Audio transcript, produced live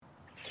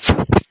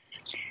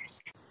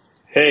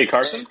Hey,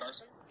 Carson.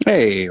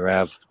 Hey,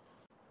 Rav.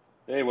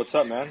 Hey, what's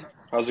up, man?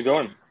 How's it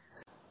going?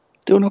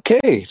 Doing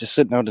okay. Just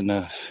sitting out in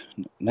a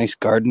nice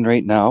garden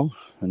right now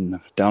and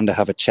down to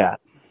have a chat.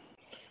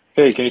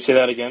 Hey, can you say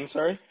that again?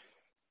 Sorry.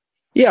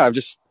 Yeah, I'm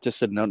just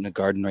sitting out in the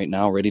garden right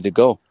now, ready to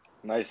go.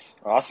 Nice.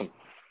 Awesome.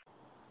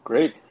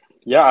 Great.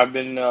 Yeah, I've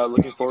been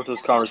looking forward to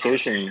this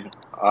conversation.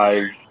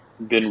 I've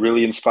been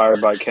really inspired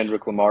by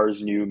Kendrick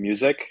Lamar's new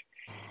music,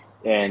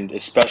 and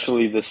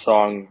especially this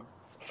song,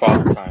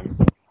 Father Time,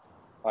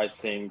 I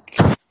think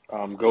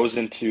goes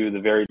into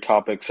the very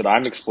topics that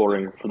I'm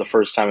exploring for the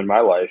first time in my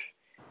life.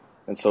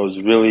 And so it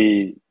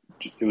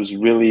was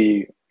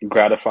really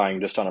gratifying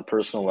just on a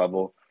personal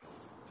level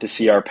to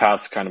see our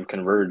paths kind of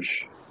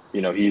converge.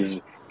 He's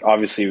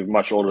obviously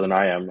much older than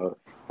I am.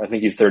 I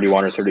think he's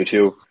 31 or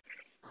 32,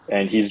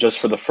 and he's just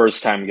for the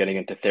first time getting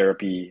into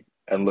therapy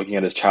and looking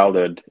at his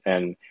childhood.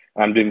 And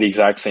I'm doing the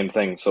exact same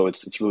thing. So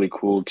it's really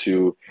cool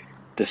to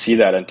see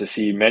that and to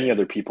see many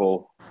other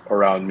people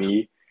around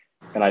me.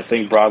 And I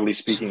think broadly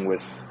speaking,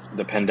 with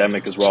the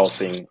pandemic as well,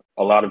 seeing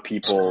a lot of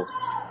people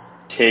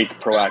take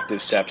proactive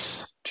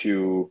steps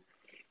to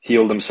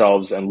heal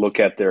themselves and look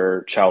at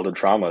their childhood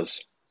traumas.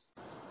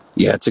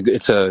 Yeah,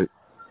 it's a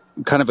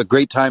kind of a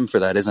great time for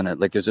that, isn't it?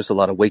 Like there's just a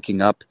lot of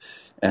waking up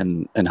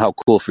and how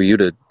cool for you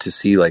to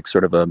see like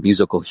sort of a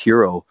musical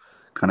hero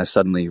kind of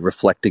suddenly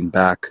reflecting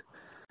back,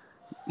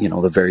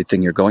 the very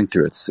thing you're going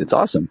through. It's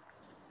awesome.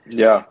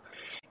 Yeah.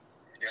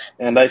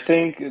 And I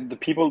think the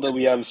people that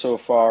we have so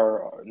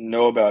far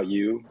know about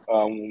you.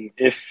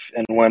 If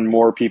and when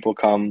more people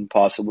come,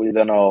 possibly,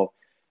 then I'll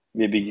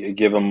maybe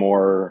give them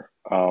more,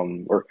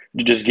 or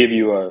just give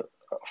you a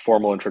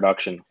formal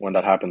introduction when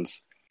that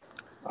happens.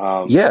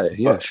 Yeah,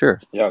 But sure.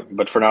 yeah,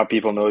 but for now,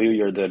 people know you.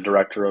 You're the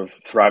director of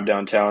Thrive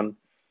Downtown,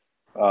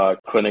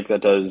 clinic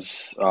that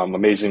does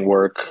amazing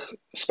work,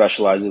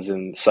 specializes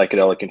in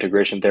psychedelic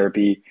integration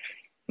therapy.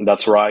 And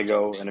that's where I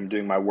go, and I'm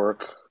doing my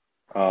work.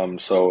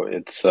 So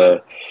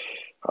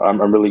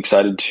I'm really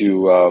excited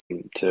to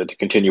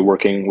continue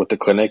working with the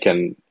clinic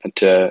and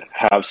to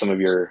have some of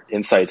your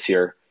insights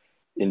here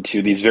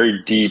into these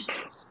very deep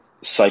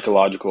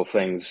psychological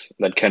things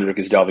that Kendrick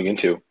is delving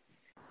into.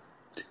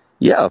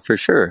 Yeah, for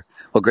sure.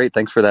 Well, great.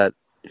 Thanks for that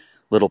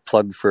little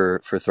plug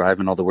for Thrive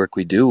and all the work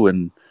we do.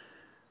 And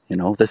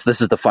this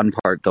is the fun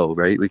part, though,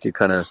 right? We could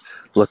kind of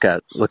look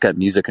at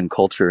music and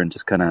culture and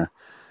just kind of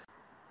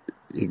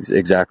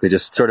exactly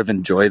just sort of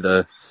enjoy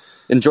the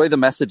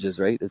messages,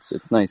 right?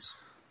 It's nice.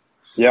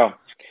 Yeah.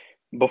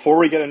 Before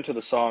we get into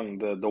the song,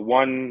 the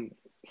one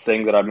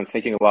thing that I've been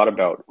thinking a lot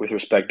about with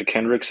respect to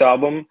Kendrick's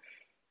album,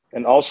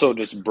 and also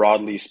just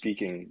broadly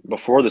speaking,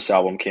 before this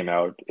album came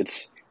out,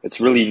 it's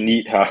really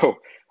neat how,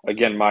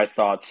 again, my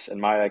thoughts and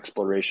my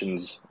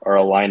explorations are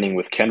aligning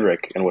with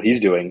Kendrick and what he's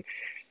doing.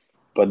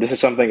 But this is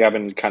something I've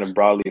been kind of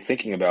broadly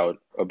thinking about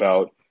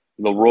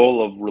the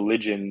role of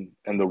religion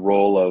and the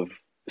role of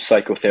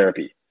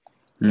psychotherapy.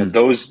 Mm.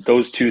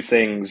 Those two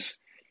things,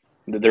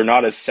 they're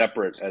not as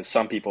separate as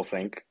some people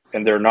think,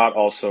 and they're not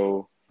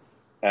also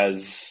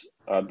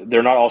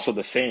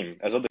the same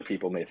as other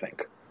people may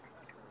think.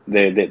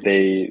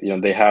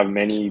 They have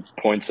many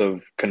points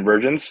of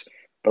convergence,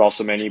 but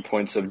also many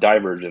points of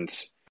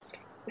divergence.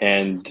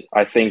 And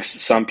I think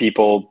some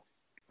people,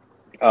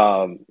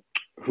 um,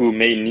 who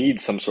may need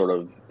some sort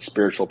of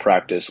spiritual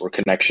practice or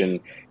connection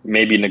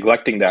may be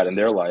neglecting that in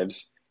their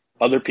lives.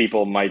 Other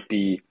people might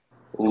be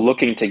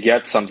looking to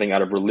get something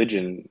out of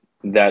religion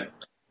that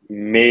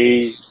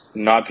may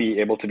not be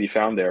able to be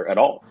found there at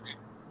all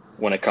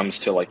when it comes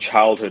to like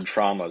childhood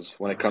traumas,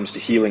 when it comes to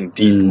healing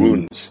deep Mm.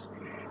 wounds,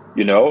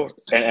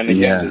 and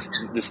again, Yeah.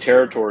 this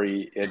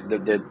territory,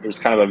 there's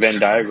kind of a Venn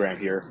diagram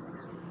here,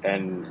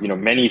 and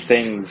many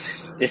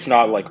things, if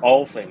not like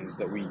all things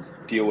that we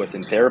deal with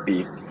in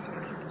therapy,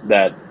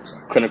 that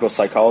clinical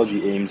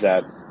psychology aims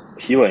at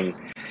healing,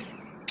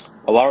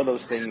 a lot of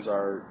those things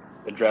are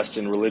addressed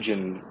in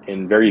religion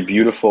in very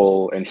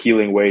beautiful and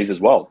healing ways as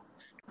well.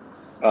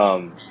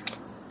 Um,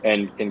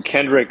 and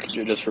Kendrick,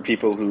 just for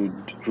people who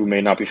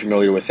may not be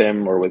familiar with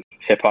him or with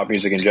hip hop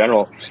music in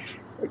general,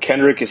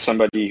 Kendrick is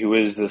somebody who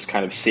is this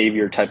kind of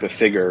savior type of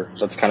figure.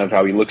 That's kind of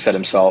how he looks at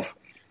himself,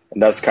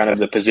 and that's kind of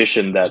the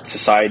position that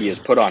society has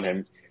put on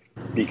him,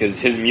 because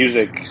his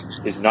music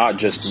is not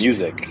just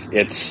music.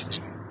 It's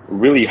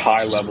really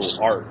high level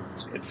art.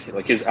 It's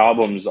like his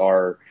albums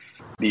are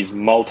these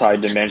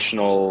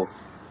multi-dimensional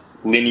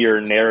linear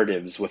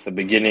narratives with a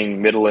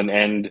beginning, middle, and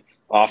end.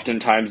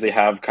 Oftentimes they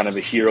have kind of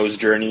a hero's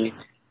journey,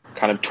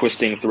 kind of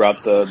twisting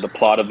throughout the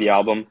plot of the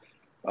album.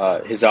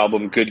 His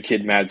album Good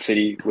Kid, Mad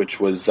City,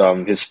 which was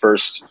his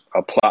first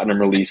platinum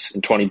release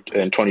in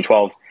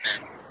 2012,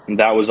 and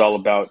that was all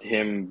about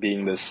him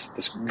being this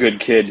good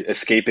kid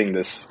escaping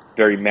this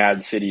very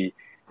mad city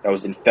that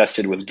was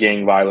infested with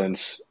gang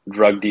violence,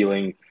 drug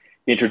dealing,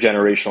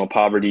 intergenerational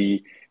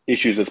poverty,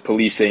 issues with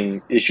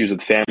policing, issues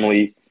with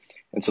family.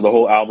 And so the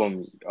whole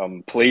album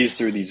plays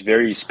through these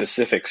very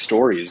specific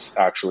stories,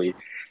 actually.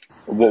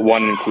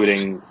 One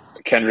including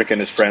Kendrick and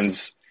his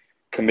friends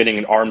committing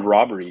an armed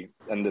robbery,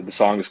 and the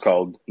song is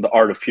called "The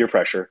Art of Peer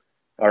Pressure."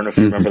 I don't know if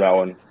you remember that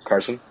one,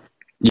 Carson.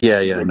 Yeah,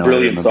 A no, I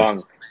brilliant remember.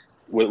 song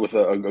with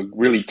a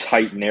really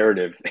tight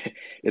narrative.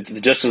 It's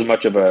just as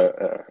much of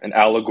an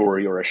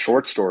allegory or a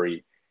short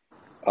story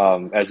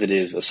as it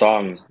is a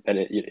song. And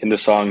in the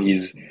song,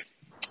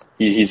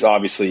 he's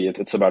obviously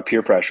it's about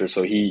peer pressure.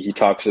 So he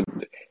talks.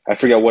 I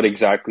forget what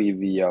exactly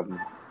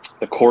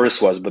the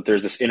chorus was, but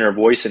there's this inner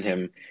voice in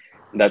him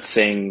that's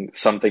saying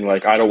something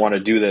like, "I don't want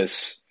to do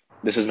this.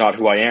 This is not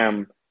who I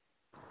am."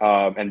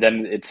 And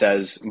then it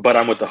says, "But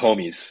I'm with the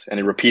homies," and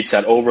it repeats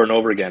that over and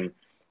over again.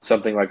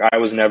 Something like, "I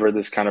was never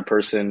this kind of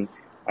person.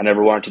 I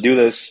never wanted to do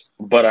this,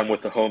 but I'm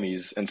with the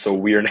homies, and so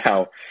we are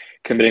now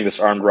committing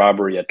this armed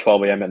robbery at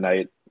 12 a.m. at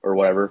night or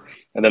whatever."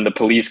 And then the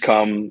police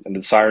come, and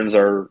the sirens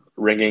are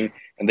ringing,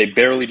 and they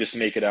barely just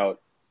make it out,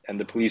 and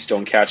the police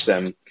don't catch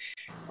them.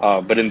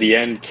 But in the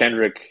end,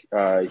 Kendrick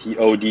he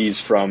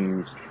ODs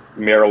from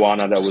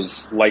marijuana that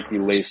was likely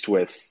laced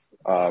with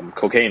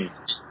cocaine,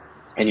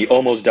 and he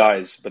almost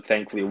dies, but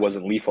thankfully it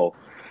wasn't lethal.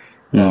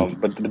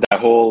 But that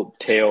whole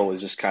tale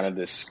is just kind of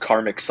this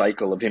karmic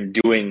cycle of him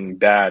doing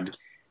bad,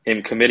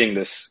 him committing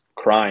this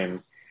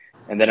crime,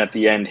 and then at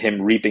the end,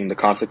 him reaping the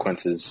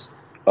consequences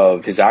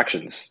of his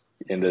actions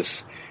in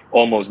this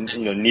almost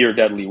near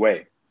deadly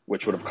way,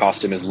 which would have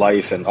cost him his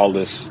life and all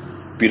this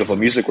beautiful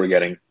music we're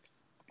getting.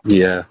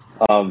 Yeah.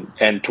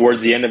 And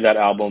towards the end of that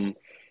album,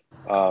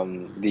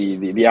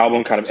 the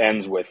album kind of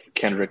ends with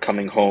Kendrick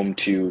coming home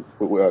to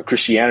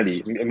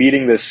Christianity,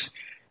 meeting this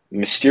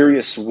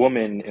mysterious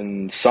woman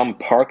in some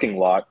parking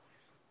lot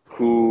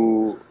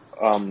who,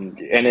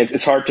 and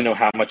it's hard to know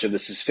how much of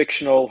this is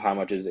fictional, how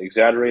much is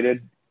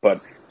exaggerated,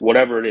 but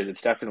whatever it is,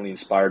 it's definitely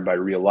inspired by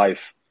real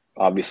life,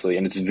 obviously,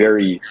 and it's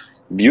very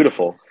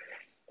beautiful.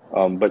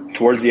 But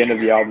towards the end of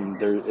the album,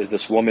 there is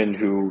this woman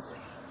who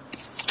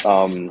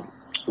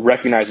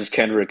recognizes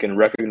Kendrick and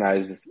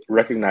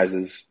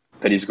recognizes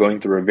that he's going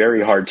through a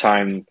very hard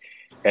time,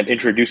 and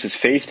introduces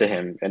faith to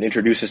him and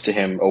introduces to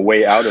him a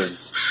way out of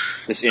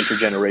this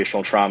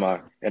intergenerational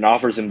trauma, and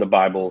offers him the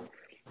Bible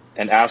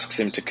and asks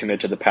him to commit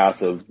to the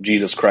path of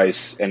Jesus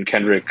Christ. And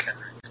Kendrick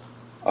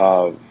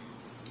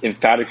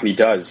emphatically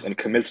does and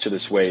commits to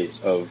this way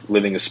of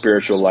living a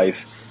spiritual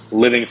life,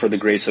 living for the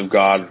grace of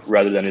God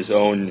rather than his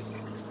own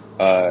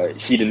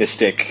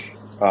hedonistic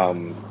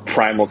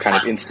primal kind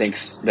of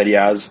instincts that he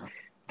has,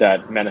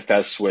 that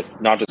manifests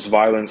with not just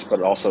violence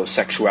but also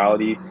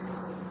sexuality.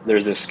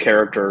 There's this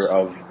character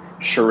of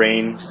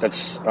Shireen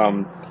that's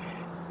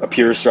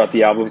appears throughout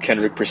the album,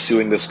 Kendrick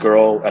pursuing this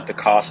girl at the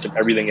cost of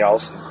everything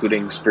else,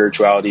 including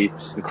spirituality,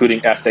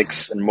 including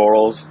ethics and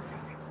morals.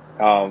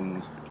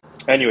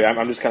 Anyway,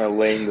 I'm just kind of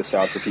laying this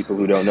out for people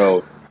who don't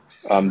know.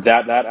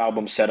 That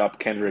album set up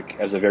Kendrick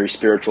as a very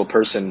spiritual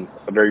person,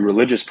 a very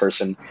religious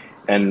person,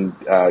 and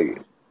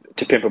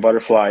To Pimp a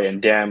Butterfly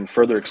and Damn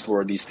further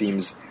explored these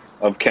themes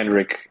of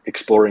Kendrick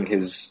exploring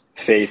his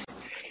faith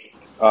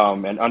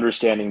and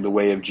understanding the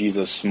way of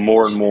Jesus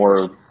more and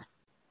more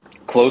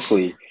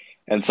closely.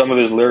 And some of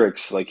his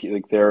lyrics, like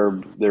they're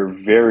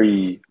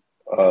very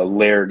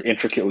layered,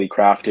 intricately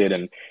crafted,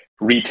 and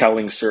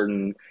retelling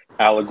certain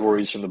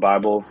allegories from the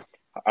Bible.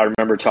 I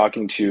remember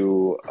talking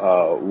to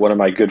one of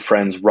my good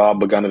friends, Rob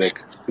Boganovic,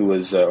 who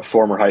was a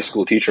former high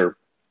school teacher,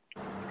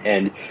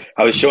 and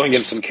I was showing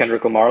him some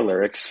Kendrick Lamar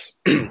lyrics,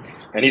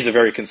 and he's a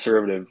very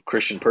conservative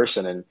Christian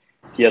person, and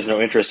he has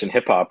no interest in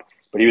hip hop,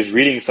 but he was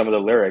reading some of the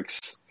lyrics,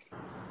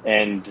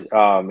 and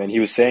he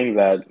was saying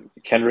that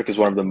Kendrick is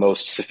one of the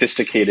most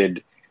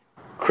sophisticated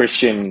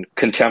Christian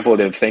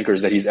contemplative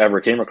thinkers that he's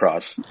ever came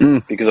across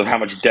because of how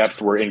much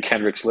depth were in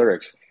Kendrick's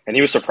lyrics. And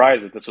he was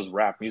surprised that this was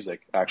rap music,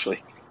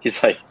 actually.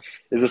 He's like,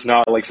 is this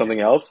not like something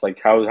else?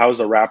 Like, how is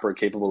a rapper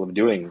capable of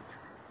doing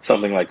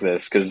something like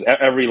this? Because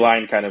every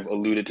line kind of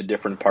alluded to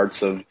different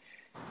parts of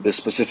this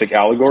specific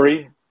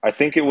allegory. I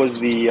think it was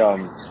the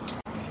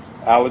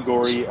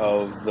allegory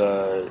of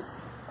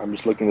I'm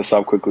just looking this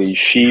up quickly,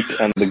 sheep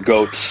and the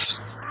goats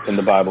in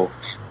the Bible.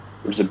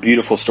 There's a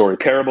beautiful story,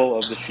 the parable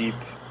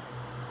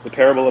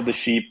of the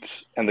sheep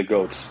and the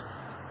goats,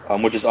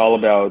 which is all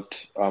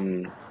about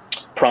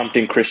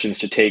prompting Christians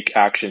to take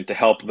action to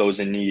help those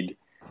in need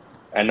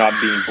and not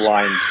being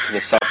blind to the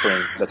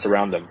suffering that's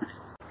around them.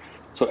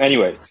 So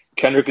anyway,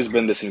 Kendrick has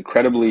been this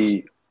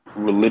incredibly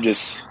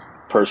religious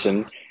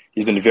person.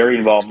 He's been very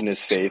involved in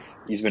his faith.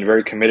 He's been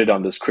very committed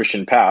on this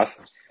Christian path.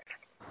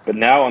 But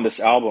now on this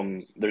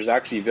album, there's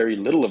actually very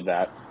little of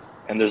that.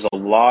 And there's a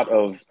lot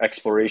of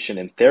exploration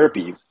and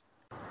therapy.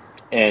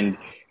 And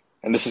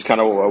this is kind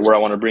of where I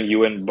want to bring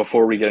you in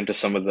before we get into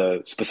some of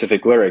the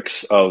specific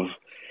lyrics of,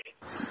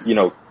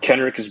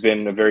 Kendrick has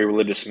been a very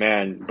religious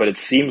man, but it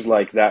seems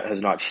like that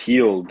has not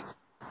healed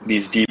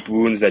these deep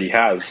wounds that he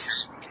has.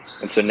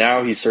 And so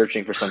now he's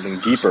searching for something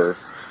deeper,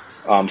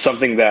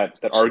 something that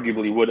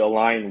arguably would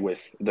align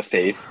with the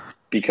faith,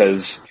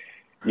 because,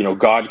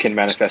 God can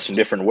manifest in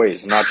different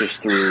ways, not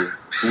just through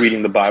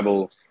reading the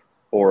Bible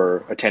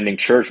or attending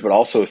church, but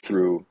also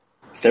through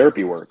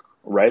therapy work,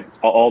 right?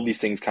 All these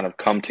things kind of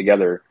come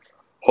together,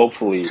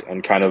 hopefully,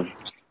 and kind of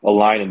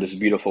align in this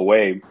beautiful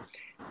way.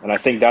 And I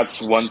think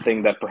that's one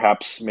thing that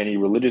perhaps many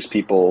religious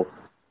people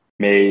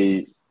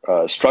may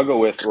struggle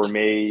with, or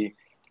may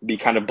be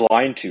kind of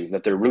blind to,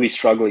 that they're really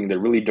struggling, they're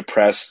really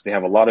depressed, they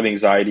have a lot of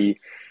anxiety,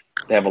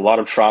 they have a lot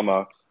of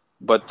trauma,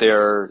 but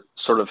they're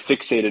sort of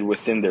fixated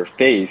within their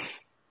faith.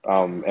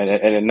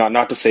 And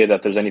not to say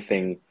that there's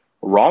anything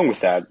wrong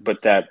with that,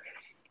 but that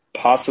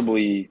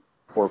possibly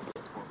or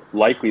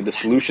likely the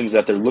solutions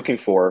that they're looking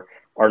for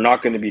are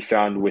not going to be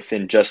found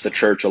within just the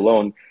church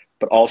alone,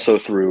 but also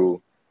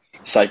through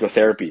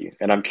psychotherapy.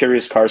 And I'm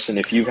curious, Carson,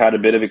 if you've had a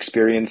bit of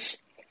experience,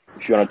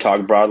 if you want to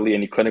talk broadly,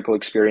 any clinical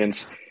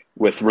experience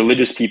with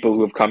religious people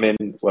who have come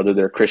in, whether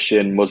they're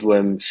Christian,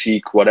 Muslim,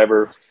 Sikh,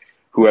 whatever,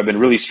 who have been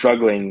really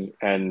struggling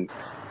and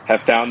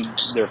have found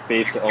their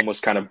faith to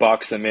almost kind of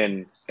box them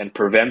in and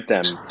prevent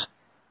them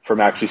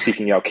from actually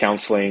seeking out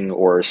counseling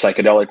or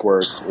psychedelic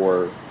work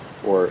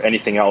or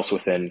anything else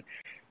within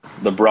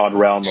the broad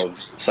realm of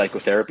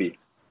psychotherapy.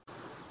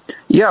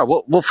 Yeah,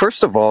 well,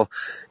 first of all,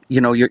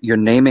 you're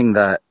naming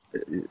that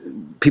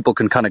people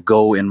can kind of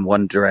go in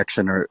one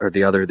direction or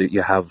the other, that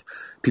you have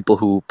people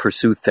who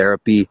pursue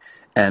therapy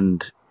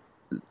and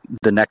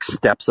the next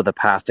steps of the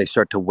path, they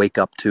start to wake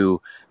up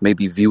to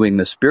maybe viewing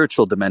the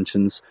spiritual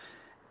dimensions.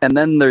 And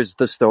then there's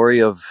the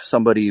story of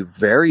somebody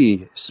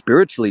very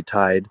spiritually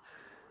tied,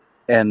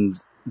 and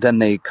then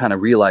they kind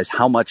of realize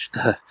how much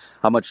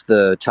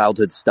the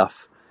childhood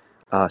stuff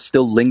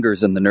still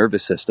lingers in the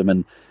nervous system.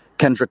 And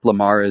Kendrick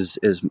Lamar is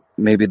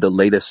maybe the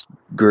latest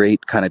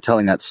great kind of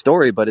telling that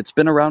story, but it's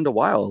been around a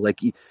while. Like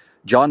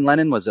John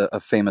Lennon was a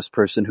famous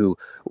person who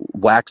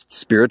waxed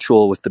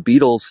spiritual with the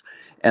Beatles,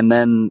 and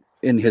then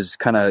in his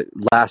kind of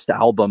last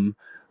album,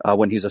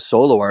 when he's a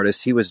solo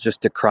artist, he was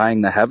just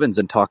decrying the heavens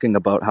and talking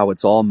about how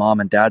it's all mom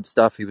and dad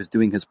stuff. He was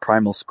doing his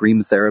primal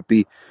scream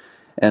therapy,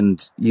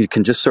 and you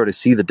can just sort of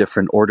see the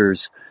different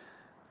orders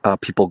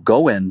people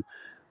go in.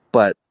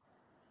 But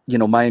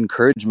my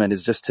encouragement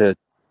is just to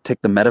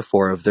take the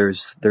metaphor of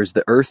there's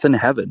the earth and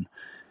heaven,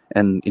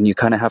 and you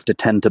kind of have to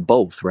tend to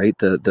both, right?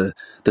 The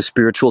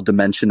spiritual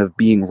dimension of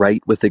being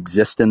right with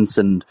existence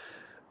and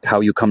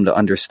how you come to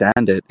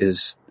understand it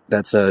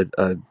that's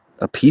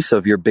a piece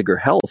of your bigger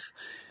health.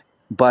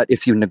 But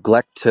if you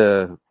neglect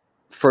to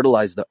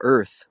fertilize the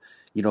earth,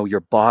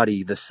 your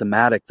body, the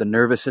somatic, the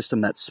nervous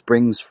system that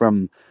springs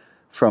from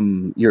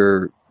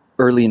your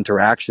early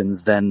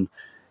interactions, then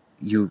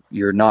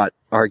you're not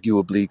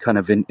arguably kind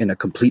of in a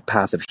complete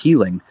path of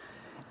healing.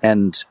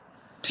 And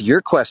to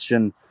your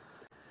question,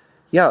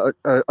 yeah,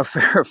 a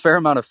fair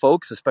amount of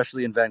folks,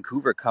 especially in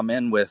Vancouver, come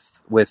in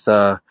with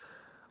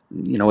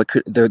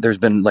there's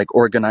been like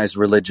organized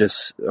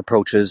religious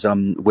approaches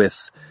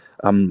with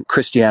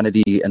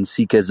Christianity and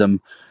Sikhism,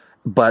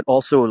 but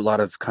also a lot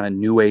of kind of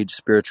new age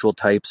spiritual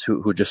types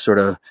who just sort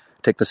of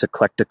take this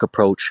eclectic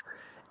approach.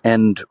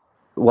 And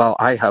while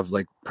I have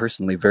like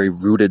personally very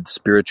rooted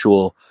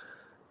spiritual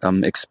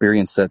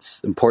experience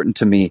that's important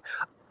to me,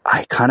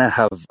 I kind of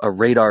have a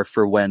radar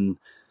for when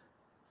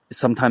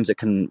sometimes it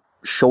can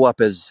show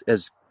up as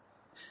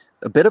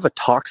a bit of a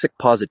toxic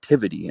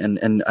positivity.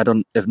 And I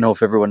don't know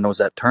if everyone knows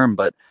that term,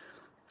 but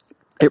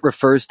it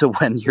refers to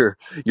when you're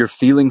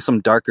feeling some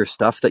darker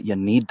stuff that you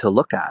need to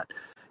look at.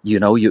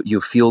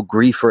 You feel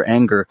grief or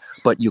anger,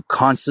 but you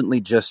constantly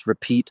just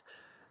repeat,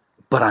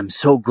 but I'm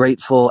so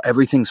grateful,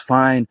 everything's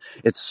fine,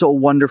 it's so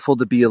wonderful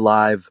to be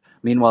alive.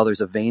 Meanwhile, there's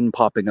a vein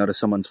popping out of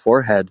someone's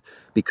forehead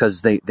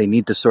because they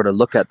need to sort of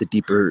look at the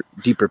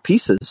deeper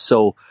pieces.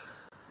 So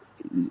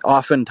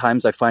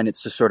oftentimes I find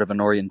it's just sort of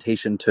an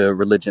orientation to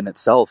religion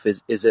itself.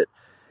 Is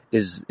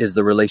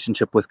the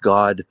relationship with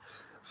God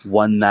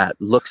one that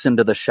looks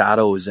into the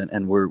shadows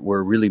and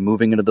we're really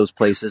moving into those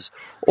places?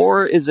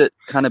 Or is it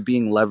kind of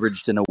being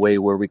leveraged in a way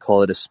where we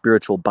call it a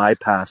spiritual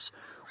bypass,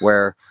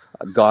 where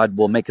God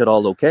will make it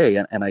all okay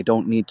and I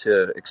don't need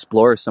to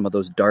explore some of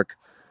those dark,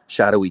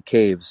 shadowy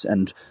caves?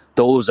 And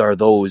those are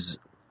those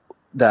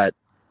that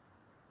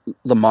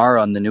Lamar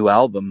on the new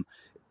album,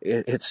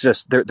 it's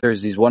just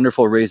there's these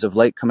wonderful rays of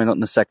light coming out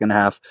in the second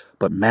half,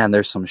 but man,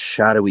 there's some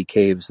shadowy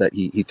caves that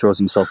he throws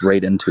himself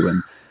right into,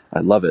 and I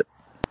love it.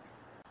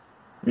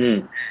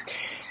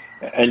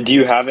 And do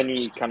you have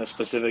any kind of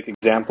specific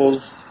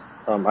examples?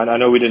 I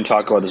know we didn't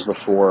talk about this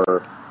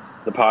before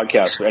the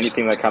podcast, but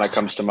anything that kind of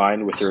comes to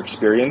mind with your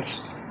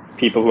experience?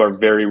 People who are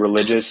very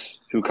religious,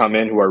 who come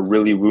in, who are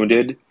really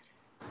wounded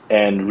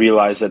and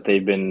realize that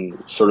they've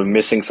been sort of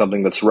missing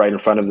something that's right in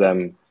front of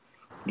them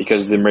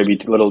because they're maybe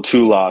a little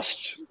too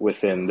lost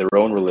within their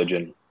own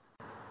religion.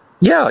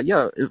 Yeah,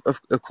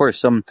 of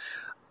course.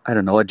 I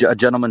don't know, a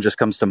gentleman just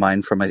comes to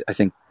mind from, I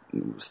think,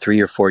 3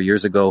 or 4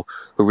 years ago,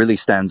 who really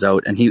stands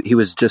out. And he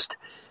was just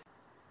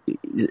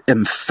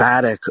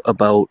emphatic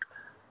about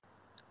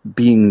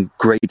being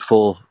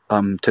grateful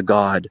to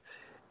God.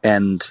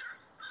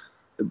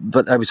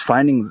 But I was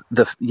finding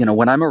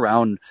when I'm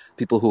around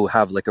people who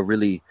have like a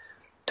really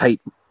tight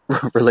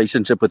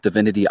relationship with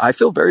divinity, I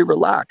feel very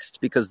relaxed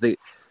because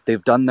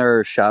they've done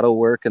their shadow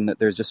work and that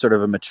there's just sort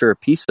of a mature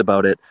peace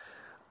about it.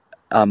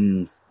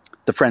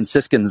 The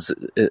Franciscans,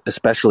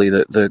 especially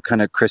the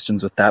kind of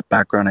Christians with that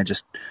background, I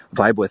just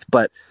vibe with.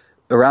 But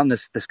around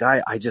this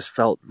guy, I just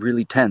felt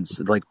really tense.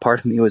 Like part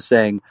of me was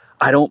saying,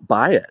 I don't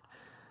buy it,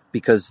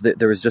 because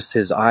there was just,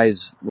 his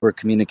eyes were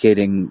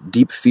communicating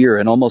deep fear,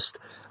 and almost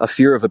a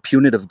fear of a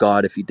punitive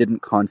God if he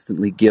didn't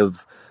constantly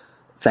give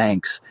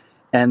thanks.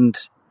 And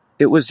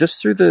it was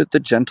just through the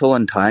gentle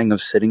untying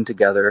of sitting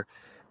together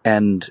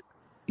and,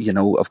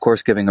 of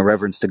course, giving a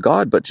reverence to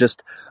God, but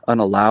just an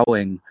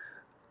allowing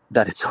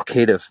that it's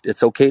okay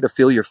to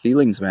feel your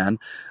feelings, man.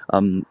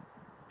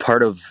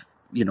 Part of,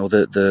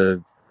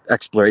 the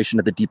exploration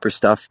of the deeper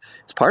stuff,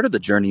 it's part of the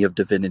journey of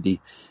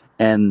divinity.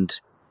 And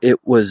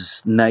it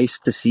was nice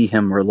to see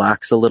him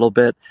relax a little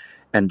bit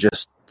and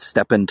just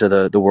step into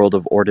the world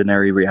of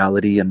ordinary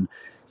reality and,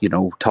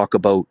 talk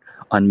about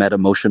unmet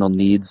emotional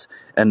needs.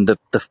 And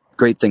the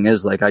great thing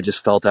is, like, I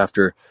just felt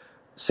after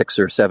 6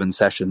 or 7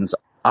 sessions,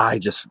 I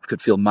just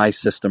could feel my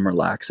system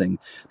relaxing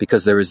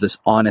because there was this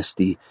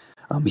honesty.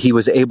 He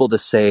was able to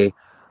say,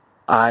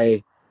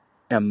 I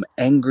am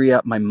angry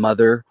at my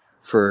mother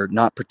for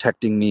not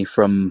protecting me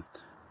from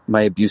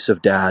my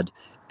abusive dad.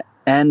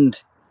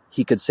 And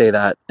he could say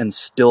that and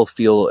still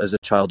feel as a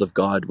child of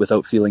God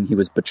without feeling he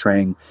was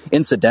betraying.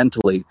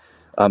 Incidentally,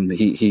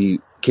 he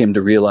came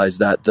to realize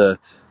that the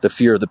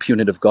fear of the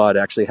punitive God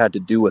actually had to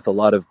do with a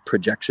lot of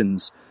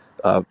projections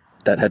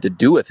that had to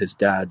do with his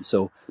dad.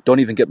 So don't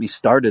even get me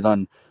started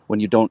on when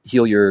you don't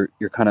heal your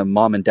kind of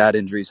mom and dad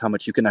injuries, how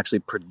much you can actually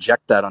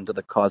project that onto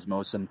the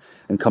cosmos and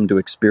come to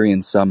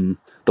experience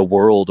the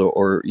world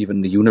or even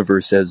the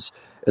universe as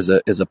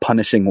a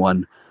punishing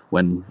one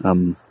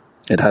when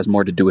it has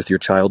more to do with your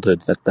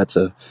childhood. That's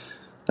a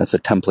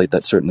template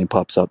that certainly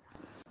pops up.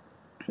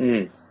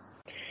 Mm.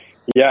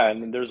 Yeah,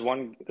 and there's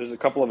a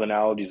couple of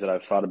analogies that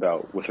I've thought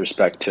about with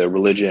respect to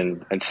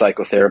religion and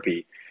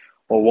psychotherapy.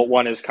 Well,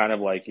 one is kind of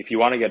like, if you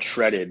want to get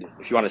shredded,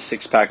 if you want a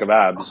 6-pack of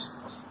abs,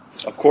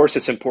 of course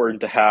it's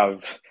important to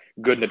have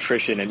good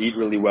nutrition and eat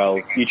really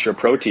well, eat your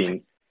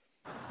protein.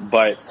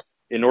 But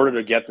in order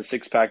to get the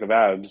 6-pack of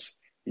abs,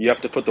 you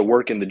have to put the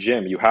work in the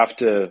gym. You have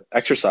to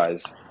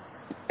exercise.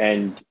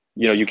 And,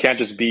 you can't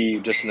just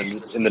be just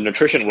in the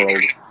nutrition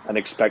world and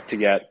expect to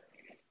get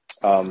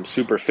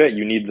super fit.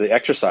 You need the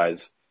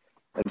exercise.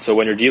 And so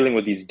when you're dealing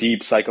with these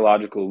deep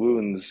psychological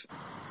wounds,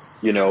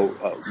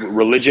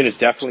 religion is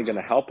definitely going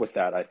to help with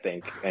that, I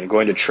think. And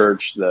going to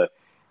church,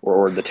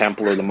 or the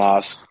temple or the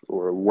mosque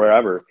or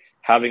wherever,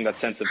 having that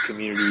sense of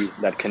community,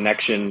 that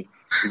connection,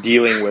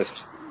 dealing with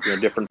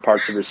different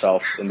parts of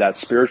yourself in that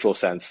spiritual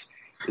sense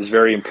is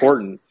very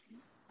important.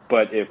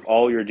 But if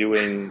all you're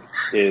doing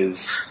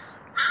is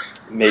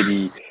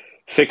maybe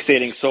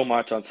fixating so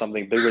much on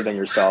something bigger than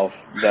yourself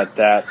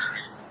that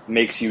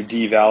makes you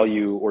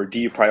devalue or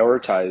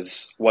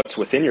deprioritize what's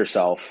within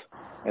yourself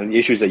and the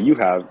issues that you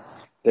have,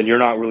 then you're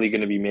not really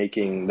going to be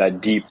making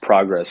that deep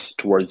progress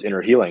towards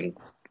inner healing.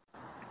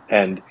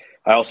 And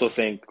I also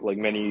think, like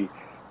many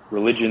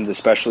religions,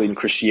 especially in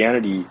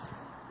Christianity,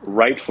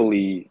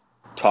 rightfully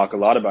talk a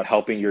lot about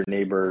helping your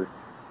neighbor,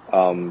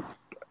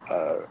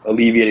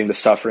 alleviating the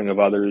suffering of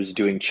others,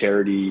 doing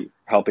charity,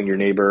 helping your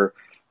neighbor.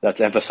 That's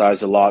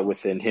emphasized a lot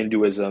within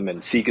Hinduism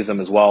and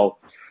Sikhism as well.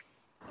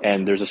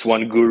 And there's this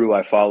one guru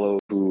I follow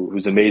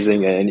who's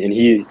amazing, and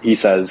he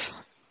says,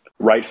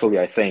 rightfully,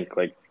 I think,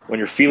 like, when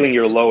you're feeling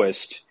your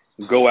lowest,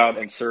 go out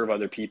and serve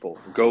other people.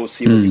 Go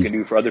see what you can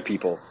do for other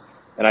people.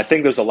 And I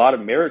think there's a lot of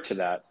merit to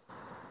that.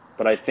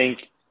 But I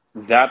think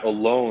that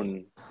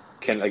alone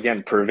can,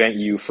 again, prevent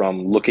you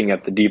from looking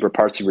at the deeper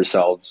parts of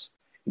yourselves,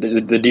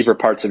 the deeper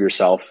parts of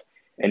yourself,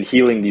 and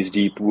healing these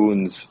deep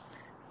wounds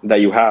that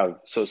you have.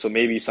 So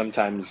maybe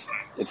sometimes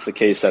it's the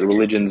case that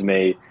religions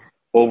may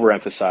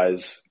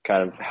overemphasize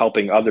kind of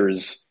helping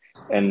others,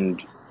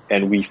 and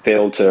we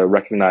fail to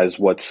recognize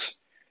what's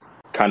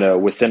kind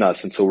of within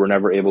us, and so we're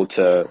never able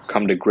to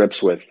come to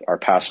grips with our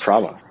past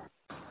trauma.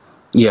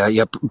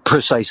 Yeah,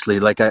 precisely.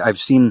 Like I've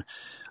seen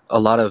a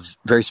lot of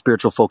very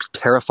spiritual folks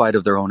terrified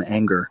of their own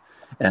anger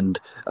and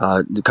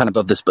kind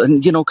of this,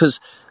 and because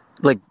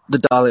like the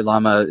Dalai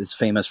Lama is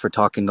famous for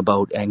talking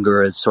about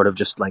anger as sort of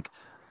just like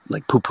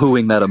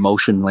poo-pooing that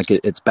emotion, like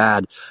it's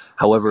bad.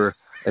 However,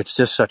 it's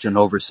just such an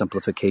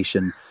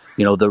oversimplification.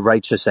 The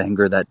righteous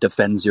anger that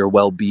defends your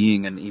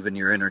well-being and even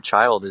your inner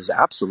child is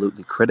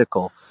absolutely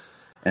critical.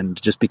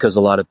 And just because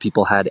a lot of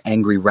people had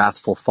angry,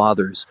 wrathful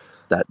fathers,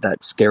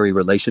 that scary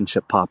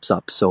relationship pops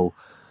up. So,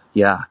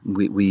 yeah,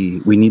 we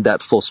need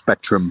that full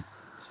spectrum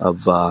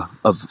of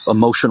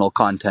emotional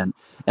content.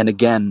 And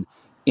again,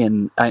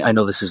 I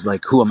know this is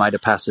like, who am I to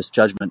pass this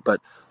judgment? But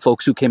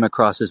folks who came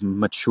across as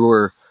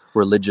mature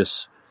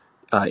religious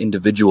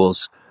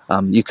individuals,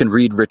 you can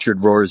read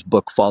Richard Rohr's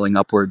book Falling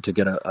Upward to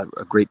get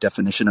a great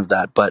definition of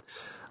that. But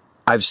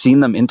I've seen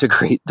them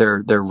integrate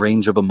their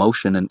range of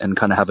emotion and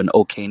kind of have an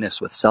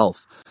okayness with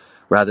self,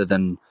 rather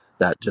than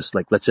that just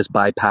like, let's just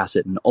bypass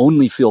it and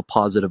only feel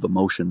positive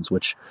emotions,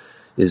 which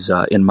is,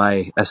 in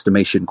my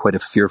estimation, quite a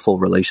fearful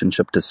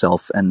relationship to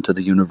self and to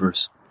the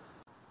universe.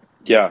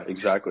 Yeah,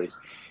 exactly.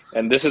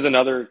 And this is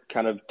another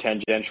kind of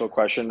tangential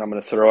question I'm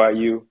going to throw at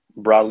you,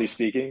 broadly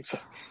speaking. So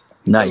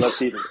Nice. let's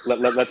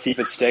see if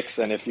it sticks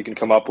and if you can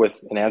come up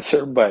with an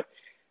answer. But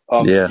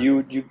Yeah.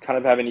 Do you kind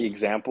of have any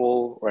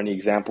example or any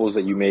examples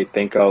that you may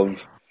think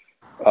of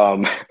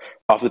um,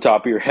 off the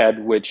top of your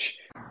head, which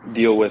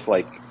deal with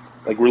like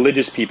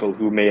religious people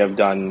who may have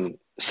done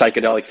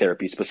psychedelic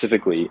therapy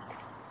specifically,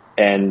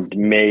 and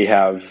may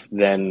have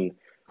then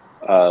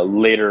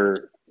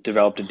later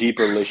developed a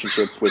deeper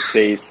relationship with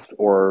faith,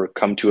 or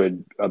come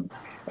to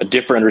a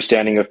different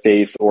understanding of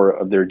faith or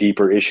of their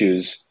deeper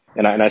issues.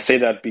 And I say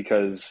that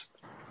because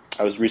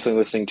I was recently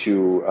listening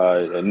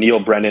to Neil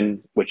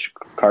Brennan, which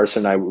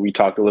Carson and we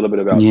talked a little bit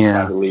about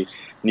Yeah. privately.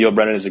 Neil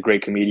Brennan is a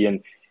great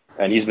comedian,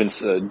 and he's been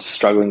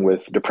struggling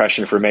with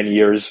depression for many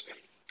years.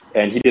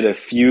 And he did a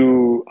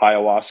few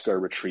ayahuasca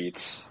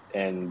retreats,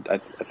 and I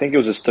think it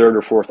was his third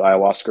or fourth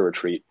ayahuasca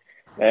retreat.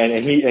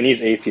 And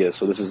he's atheist,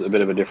 so this is a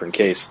bit of a different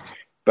case.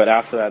 But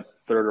after that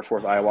third or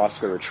fourth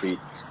ayahuasca retreat,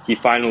 he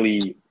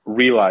finally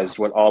realized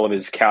what all of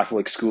his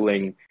Catholic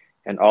schooling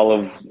and all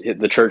of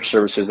the church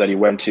services that he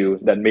went to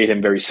that made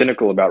him very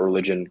cynical about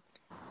religion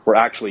were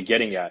actually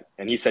getting at.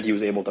 And he said he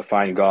was able to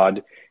find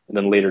God and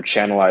then later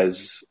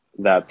channelize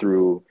that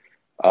through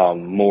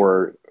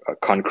more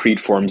concrete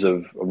forms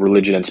of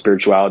religion and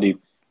spirituality.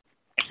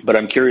 But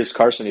I'm curious,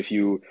 Carson, if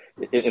you,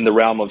 in the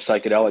realm of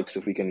psychedelics,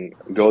 if we can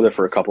go there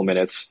for a couple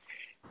minutes,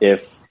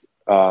 if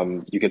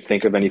you could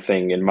think of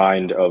anything in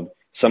mind of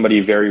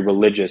somebody very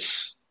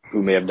religious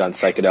who may have done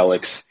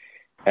psychedelics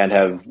and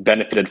have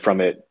benefited from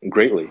it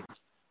greatly.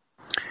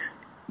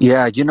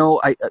 Yeah,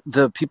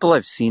 the people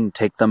I've seen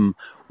take them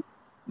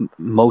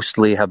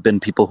mostly have been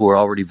people who are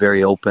already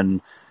very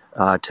open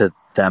to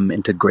them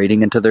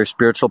integrating into their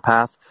spiritual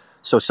path.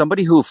 So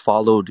somebody who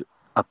followed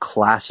a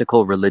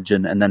classical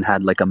religion and then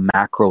had like a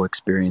macro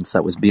experience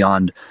that was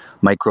beyond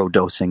micro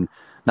dosing,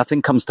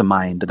 nothing comes to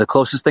mind. The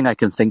closest thing I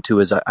can think to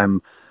is I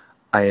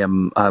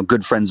am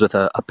good friends with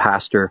a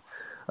pastor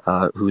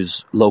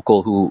who's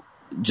local, who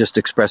just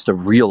expressed a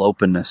real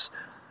openness.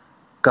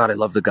 God, I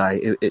love the guy,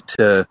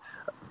 to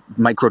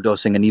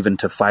microdosing and even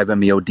to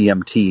 5-MeO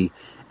DMT.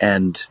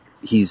 And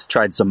he's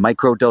tried some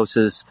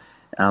microdoses.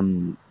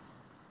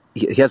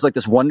 He has like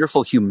this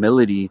wonderful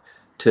humility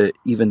to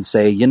even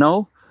say,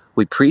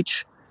 we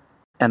preach,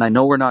 and I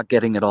know we're not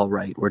getting it all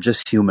right. We're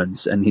just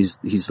humans. And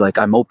he's like,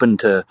 I'm open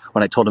to,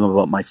 when I told him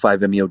about my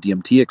 5-MeO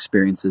DMT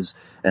experiences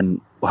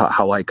and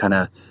how I kind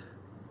of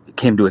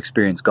came to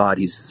experience God,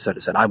 he sort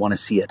of said, I want to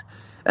see it.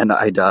 And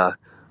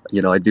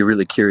I'd be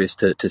really curious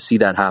to see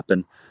that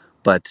happen.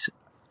 But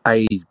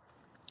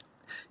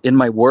in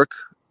my work,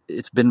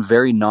 it's been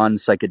very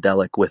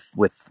non-psychedelic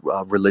with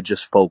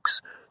religious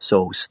folks.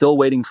 So still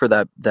waiting for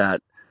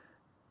that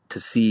to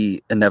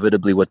see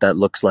inevitably what that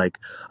looks like.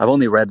 I've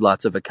only read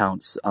lots of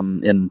accounts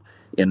in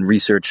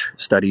research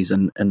studies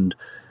and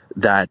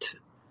that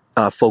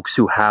folks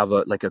who have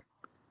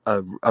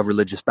a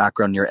religious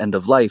background near end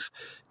of life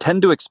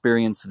tend to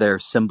experience their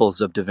symbols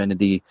of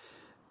divinity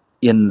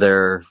in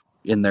their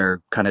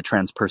kind of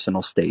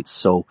transpersonal states.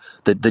 So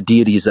the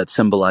deities that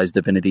symbolize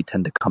divinity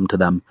tend to come to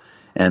them,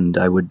 and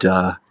I would,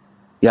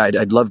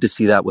 I'd love to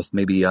see that with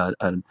maybe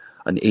an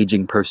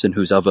aging person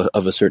who's of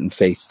a certain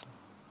faith,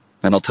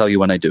 and I'll tell you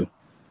when I do.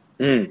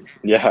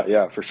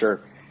 Yeah, for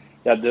sure.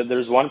 Yeah,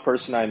 there's one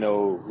person I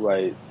know who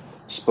I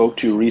spoke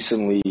to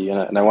recently,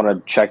 and I want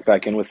to check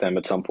back in with them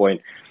at some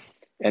point.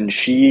 And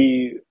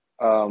she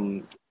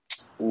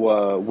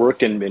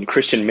worked in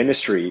Christian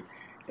ministry,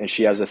 and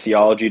she has a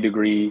theology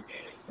degree,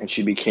 and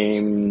she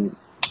became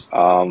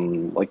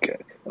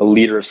like a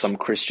leader of some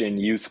Christian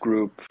youth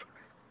group.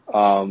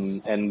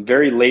 And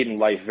very late in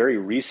life, very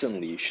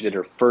recently, she did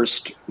her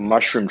first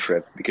mushroom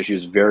trip because she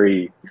was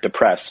very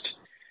depressed.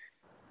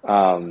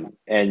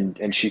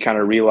 And she kind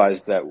of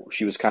realized that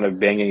she was kind of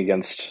banging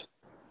against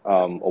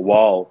a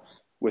wall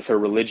with her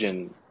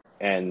religion,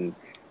 and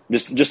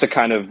just the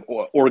kind of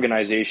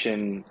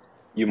organization,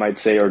 you might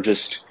say, or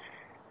just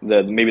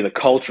maybe the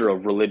culture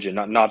of religion,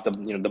 not the,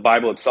 the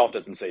Bible itself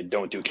doesn't say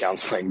don't do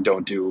counseling,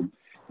 don't do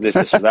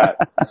this or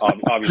that,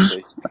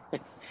 obviously,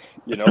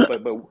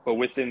 but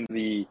within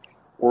the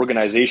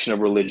organization of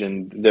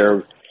religion,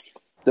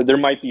 there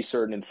might be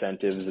certain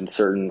incentives and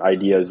certain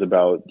ideas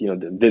about,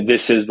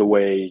 this is the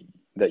way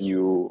that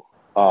you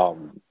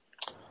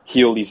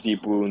heal these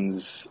deep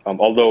wounds.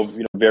 Although,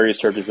 various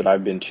churches that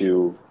I've been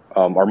to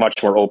are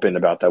much more open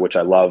about that, which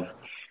I love.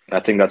 And I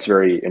think that's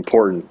very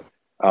important.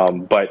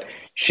 But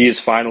she is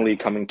finally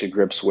coming to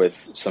grips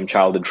with some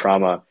childhood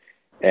trauma.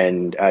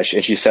 And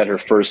she said her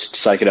first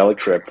psychedelic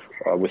trip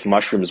with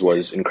mushrooms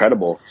was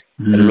incredible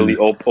and really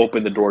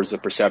opened the doors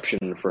of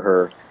perception for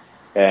her,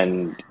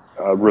 and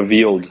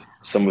revealed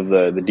some of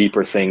the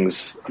deeper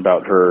things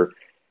about her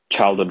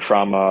childhood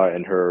trauma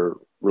and her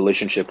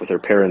relationship with her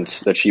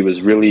parents that she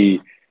was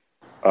really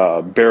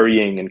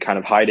burying and kind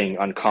of hiding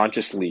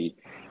unconsciously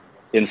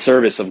in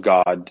service of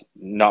God,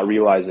 not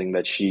realizing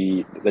that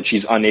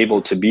she's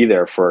unable to be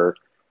there for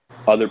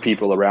other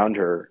people around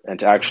her and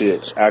to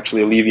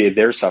actually alleviate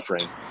their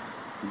suffering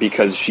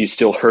because she's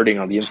still hurting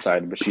on the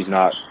inside, but she's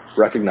not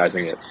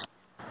recognizing it.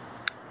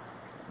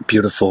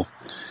 Beautiful.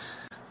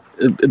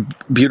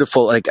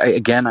 Beautiful. Like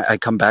I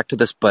come back to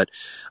this, but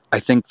I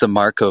think the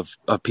mark of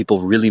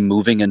people really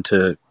moving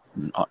into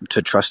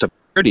to trust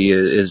authority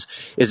is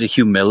a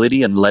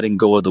humility and letting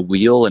go of the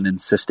wheel and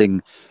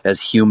insisting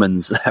as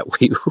humans that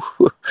we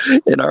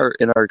in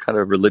our kind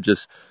of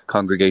religious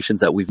congregations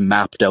that we've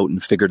mapped out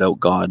and figured out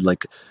God.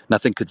 Like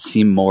nothing could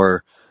seem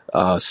more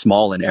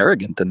small and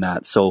arrogant than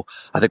that. So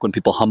I think when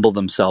people humble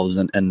themselves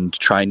and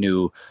try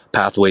new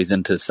pathways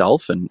into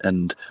self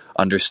and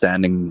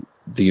understanding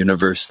the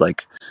universe,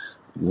 like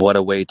what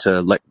a way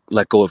to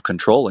let go of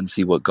control and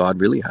see what God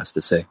really has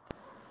to say.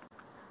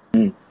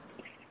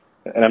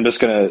 And I'm just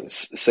going to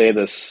say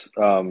this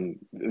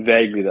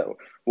vaguely, that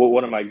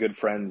one of my good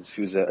friends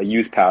who's a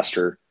youth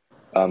pastor,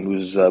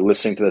 who's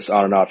listening to this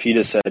on and off, he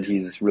just said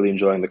he's really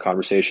enjoying the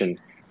conversation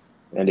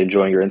and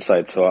enjoying your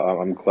insights. So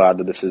I'm glad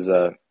that this is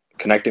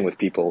connecting with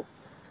people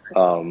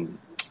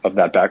of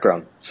that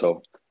background.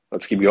 So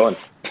let's keep going.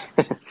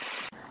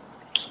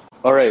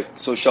 All right.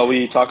 So shall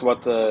we talk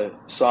about the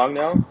song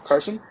now,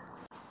 Carson?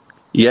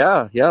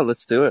 Yeah,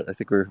 let's do it. I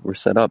think we're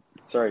set up.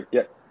 Sorry.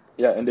 Yeah.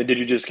 And did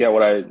you just get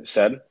what I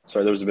said?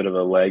 Sorry, there was a bit of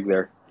a lag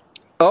there.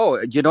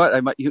 Oh, you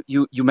know what?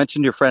 You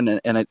mentioned your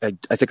friend, and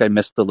I think I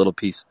missed the little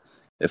piece.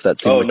 If that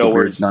seemed like no a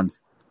weird worries. none.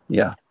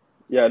 Yeah.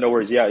 Yeah, no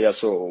worries. Yeah.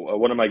 So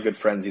one of my good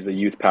friends, he's a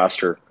youth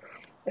pastor,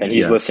 and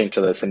he's listening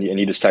to this, and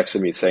he just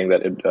texted me saying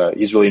that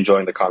he's really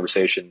enjoying the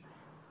conversation.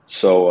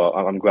 So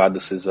I'm glad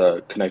this is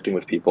connecting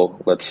with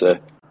people. Let's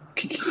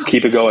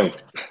keep it going.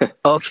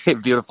 Okay,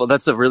 beautiful.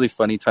 That's a really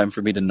funny time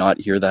for me to not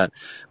hear that.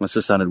 Must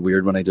have sounded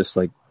weird when I just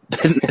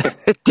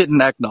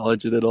didn't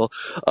acknowledge it at all.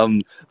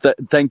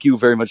 Thank you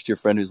very much to your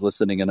friend who's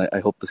listening, and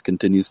I hope this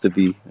continues to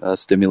be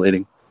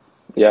stimulating.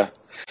 Yeah.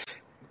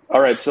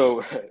 All right.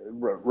 So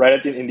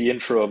right in the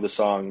intro of the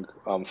song,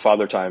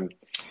 Father Time,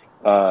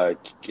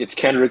 it's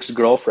Kendrick's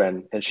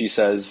girlfriend, and she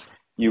says,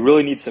 "You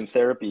really need some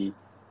therapy."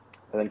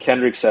 And then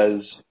Kendrick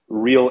says,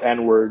 "Real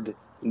N-word,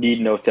 need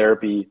no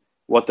therapy.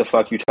 What the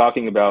fuck you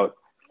talking about?"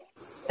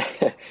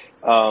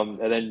 And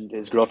then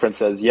his girlfriend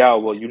says, "Yeah,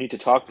 well, you need to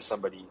talk to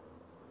somebody.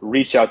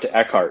 Reach out to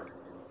Eckhart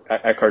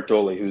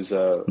Tolle, who's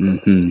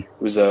an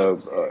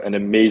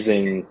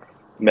amazing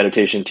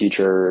meditation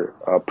teacher,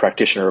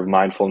 practitioner of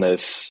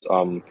mindfulness.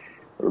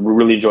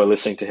 Really enjoy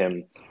listening to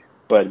him.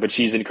 But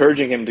she's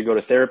encouraging him to go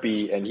to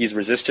therapy, and he's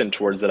resistant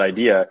towards that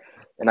idea.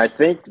 And I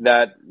think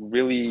that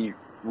really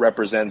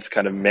represents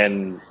kind of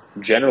men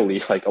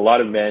generally. Like a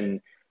lot of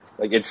men,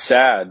 like it's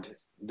sad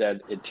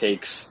that it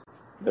takes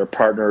their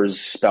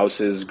partners,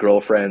 spouses,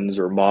 girlfriends,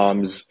 or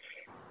moms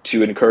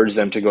to encourage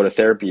them to go to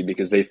therapy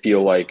because they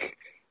feel like,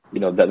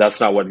 that's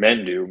not what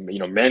men do.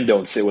 Men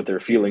don't sit with their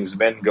feelings.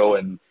 Men go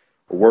and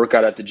work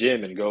out at the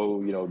gym and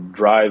go,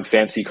 drive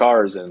fancy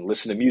cars and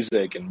listen to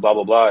music and blah,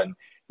 blah, blah. And,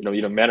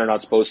 men are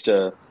not supposed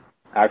to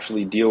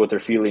actually deal with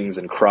their feelings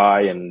and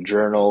cry and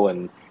journal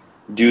and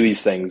do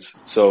these things.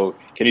 So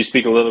can you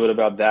speak a little bit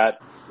about that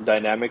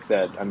dynamic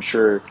that I'm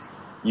sure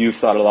you've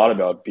thought a lot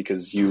about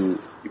because you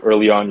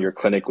early on your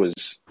clinic was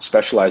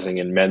specializing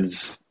in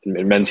men's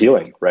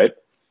healing, right?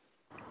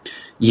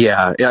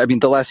 Yeah. I mean,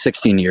 the last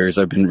 16 years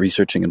I've been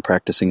researching and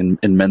practicing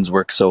in men's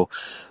work. So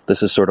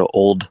this is sort of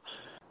old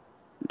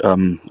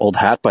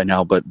hat by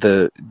now, but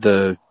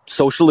the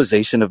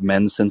socialization of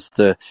men since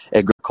the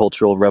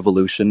agricultural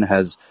revolution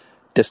has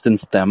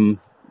distanced them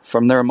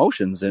from their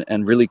emotions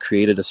and really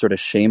created a sort of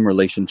shame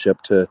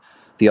relationship to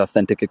the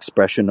authentic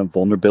expression of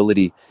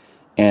vulnerability.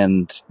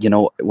 And,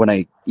 when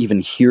I even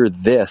hear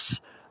this,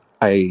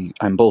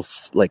 I'm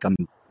both like, I'm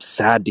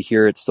sad to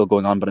hear it's still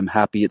going on, but I'm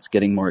happy it's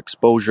getting more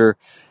exposure.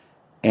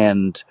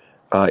 And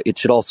it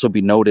should also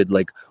be noted,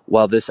 like,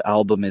 while this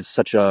album is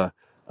such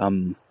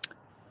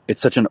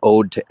it's such an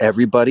ode to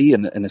everybody,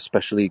 and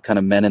especially kind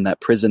of men in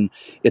that prison,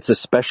 it's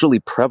especially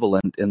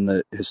prevalent in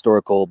the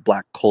historical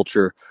Black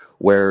culture,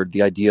 where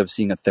the idea of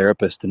seeing a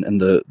therapist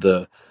and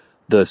the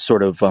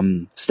sort of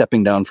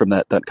stepping down from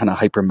that kind of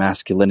hyper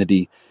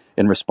masculinity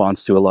in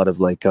response to a lot of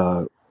like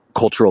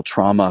cultural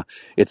trauma,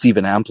 it's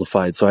even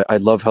amplified. So I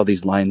love how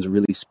these lines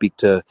really speak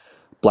to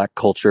Black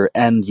culture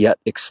and yet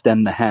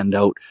extend the hand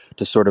out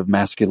to sort of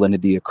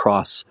masculinity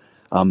across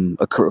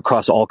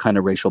all kind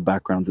of racial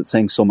backgrounds. It's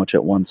saying so much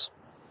at once.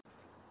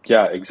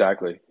 Yeah,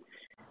 exactly.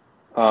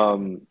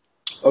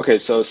 Okay,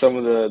 so some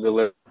of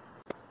the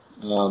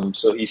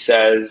so he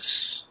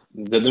says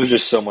that there's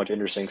just so much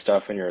interesting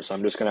stuff in here, so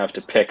I'm just gonna have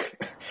to pick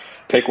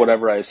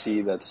whatever I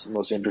see that's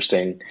most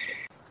interesting.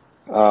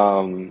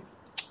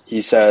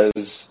 He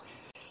says,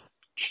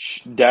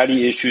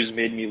 "Daddy issues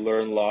made me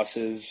learn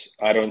losses.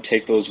 I don't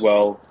take those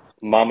well.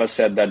 Mama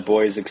said that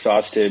boy is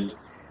exhausted.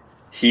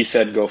 He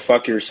said go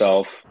fuck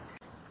yourself.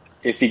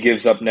 If he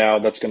gives up now,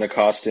 that's gonna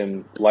cost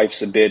him.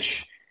 Life's a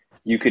bitch.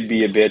 You could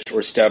be a bitch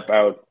or step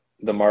out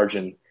the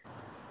margin."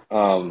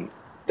 And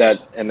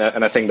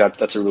I think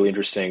that's a really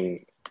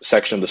interesting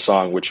section of the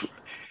song, which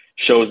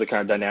shows the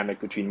kind of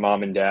dynamic between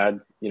mom and dad.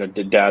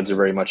 The dads are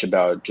very much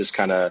about just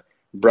kind of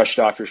brush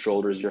it off your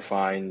shoulders. You're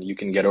fine. You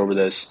can get over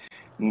this.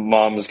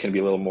 Moms can be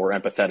a little more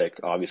empathetic.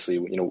 Obviously,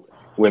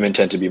 women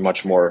tend to be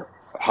much more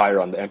higher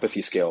on the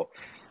empathy scale.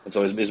 And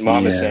so his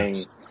mom is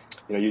saying,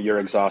 you're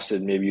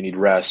exhausted. Maybe you need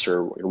rest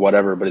or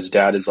whatever. But his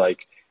dad is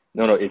like,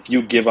 no, if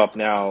you give up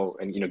now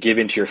and give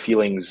into your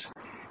feelings,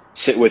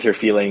 sit with your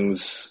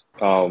feelings,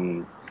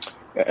 and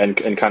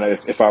kind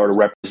of if I were to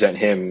represent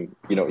him,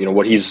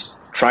 what he's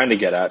trying to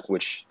get at,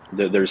 which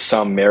there's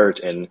some merit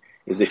in,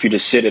 is if you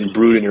just sit and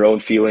brood in your own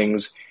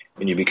feelings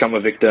and you become a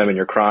victim and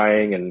you're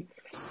crying and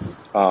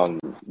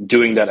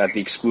doing that at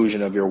the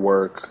exclusion of your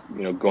work,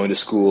 going to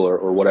school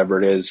or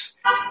whatever it is,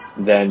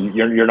 then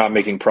you're not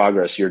making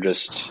progress. You're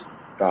just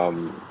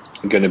going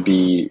to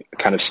be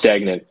kind of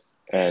stagnant,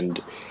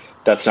 and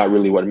that's not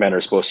really what men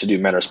are supposed to do.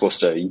 Men are supposed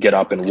to get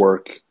up and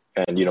work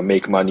and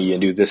make money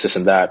and do this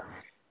and that.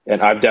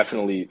 And I've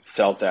definitely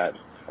felt that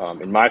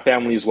in my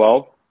family as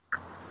well.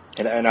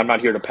 And I'm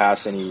not here to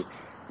pass any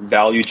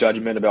value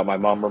judgment about my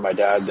mom or my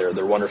dad.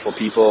 They're wonderful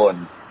people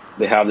and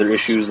they have their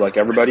issues like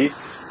everybody.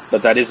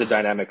 But that is a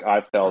dynamic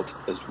I felt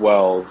as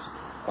well.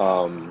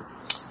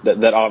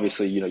 That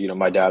obviously,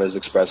 my dad has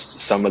expressed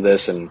some of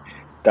this, and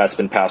that's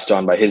been passed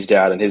on by his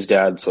dad and his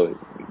dad. So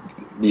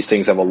these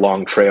things have a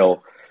long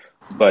trail.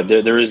 But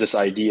there is this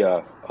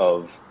idea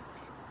of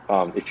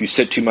if you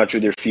sit too much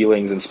with your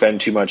feelings and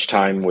spend too much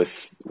time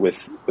with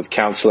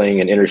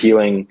counseling and inner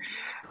healing,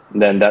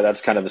 then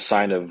that's kind of a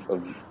sign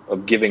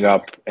of giving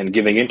up and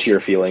giving into your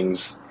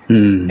feelings.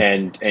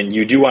 And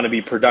you do want to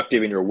be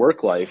productive in your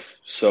work life.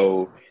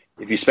 So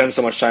if you spend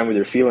so much time with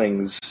your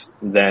feelings,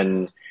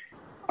 then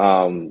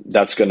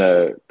that's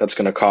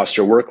gonna cost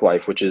your work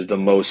life, which is the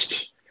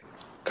most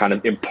kind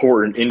of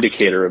important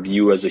indicator of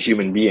you as a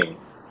human being,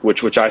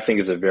 which I think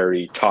is a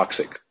very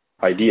toxic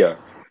idea.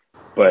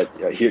 But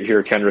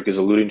here Kendrick is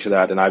alluding to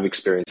that, and I've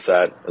experienced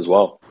that as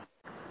well.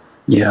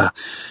 Yeah.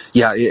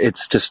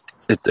 It's just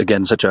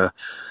again such a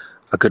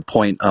good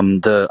point.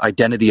 The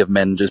identity of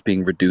men just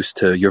being reduced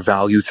to your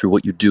value through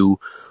what you do,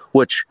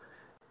 which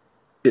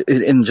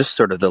in just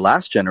sort of the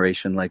last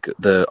generation, like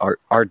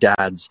our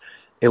dads,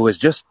 it was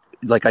just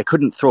like I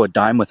couldn't throw a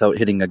dime without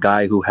hitting a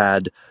guy who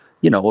had,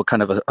 a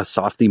kind of a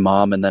softy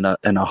mom and then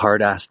a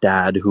hard ass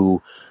dad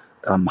who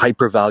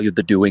hypervalued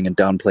the doing and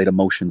downplayed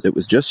emotions. It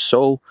was just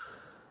so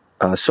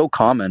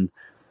common,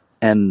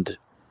 and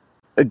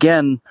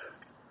again,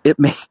 it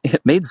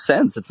made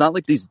sense. It's not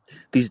like these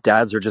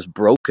dads are just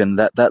broken.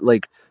 That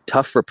like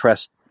tough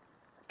repressed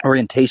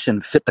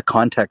orientation fit the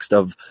context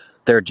of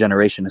their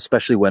generation,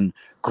 especially when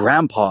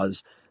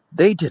grandpas,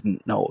 they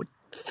didn't know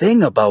a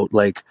thing about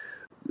like,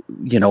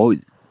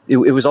 it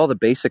was all the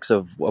basics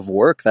of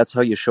work. That's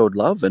how you showed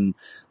love. And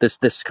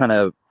this kind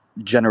of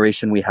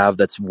generation we have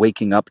that's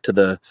waking up to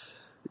the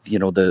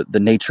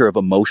nature of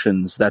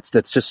emotions. That's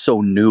just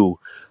so new.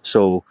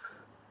 So,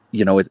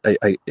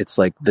 it's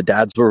like the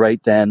dads were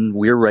right then,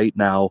 we're right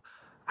now.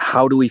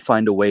 How do we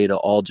find a way to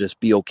all just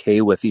be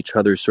okay with each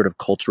other's sort of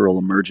cultural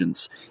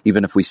emergence,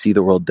 even if we see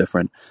the world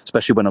different,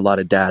 especially when a lot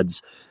of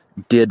dads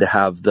did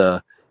have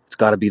it's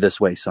got to be this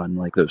way, son.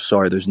 Like,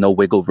 there's no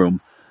wiggle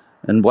room.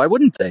 And why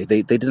wouldn't they?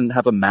 They didn't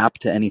have a map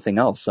to anything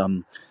else.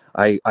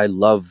 I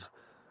love,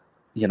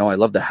 I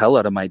love the hell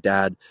out of my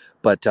dad,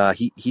 but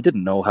he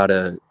didn't know how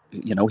to,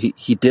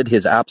 he did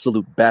his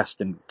absolute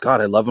best, and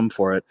God, I love him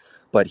for it.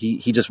 But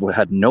he just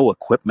had no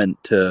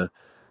equipment to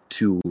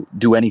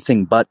do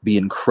anything but be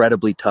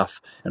incredibly tough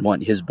and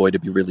want his boy to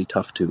be really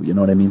tough too. You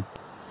know what I mean?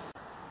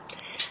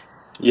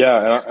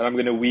 Yeah, and I'm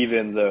going to weave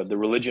in the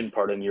religion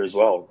part in here as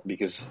well,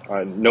 because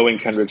knowing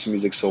Kendrick's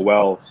music so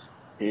well,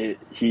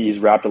 he's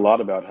rapped a lot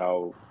about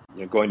how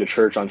going to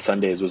church on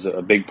Sundays was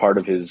a big part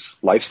of his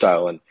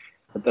lifestyle, and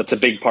that's a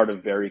big part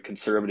of very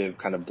conservative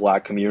kind of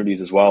Black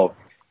communities as well.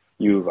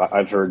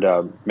 I've heard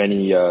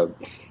many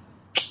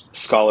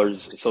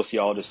scholars,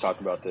 sociologists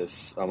talk about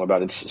this,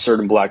 about in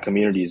certain Black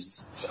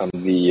communities,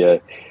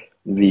 the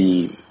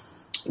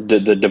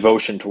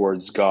devotion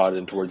towards God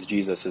and towards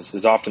Jesus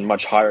is often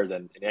much higher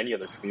than in any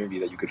other community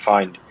that you could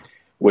find,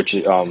 which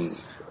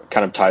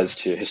kind of ties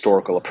to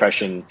historical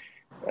oppression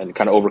and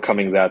kind of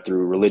overcoming that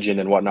through religion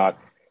and whatnot.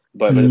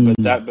 But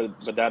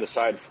that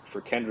aside,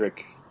 for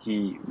Kendrick,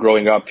 he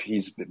growing up,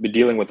 he's been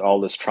dealing with all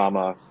this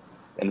trauma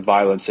and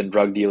violence and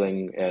drug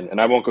dealing,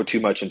 and I won't go too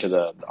much into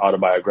the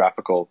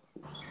autobiographical.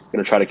 I'm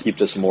going to try to keep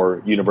this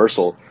more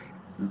universal.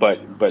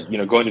 But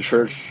going to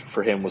church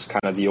for him was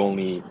kind of the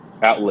only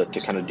outlet to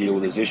kind of deal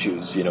with his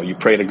issues. You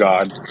pray to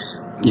God,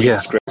 you read the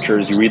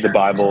scriptures, you read the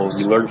Bible,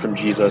 you learn from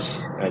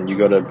Jesus, and you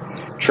go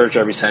to church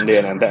every Sunday,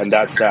 and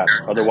that's that.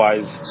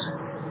 Otherwise,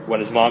 when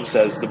his mom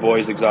says the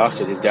boy's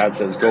exhausted, his dad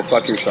says, "Go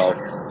fuck yourself.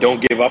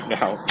 Don't give up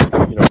now.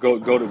 Go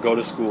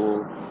to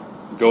school,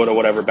 go to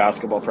whatever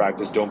basketball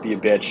practice. Don't be a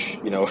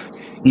bitch.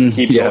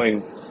 Keep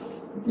going."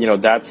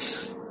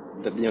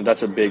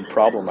 That's a big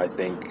problem, I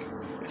think,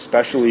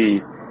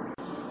 especially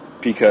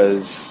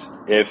because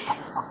if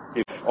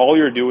all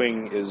you're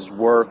doing is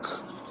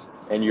work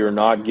and you're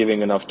not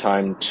giving enough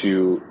time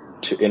to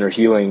inner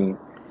healing,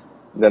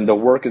 then the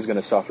work is going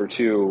to suffer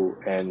too,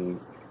 and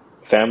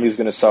family is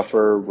going to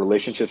suffer,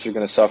 relationships are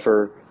going to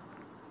suffer.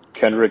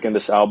 Kendrick in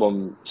this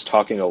album is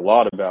talking a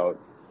lot about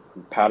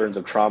patterns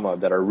of trauma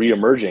that are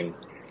reemerging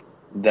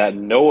that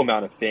no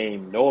amount of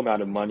fame, no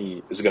amount of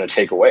money is going to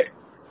take away.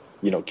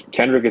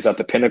 Kendrick is at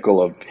the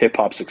pinnacle of hip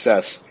hop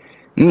success,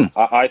 Mm.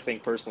 I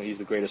think personally he's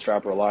the greatest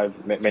rapper alive.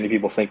 Many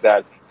people think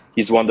that.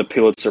 He's won the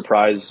Pulitzer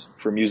Prize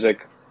for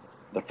music,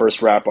 the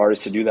first rap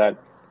artist to do that.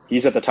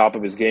 He's at the top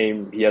of his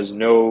game. He has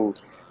no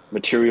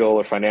material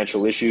or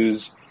financial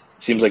issues.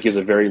 Seems like he has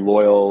a very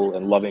loyal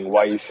and loving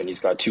wife, and he's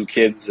got 2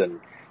 kids, and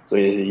so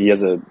he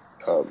has uh,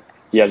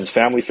 he has his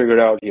family figured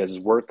out. He has his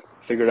work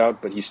figured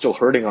out, but he's still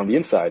hurting on the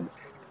inside.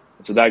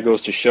 So that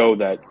goes to show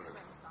that,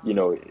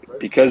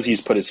 because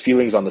he's put his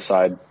feelings on the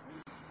side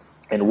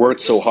and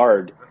worked so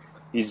hard,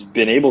 he's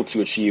been able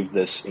to achieve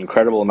this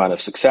incredible amount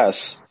of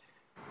success.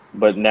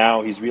 But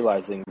now he's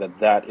realizing that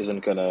that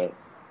isn't going to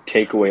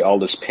take away all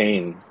this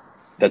pain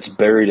that's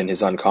buried in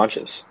his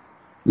unconscious.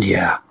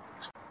 Yeah.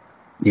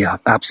 Yeah,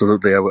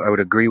 absolutely. I would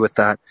agree with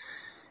that.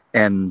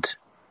 And,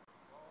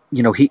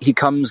 he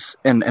comes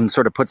and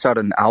sort of puts out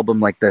an album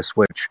like this,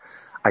 which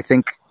I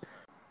think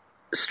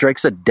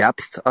strikes a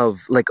depth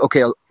of, like,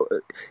 okay,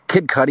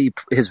 Kid Cudi,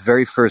 his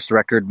very first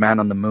record, Man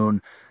on the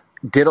Moon,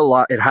 did a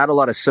lot. It had a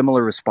lot of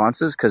similar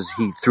responses because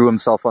he threw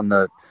himself on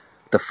the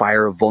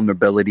fire of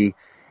vulnerability,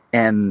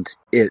 and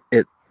it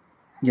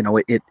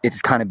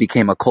kind of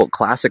became a cult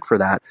classic for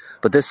that.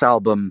 But this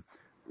album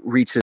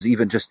reaches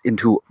even just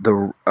into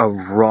a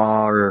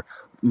raw,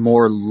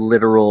 more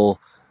literal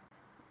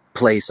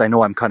place. I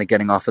know I'm kind of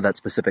getting off of that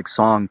specific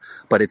song,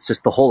 but it's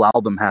just the whole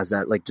album has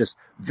that, like, just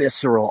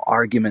visceral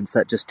arguments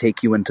that just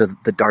take you into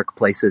the dark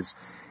places.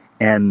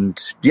 And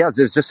yeah,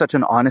 there's just such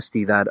an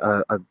honesty that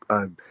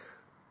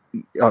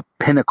a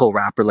pinnacle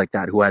rapper like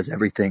that who has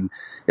everything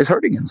is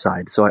hurting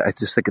inside. So I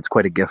just think it's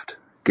quite a gift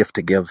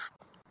to give.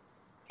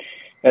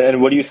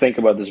 And what do you think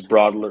about this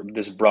broad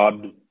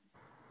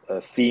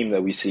theme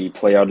that we see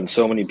play out in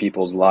so many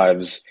people's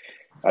lives?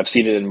 I've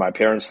seen it in my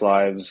parents'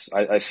 lives.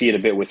 I see it a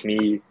bit with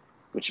me,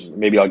 which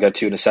maybe I'll get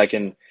to in a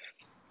second.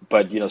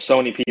 But so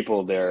many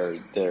people, they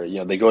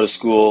go to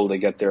school, they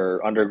get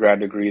their undergrad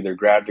degree, their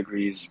grad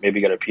degrees, maybe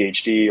get a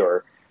PhD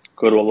or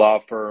go to a law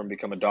firm,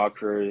 become a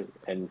doctor,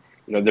 and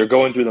they're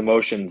going through the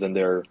motions, and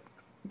they're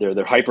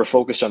hyper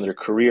focused on their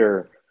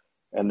career,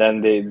 and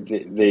then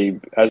they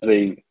as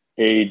they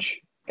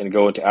age and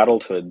go into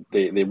adulthood,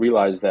 they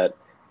realize that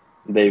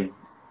they've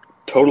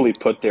totally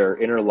put their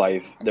inner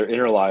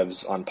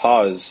lives on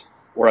pause,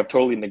 or have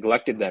totally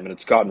neglected them, and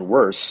it's gotten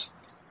worse.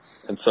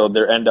 And so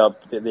they end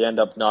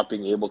up not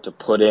being able to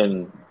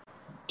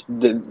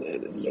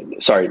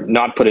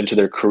not put into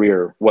their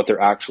career what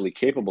they're actually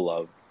capable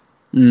of,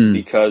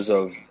 because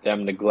of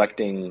them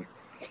neglecting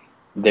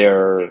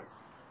their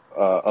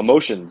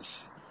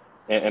emotions.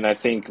 And I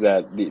think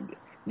that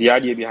the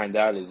idea behind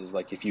that is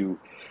like, if you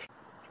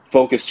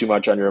focus too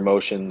much on your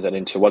emotions and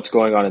into what's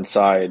going on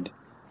inside,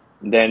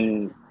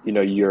 then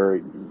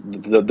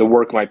the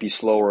work might be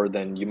slower.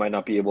 Then you might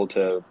not be able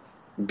to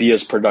be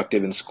as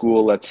productive in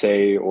school, let's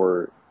say,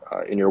 or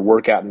in your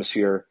work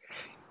atmosphere.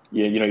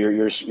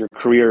 Your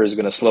career is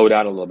going to slow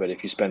down a little bit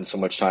if you spend so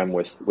much time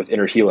with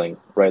inner healing,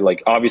 right?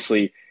 Like,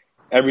 obviously,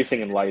 everything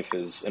in life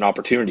is an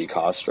opportunity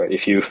cost, right?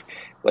 If you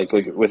like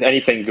with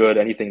anything good,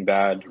 anything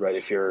bad, right?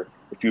 If you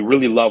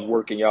really love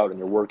working out and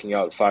you're working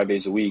out 5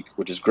 days a week,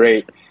 which is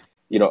great,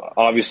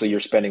 obviously you're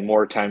spending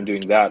more time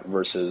doing that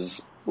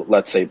versus,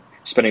 let's say,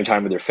 spending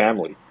time with your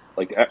family.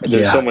 Like,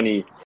 there's so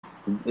many,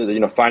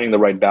 finding the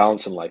right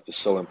balance in life is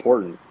so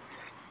important.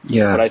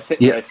 Yeah. But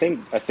I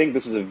think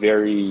this is a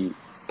very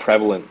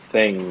prevalent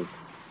thing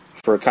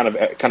for kind of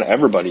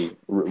everybody,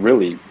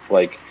 really.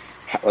 Like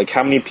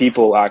how many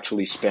people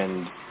actually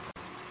spend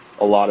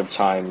a lot of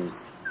time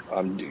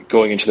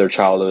going into their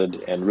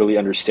childhood and really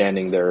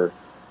understanding their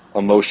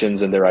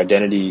emotions and their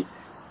identity.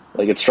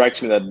 Like, it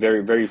strikes me that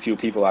very, very few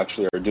people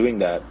actually are doing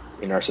that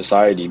in our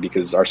society,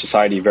 because our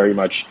society very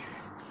much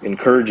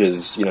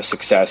encourages,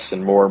 success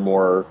and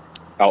more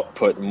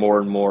output, more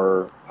and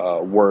more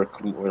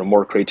work,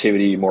 more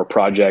creativity, more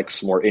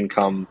projects, more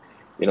income.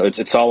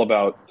 It's all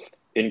about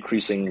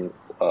increasing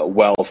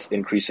wealth,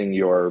 increasing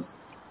your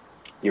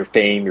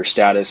fame, your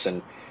status,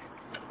 and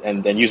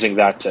then using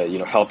that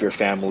to help your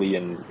family,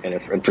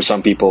 and for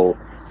some people,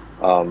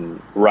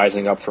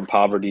 rising up from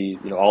poverty.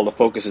 All the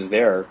focus is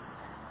there,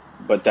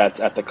 but that's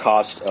at the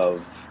cost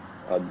of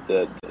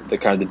the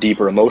kind of the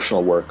deeper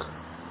emotional work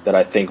that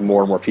I think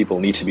more and more people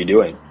need to be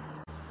doing.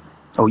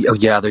 Oh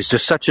yeah, there's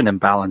just such an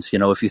imbalance.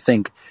 If you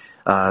think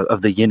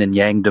of the yin and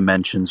yang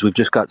dimensions, we've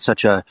just got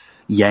such a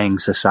yang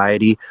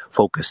society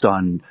focused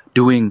on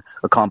doing,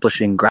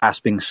 accomplishing,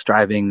 grasping,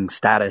 striving,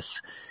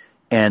 status.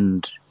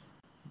 And,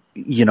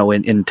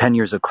 in 10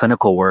 years of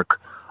clinical work,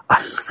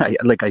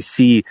 I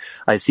see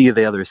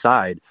the other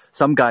side.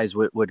 Some guys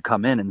would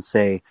come in and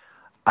say,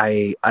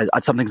 I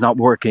something's not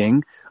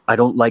working. I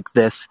don't like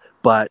this,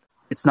 but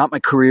it's not my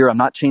career. I'm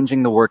not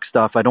changing the work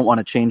stuff. I don't want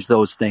to change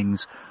those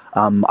things.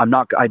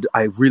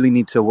 I really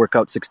need to work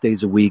out 6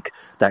 days a week.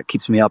 That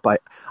keeps me up.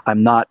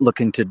 I'm not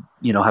looking to,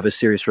 have a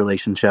serious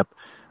relationship.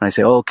 And I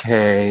say,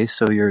 okay,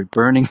 so you're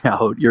burning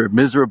out, you're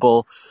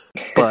miserable,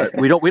 but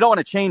we don't want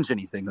to change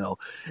anything though.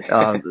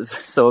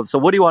 So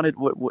what do you want to,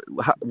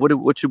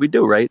 what should we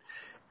do? Right.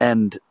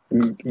 And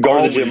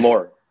go to the gym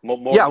more.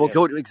 more Yeah, than well, him.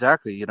 go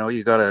exactly.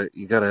 You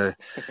gotta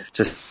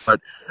just,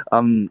 but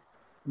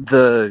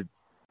the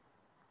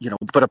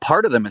but a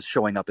part of them is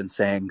showing up and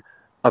saying,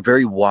 a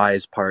very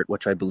wise part,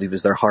 which I believe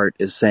is their heart,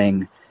 is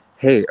saying,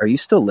 "Hey, are you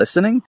still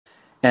listening?"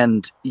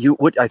 And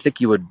what I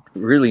think you would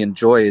really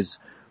enjoy is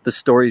the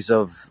stories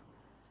of.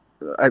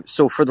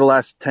 So for the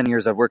last 10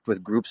 years, I've worked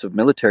with groups of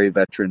military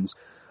veterans.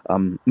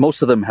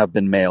 Most of them have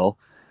been male,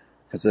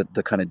 because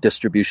the kind of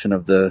distribution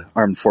of the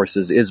armed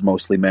forces is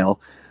mostly male.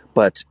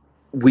 But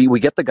we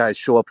get the guys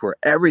show up where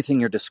everything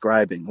you're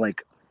describing,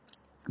 like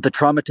the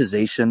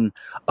traumatization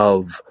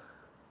of,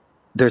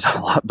 there's a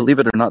lot, believe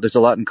it or not, there's a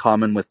lot in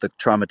common with the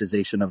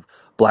traumatization of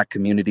Black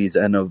communities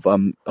and of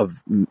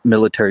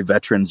military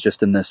veterans,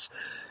 just in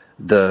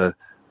the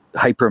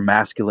hyper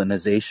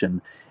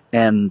masculinization.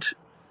 And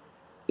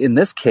in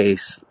this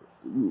case,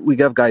 we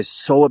have guys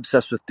so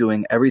obsessed with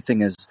doing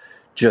everything is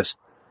just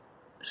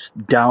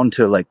down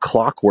to like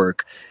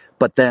clockwork.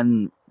 But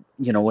then,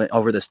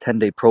 over this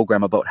 10-day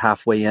program, about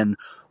halfway in,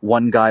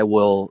 one guy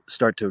will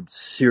start to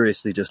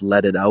seriously just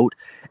let it out.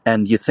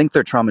 And you think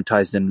they're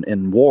traumatized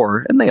in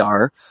war, and they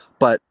are,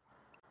 but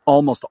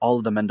almost all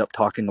of them end up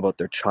talking about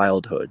their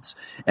childhoods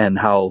and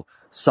how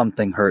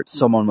something hurt,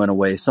 someone went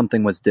away,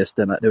 something was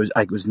distant,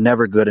 I was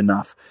never good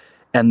enough.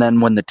 And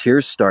then when the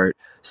tears start,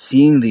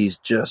 seeing these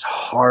just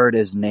hard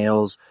as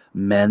nails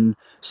men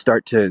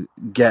start to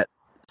get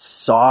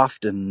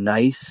soft and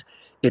nice,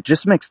 it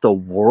just makes the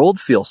world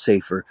feel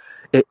safer.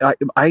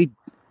 I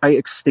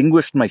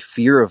extinguished my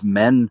fear of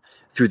men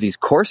through these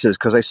courses,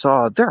 because I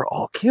saw they're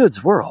all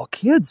kids. We're all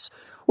kids.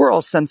 We're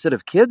all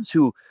sensitive kids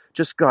who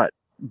just got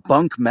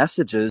bunk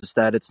messages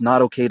that it's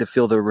not okay to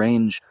feel the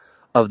range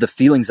of the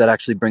feelings that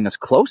actually bring us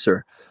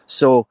closer.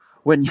 So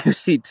when you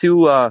see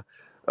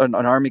an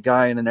army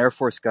guy and an Air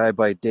Force guy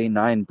by day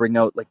 9 bring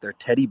out like their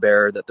teddy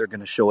bear that they're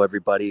going to show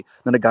everybody,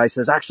 then a guy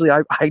says, "Actually,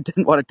 I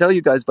didn't want to tell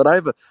you guys, but I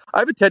have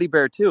a teddy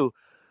bear too."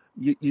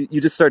 You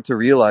just start to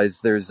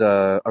realize there's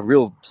a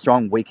real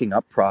strong waking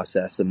up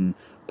process. And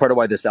part of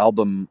why this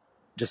album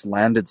just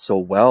landed so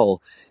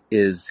well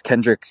is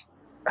Kendrick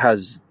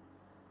has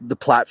the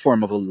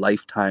platform of a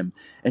lifetime,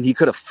 and he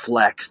could have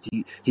flexed.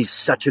 He's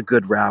such a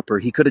good rapper.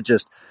 He could have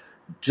just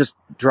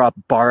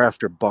dropped bar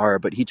after bar,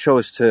 but he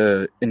chose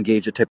to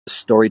engage a type of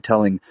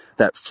storytelling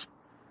that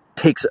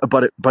takes a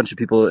bunch of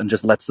people and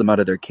just lets them out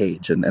of their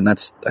cage. And I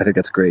think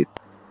that's great.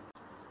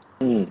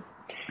 Mm.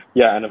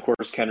 Yeah, and of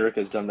course Kendrick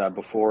has done that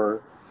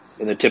before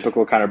in the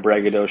typical kind of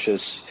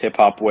braggadocious hip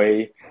hop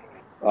way.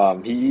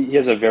 He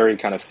has a very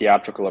kind of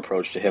theatrical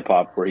approach to hip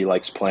hop where he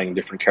likes playing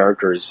different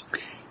characters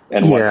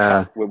and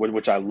Yeah. whatnot,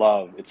 which I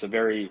love.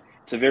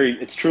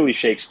 It's truly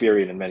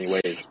Shakespearean in many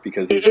ways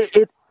because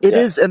It yeah,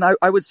 is, and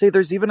I would say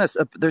there's even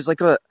there's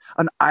like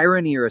an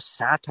irony or a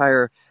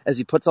satire as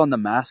he puts on the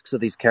masks of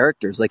these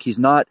characters. Like, he's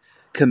not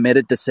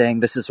committed to saying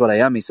this is what I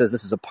am. He says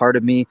this is a part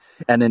of me,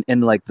 and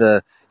in like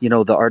the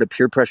Art of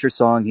Peer Pressure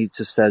song, he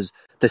just says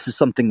this is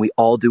something we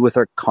all do with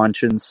our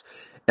conscience,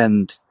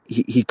 and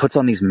he puts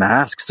on these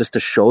masks just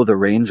to show the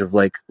range of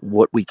like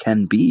what we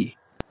can be.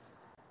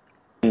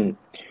 mm.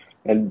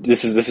 And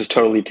this is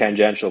totally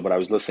tangential, but I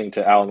was listening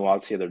to Alan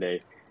Watts the other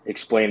day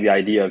explain the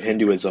idea of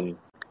Hinduism,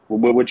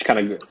 which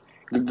kind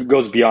of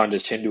goes beyond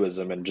just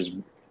Hinduism and just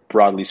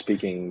broadly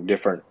speaking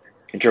different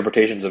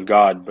interpretations of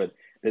God. But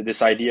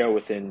this idea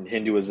within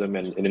Hinduism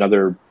and in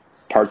other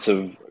parts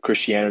of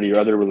Christianity or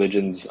other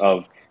religions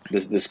of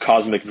this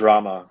cosmic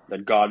drama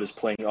that God is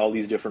playing all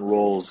these different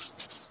roles,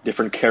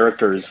 different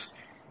characters,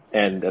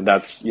 and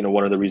that's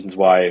one of the reasons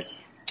why.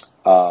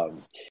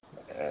 Um,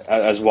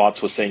 as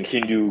Watts was saying,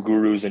 Hindu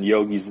gurus and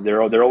yogis,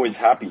 they're always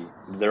happy.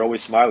 They're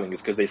always smiling.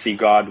 It's because they see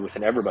God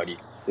within everybody.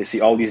 They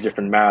see all these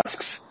different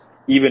masks,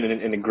 even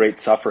in a great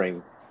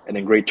suffering and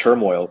in great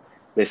turmoil.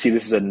 They see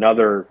this is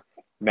another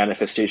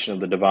manifestation of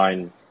the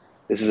divine.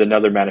 This is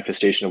another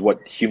manifestation of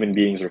what human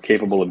beings are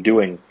capable of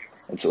doing.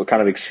 And so,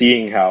 kind of like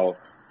seeing how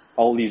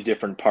all these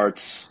different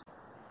parts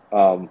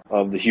of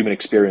the human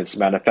experience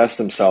manifest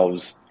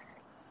themselves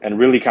and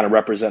really kind of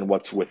represent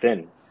what's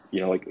within.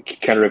 Like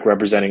Kendrick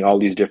representing all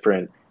these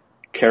different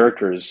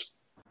characters.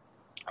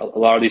 A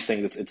lot of these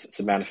things, it's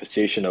a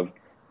manifestation of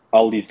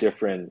all these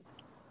different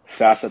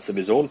facets of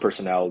his own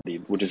personality,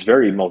 which is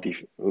very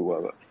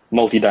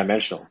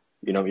multi-dimensional.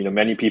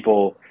 Many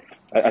people.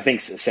 I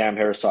think Sam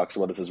Harris talks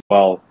about this as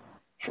well.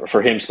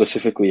 For him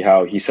specifically,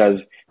 how he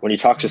says when he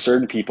talks to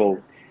certain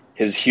people,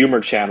 his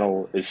humor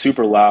channel is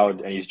super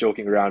loud and he's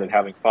joking around and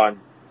having fun.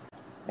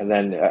 And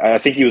then I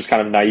think he was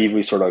kind of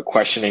naively sort of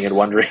questioning and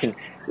wondering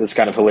this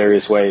kind of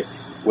hilarious way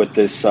with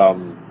this. I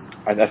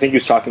think he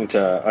was talking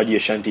to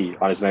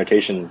Adyashanti on his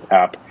meditation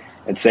app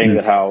and saying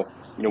that how,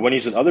 when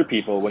he's with other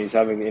people, when he's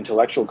having an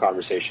intellectual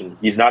conversation,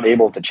 he's not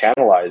able to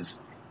channelize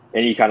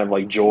any kind of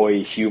like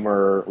joy,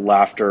 humor,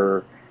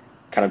 laughter,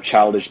 kind of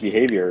childish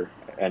behavior.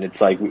 And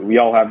it's like we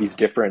all have these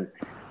different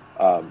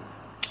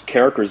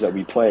characters that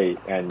we play.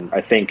 And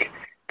I think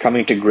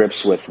coming to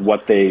grips with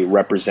what they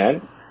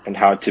represent and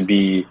how to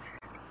be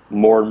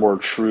more and more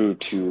true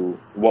to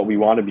what we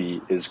want to be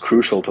is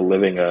crucial to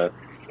living a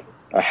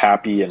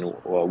happy and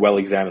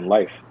well-examined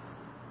life.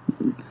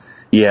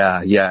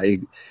 Yeah, yeah.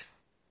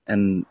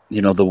 And,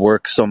 the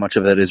work, so much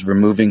of it is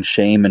removing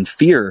shame and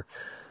fear.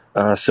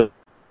 So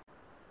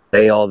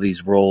play all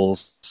these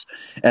roles.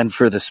 And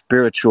for the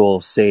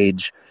spiritual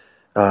sage,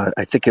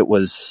 I think it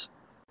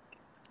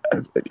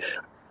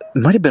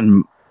might have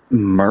been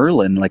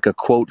Merlin, like a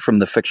quote from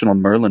the fictional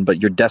Merlin,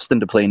 but you're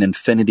destined to play an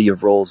infinity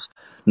of roles,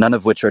 none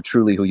of which are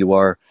truly who you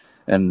are.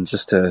 And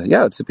just to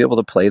be able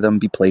to play them,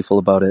 be playful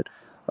about it,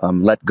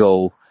 let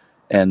go.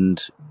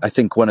 And I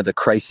think one of the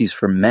crises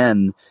for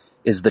men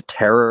is the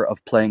terror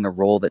of playing a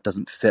role that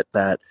doesn't fit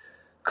that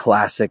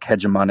classic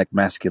hegemonic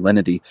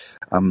masculinity.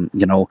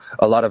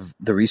 A lot of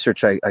the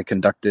research I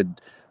conducted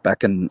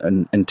back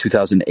in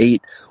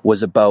 2008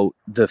 was about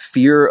the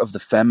fear of the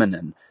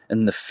feminine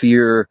and the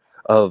fear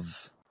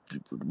of,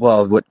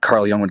 well, what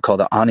Carl Jung would call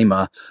the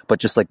anima, but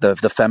just like the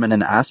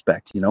feminine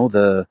aspect,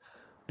 the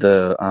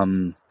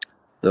um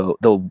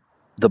the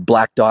the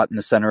black dot in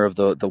the center of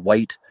the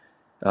white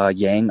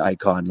yang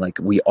icon, like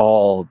we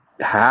all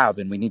have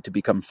and we need to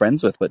become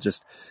friends with, but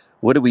just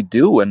what do we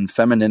do when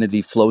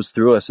femininity flows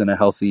through us in a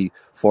healthy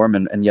form,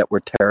 and yet we're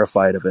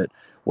terrified of it?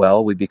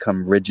 Well, we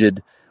become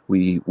rigid.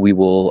 We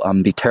will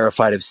be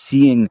terrified of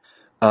seeing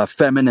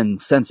feminine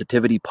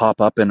sensitivity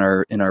pop up in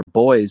our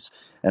boys,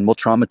 and we'll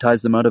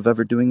traumatize them out of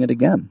ever doing it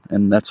again.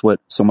 And that's what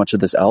so much of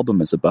this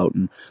album is about,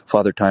 and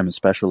Father Time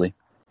especially.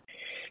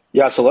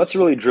 Yeah, so let's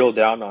really drill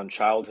down on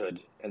childhood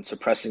and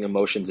suppressing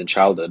emotions in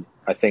childhood.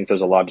 I think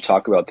there's a lot to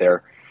talk about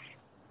there.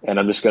 And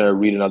I'm just going to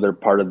read another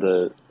part of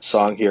the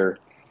song here.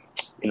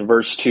 In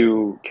verse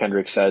 2,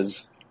 Kendrick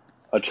says,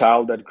 "A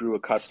child that grew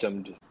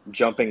accustomed,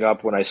 jumping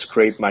up when I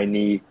scraped my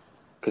knee,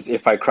 because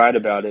if I cried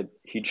about it,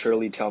 he'd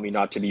surely tell me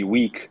not to be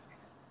weak.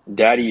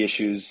 Daddy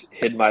issues,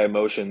 hid my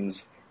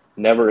emotions,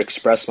 never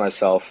expressed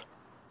myself.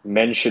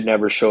 Men should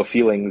never show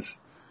feelings.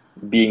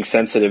 Being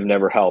sensitive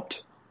never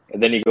helped."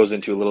 And then he goes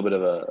into a little bit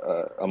of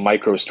a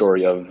micro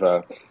story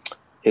of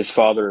his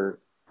father,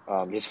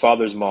 his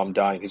father's mom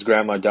dying, his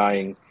grandma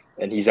dying,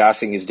 and he's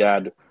asking his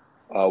dad,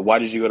 "Why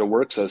did you go to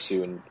work so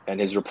soon?"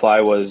 And his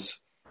reply was,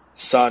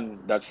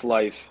 "Son, that's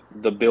life.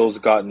 The bills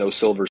got no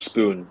silver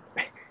spoon."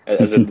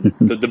 As in,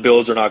 the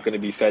bills are not going to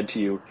be fed to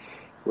you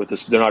with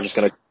this. They're not just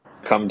going to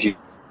come to you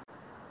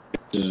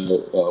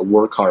to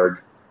work hard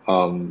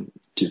to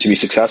be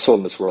successful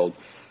in this world.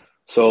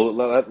 So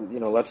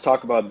let's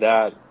talk about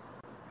that.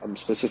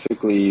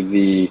 Specifically,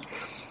 the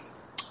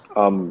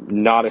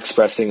not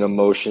expressing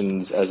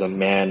emotions as a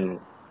man.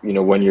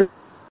 When you're.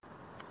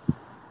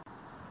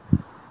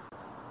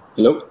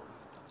 Hello?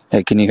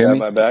 Hey, can you hear Yeah, me?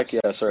 am I back?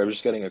 Yeah, sorry, I was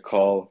just getting a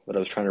call that I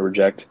was trying to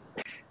reject.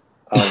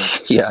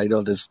 Yeah, I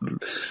know this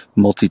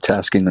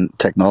multitasking and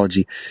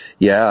technology.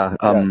 Yeah.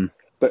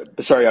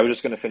 But sorry, I was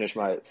just going to finish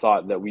my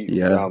thought that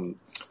Yeah.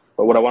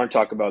 But what I want to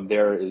talk about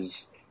there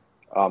is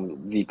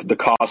the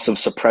cost of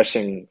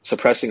suppressing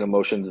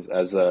emotions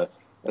as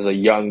a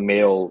young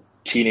male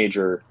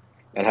teenager,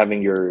 and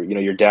having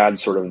your dad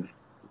sort of,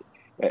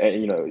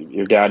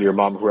 your dad, your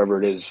mom,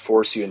 whoever it is,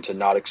 force you into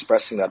not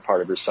expressing that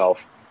part of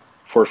yourself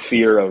for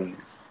fear of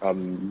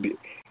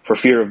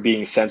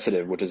being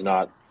sensitive, which is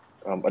not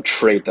a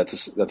trait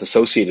that's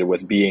associated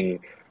with being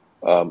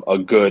a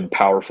good,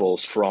 powerful,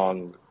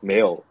 strong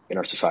male in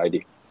our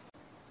society.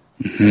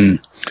 Mm-hmm.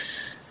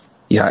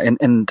 Yeah,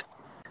 and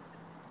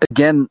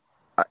again,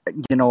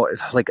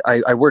 like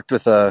I worked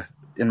with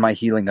in my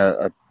healing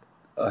a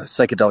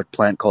psychedelic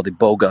plant called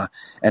iboga,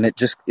 and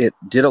it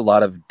did a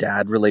lot of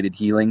dad related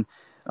healing,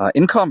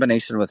 in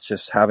combination with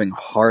just having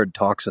hard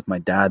talks with my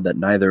dad that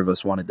neither of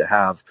us wanted to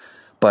have.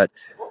 But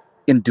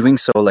in doing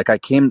so, like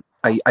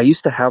I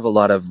used to have a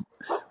lot of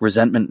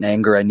resentment and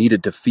anger I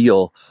needed to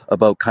feel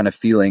about kind of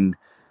feeling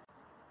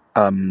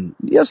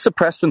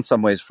suppressed in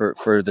some ways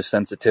for the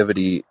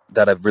sensitivity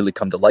that I've really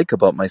come to like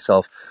about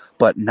myself.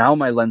 But now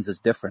my lens is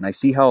different. I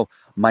see how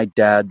my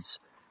dad's,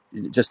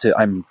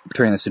 I'm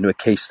turning this into a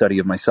case study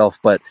of myself,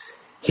 but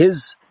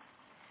because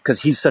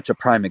he's such a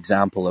prime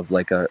example of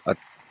like a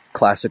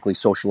classically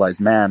socialized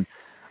man,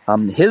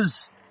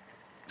 his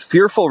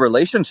fearful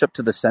relationship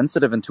to the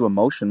sensitive and to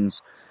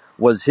emotions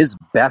was his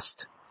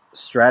best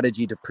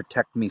strategy to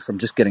protect me from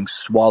just getting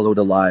swallowed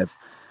alive.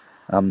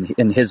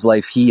 In his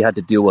life, he had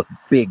to deal with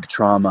big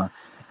trauma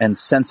and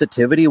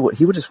sensitivity.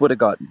 He would have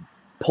got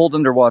pulled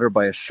underwater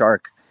by a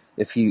shark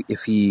if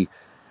he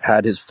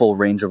had his full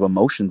range of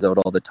emotions out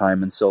all the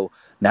time. And so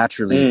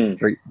naturally,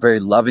 very, very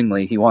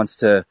lovingly, he wants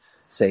to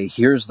say,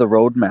 "Here's the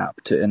roadmap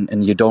to,"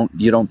 and you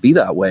don't be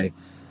that way.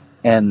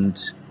 And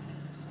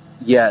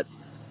yet,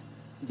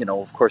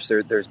 of course,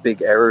 there's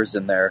big errors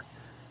in there,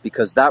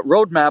 because that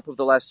roadmap of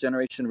the last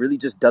generation really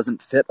just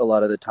doesn't fit a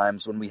lot of the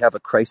times when we have a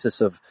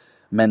crisis of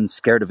men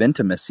scared of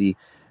intimacy,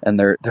 and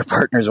their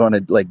partners want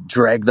to like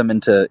drag them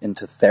into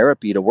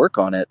therapy to work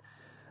on it.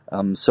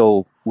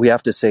 So we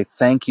have to say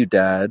thank you,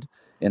 Dad,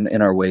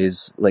 in our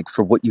ways, like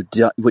for what you've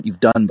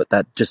done, but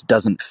that just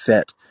doesn't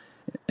fit.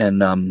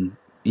 And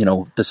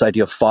this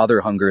idea of father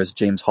hunger, as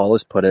James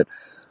Hollis put it,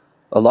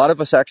 a lot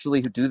of us actually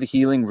who do the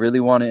healing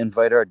really want to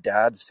invite our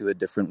dads to a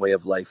different way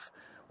of life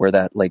where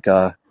that like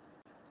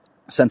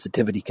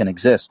sensitivity can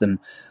exist. And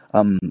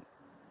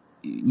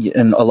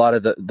and a lot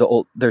of the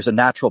old, there's a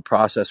natural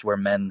process where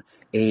men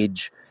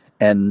age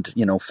and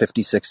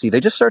 50, 60, they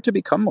just start to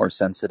become more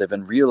sensitive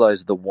and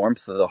realize the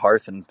warmth of the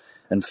hearth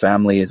and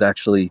family is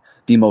actually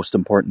the most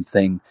important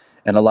thing.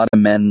 And a lot of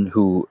men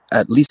who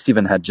at least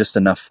even had just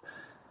enough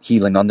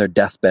healing on their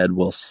deathbed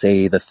will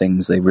say the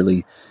things they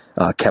really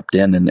kept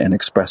in and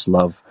express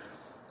love.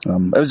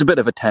 It was a bit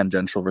of a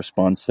tangential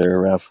response there,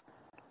 Rev.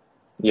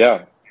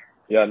 Yeah,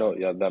 yeah, no,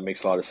 yeah, that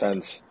makes a lot of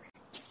sense.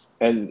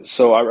 And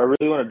so I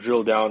really want to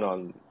drill down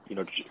on,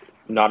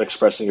 not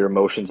expressing your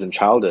emotions in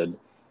childhood.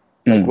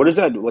 Like, Mm.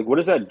 what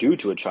does that do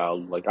to a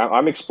child? Like,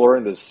 I'm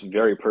exploring this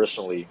very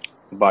personally,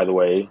 by the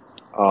way,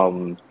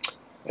 um,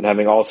 and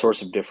having all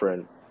sorts of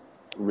different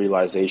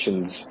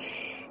realizations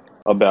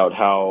about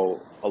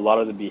how a lot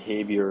of the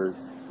behavior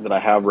that I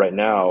have right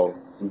now,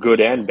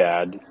 good and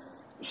bad,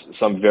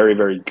 some very,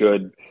 very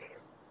good,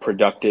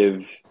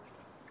 productive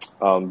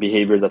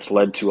behavior that's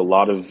led to a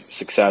lot of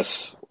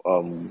success,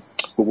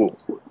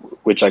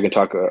 which I can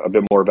talk a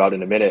bit more about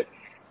in a minute,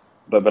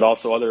 but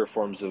also other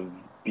forms of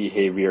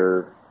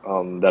behavior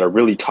that are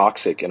really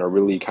toxic and are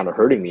really kind of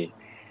hurting me.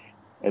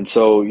 And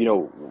so,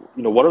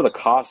 what are the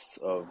costs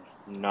of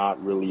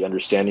not really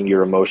understanding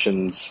your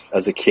emotions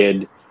as a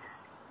kid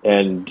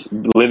and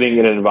living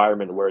in an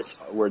environment where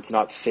it's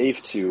not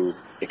safe to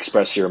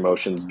express your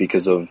emotions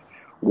because of,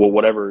 well,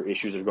 whatever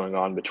issues are going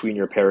on between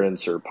your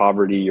parents or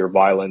poverty or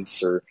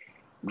violence or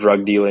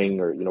drug dealing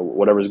or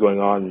whatever's going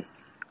on.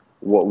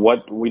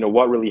 What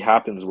really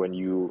happens when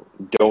you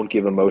don't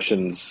give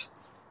emotions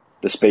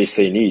the space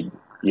they need?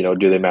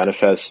 Do they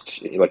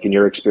manifest, like in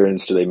your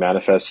experience, do they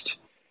manifest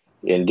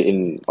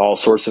in all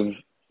sorts of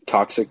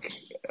toxic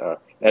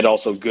and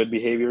also good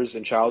behaviors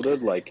in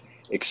childhood, like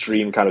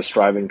extreme kind of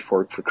striving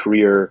for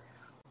career,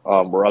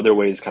 or other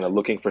ways kind of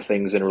looking for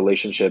things in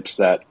relationships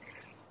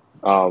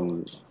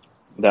um,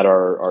 that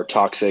are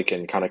toxic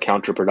and kind of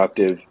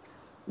counterproductive,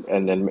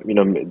 and then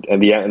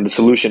and the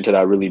solution to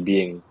that really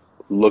being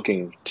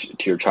looking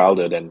to your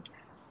childhood and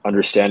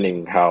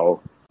understanding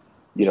how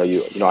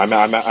I'm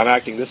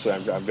acting this way.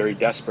 I'm very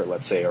desperate,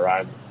 let's say, or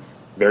I'm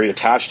very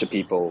attached to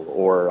people,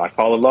 or I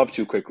fall in love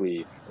too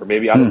quickly, or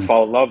maybe I don't Mm.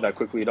 fall in love that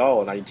quickly at all,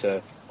 and I need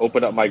to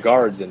open up my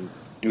guards and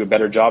do a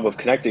better job of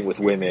connecting with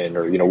women,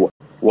 or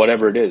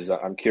whatever it is.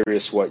 I'm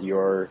curious what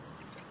your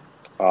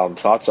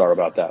thoughts are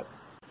about that.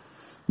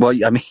 Well,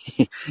 I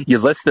mean, you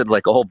listed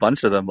like a whole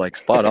bunch of them, like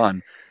spot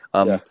on.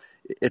 Yeah. Um,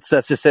 that's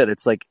just it.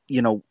 It's like,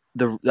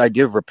 the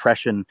idea of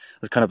repression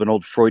is kind of an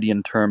old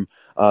Freudian term.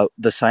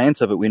 The science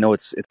of it, we know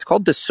it's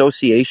called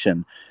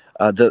dissociation.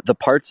 The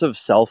parts of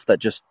self that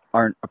just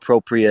aren't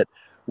appropriate,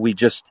 we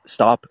just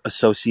stop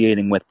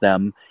associating with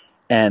them,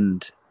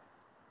 and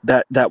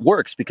that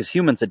works because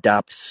humans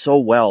adapt so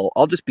well.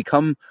 I'll just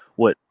become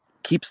what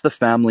keeps the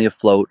family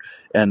afloat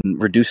and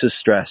reduces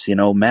stress.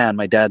 Man,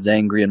 my dad's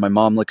angry and my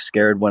mom looks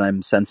scared when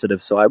I'm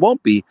sensitive, so I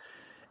won't be.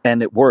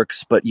 And it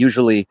works, but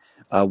usually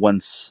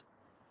once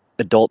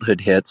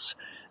adulthood hits,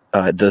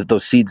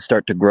 those seeds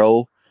start to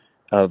grow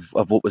of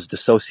what was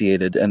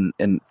dissociated, and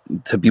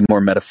to be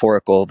more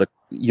metaphorical, the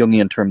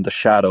Jungian term, the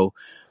shadow,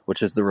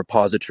 which is the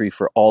repository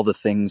for all the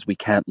things we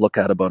can't look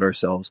at about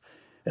ourselves.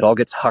 It all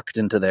gets hucked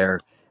into there,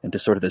 into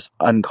sort of this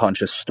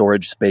unconscious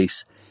storage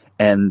space,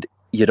 and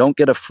you don't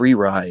get a free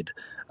ride.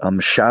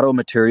 Shadow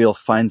material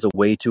finds a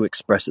way to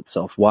express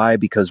itself. Why?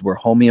 Because we're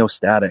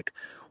homeostatic.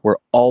 We're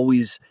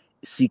always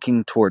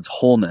seeking towards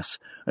wholeness.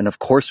 And of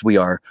course we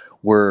are.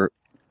 We're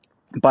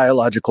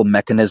biological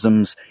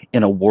mechanisms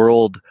in a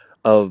world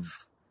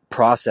of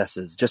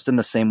processes, just in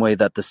the same way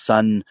that the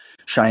sun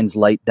shines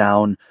light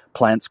down,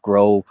 plants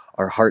grow,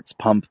 our hearts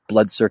pump,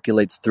 blood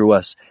circulates through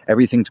us,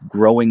 everything's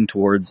growing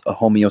towards a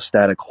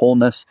homeostatic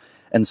wholeness.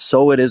 And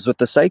so it is with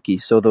the psyche.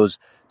 So those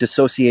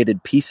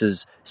dissociated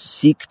pieces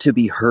seek to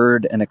be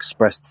heard and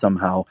expressed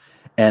somehow.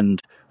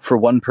 And for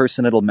one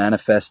person, it'll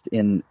manifest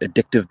in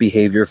addictive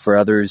behavior. For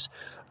others,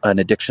 an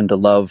addiction to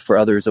love. For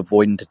others,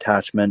 avoidant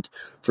attachment.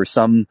 For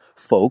some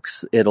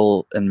folks,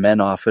 and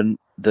men often,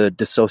 the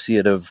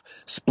dissociative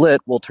split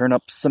will turn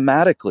up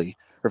somatically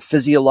or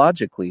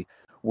physiologically,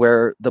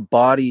 where the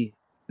body,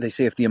 they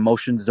say if the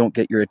emotions don't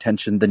get your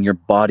attention, then your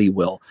body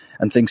will,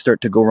 and things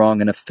start to go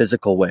wrong in a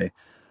physical way.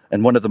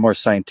 And one of the more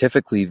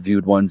scientifically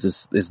viewed ones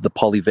is the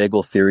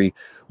polyvagal theory,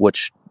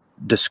 which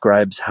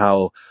describes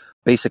how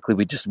basically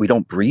we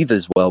don't breathe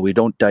as well, we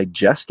don't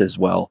digest as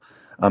well.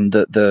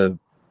 The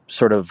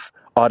sort of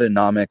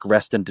autonomic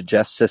rest and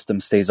digest system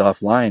stays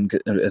offline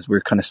as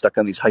we're kind of stuck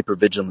on these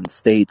hypervigilant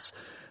states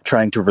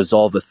trying to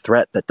resolve a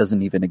threat that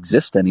doesn't even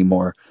exist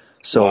anymore.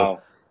 So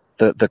Wow.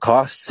 the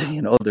costs,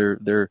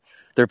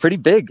 they're pretty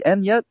big,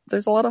 and yet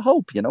there's a lot of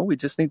hope. We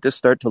just need to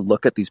start to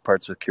look at these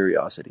parts with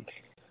curiosity.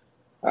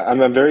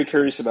 I'm very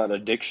curious about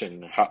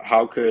addiction.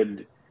 How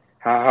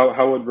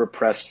would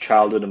repressed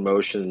childhood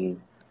emotion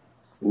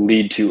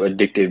lead to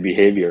addictive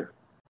behavior?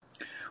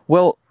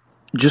 Well,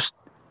 just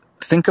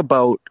think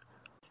about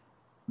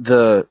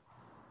the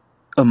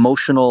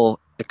emotional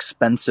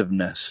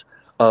expensiveness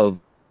of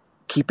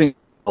keeping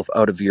yourself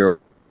out of your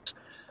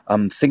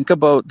think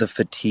about the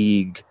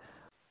fatigue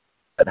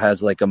that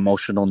has like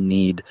emotional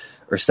need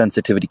or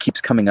sensitivity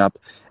keeps coming up,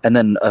 and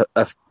then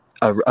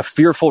a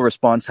fearful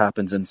response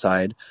happens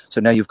inside. So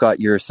now you've got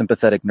your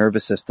sympathetic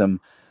nervous system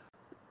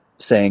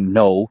saying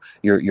no.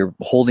 You're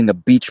holding a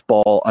beach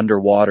ball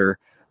underwater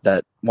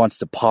that wants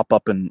to pop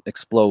up and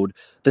explode.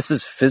 This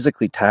is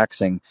physically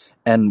taxing,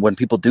 and when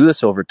people do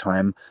this over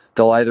time,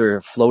 they'll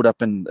either float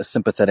up in a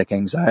sympathetic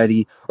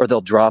anxiety or they'll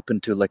drop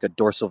into like a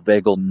dorsal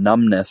vagal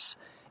numbness,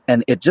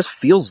 and it just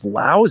feels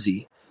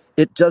lousy.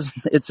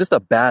 It's just a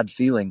bad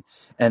feeling.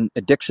 And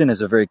addiction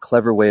is a very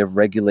clever way of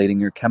regulating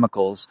your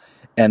chemicals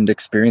and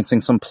experiencing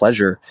some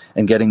pleasure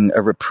and getting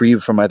a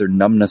reprieve from either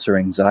numbness or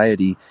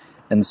anxiety.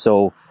 And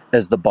so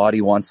as the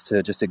body wants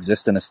to just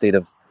exist in a state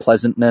of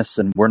pleasantness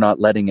and we're not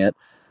letting it,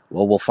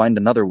 well, we'll find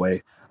another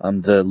way.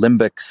 The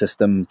limbic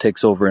system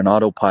takes over in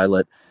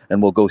autopilot,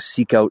 and we'll go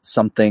seek out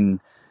something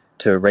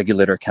to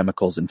regulate our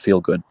chemicals and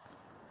feel good.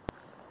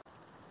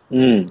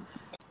 Mm.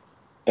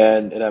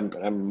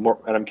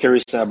 I'm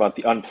curious now about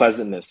the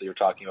unpleasantness that you're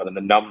talking about and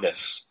the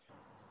numbness.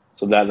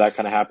 So that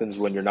kind of happens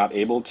when you're not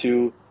able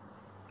to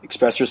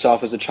express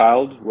yourself as a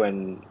child,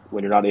 when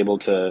you're not able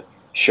to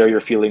share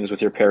your feelings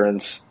with your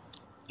parents.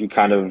 You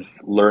kind of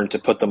learn to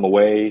put them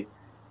away,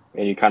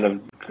 and you kind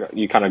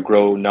of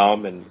grow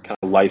numb, and kind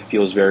of life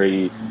feels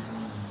very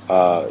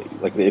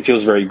like it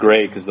feels very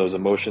gray because those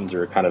emotions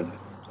are kind of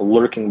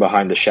lurking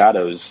behind the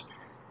shadows.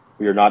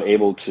 You're not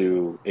able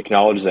to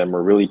acknowledge them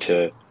or really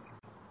to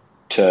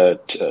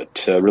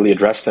really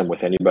address them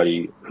with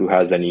anybody who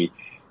has any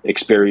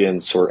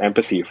experience or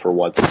empathy for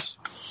what's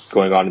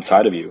going on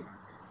inside of you.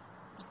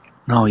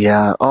 Oh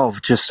yeah. Oh,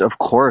 just of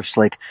course.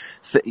 Like,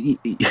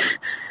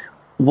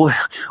 what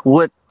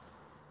what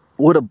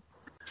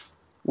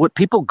what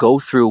people go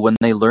through when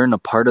they learn a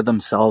part of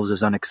themselves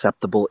is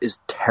unacceptable is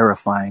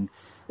terrifying.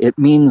 It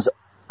means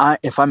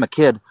if I'm a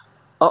kid,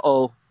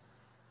 part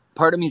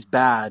of me's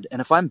bad, and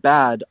if I'm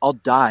bad, I'll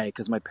die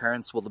because my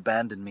parents will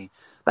abandon me.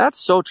 That's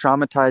so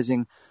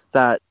traumatizing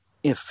that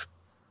if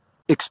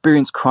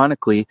experienced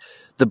chronically,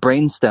 the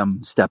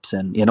brainstem steps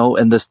in,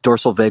 and this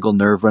dorsal vagal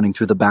nerve running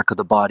through the back of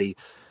the body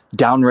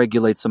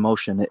downregulates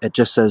emotion. It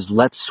just says,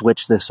 let's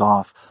switch this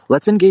off.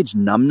 Let's engage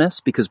numbness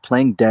because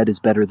playing dead is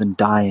better than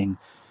dying.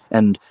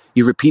 And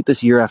you repeat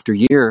this year after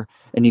year,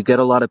 and you get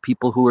a lot of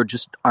people who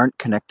aren't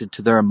connected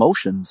to their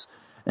emotions.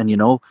 And,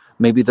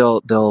 maybe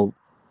they'll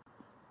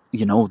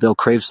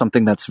crave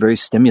something that's very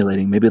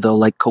stimulating. Maybe they'll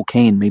like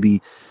cocaine.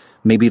 Maybe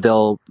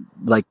they'll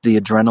like the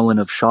adrenaline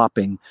of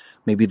shopping.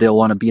 Maybe they'll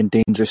want to be in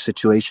dangerous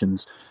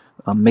situations.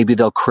 Maybe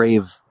they'll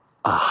crave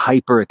a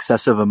hyper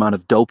excessive amount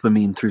of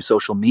dopamine through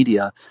social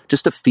media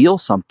just to feel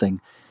something.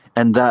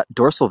 And that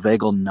dorsal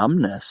vagal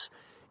numbness,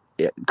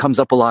 it comes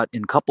up a lot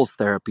in couples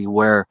therapy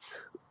where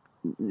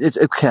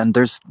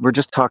we're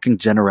just talking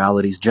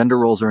generalities. Gender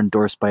roles are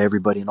endorsed by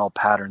everybody in all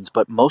patterns,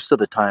 but most of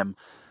the time,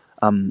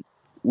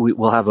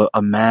 we'll have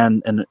a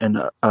man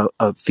and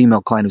a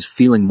female client who's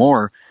feeling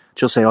more.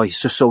 She'll say, oh, he's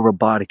just so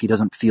robotic, he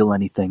doesn't feel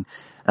anything.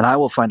 And I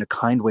will find a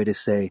kind way to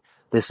say,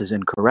 this is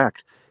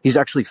incorrect. He's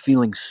actually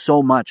feeling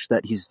so much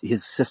that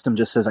his system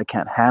just says, I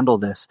can't handle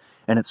this.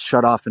 And it's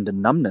shut off into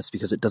numbness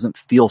because it doesn't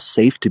feel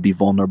safe to be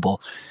vulnerable.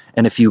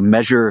 And if you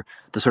measure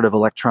the sort of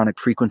electronic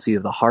frequency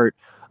of the heart,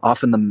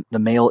 often the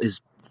male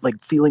is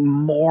like feeling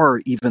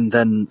more even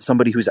than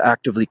somebody who's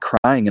actively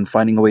crying and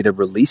finding a way to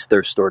release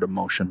their stored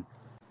emotion.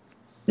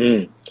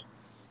 Mm.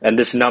 And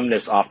this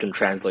numbness often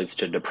translates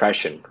to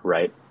depression,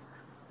 right?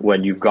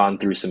 When you've gone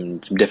through some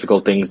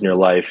difficult things in your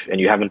life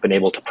and you haven't been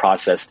able to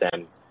process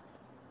them,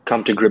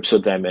 come to grips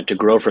with them, and to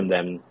grow from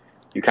them,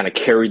 you kind of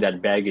carry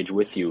that baggage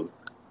with you.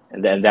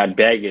 And then that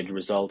baggage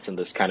results in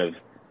this kind of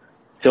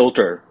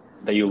filter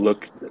that you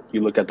look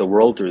at the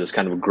world through, this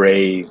kind of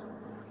gray,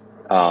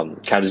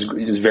 kind of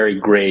this very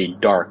gray,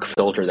 dark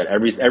filter that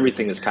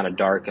everything is kind of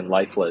dark and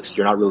lifeless.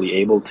 You're not really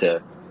able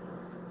to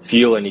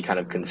feel any kind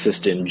of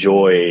consistent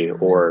joy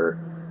or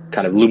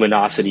kind of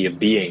luminosity of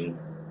being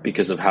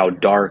because of how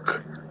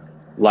dark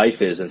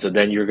life is. And so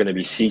then you're going to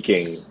be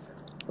seeking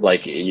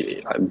like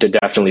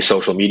definitely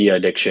social media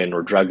addiction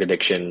or drug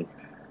addiction.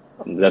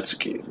 That's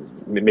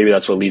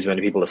what leads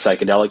many people to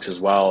psychedelics as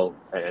well.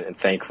 And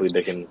thankfully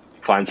they can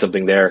find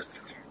something there.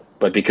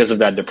 But because of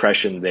that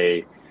depression,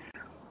 they're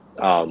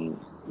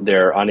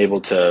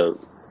unable to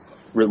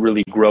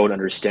really grow and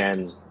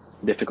understand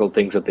difficult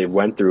things that they've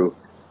went through.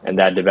 And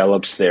that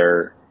develops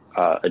their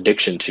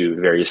addiction to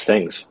various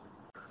things.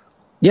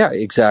 Yeah,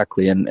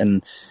 exactly.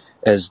 And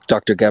as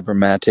Dr. Gabor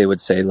Mate would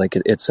say, like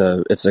it's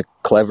a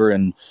clever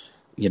and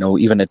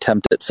even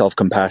attempt at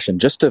self-compassion,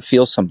 just to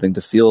feel something,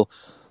 to feel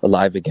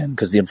alive again.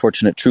 Because the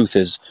unfortunate truth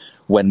is,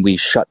 when we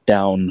shut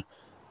down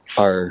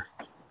our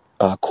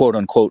quote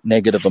unquote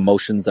negative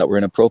emotions that were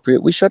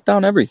inappropriate, we shut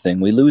down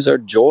everything. We lose our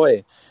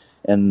joy,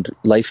 and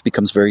life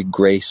becomes very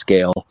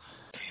grayscale.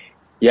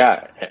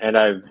 Yeah,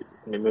 and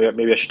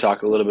maybe I should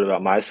talk a little bit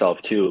about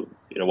myself too.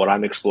 What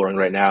I'm exploring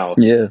right now.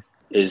 Yeah.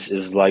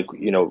 Is like,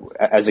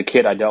 as a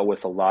kid, I dealt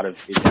with a lot of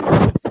issues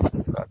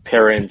with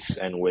parents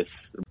and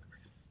with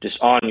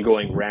just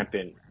ongoing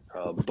rampant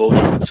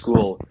bullying at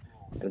school.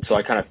 And so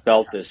I kind of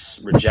felt this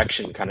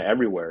rejection kind of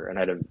everywhere, and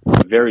I had a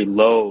very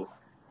low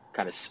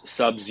kind of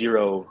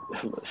sub-zero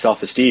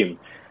self-esteem,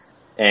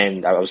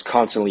 and I was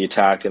constantly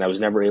attacked, and I was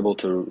never able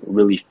to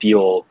really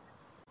feel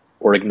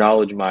or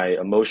acknowledge my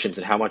emotions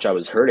and how much I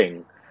was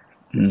hurting.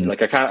 Mm.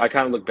 Like I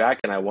kind of look back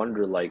and I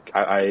wonder, like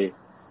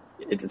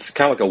it's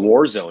kind of like a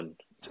war zone.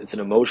 It's an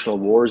emotional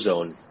war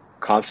zone,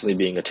 constantly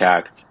being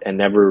attacked and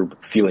never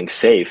feeling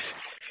safe.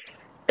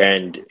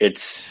 And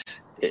it's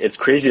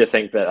crazy to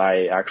think that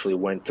I actually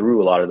went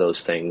through a lot of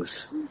those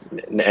things,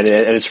 and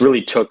it's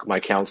really took my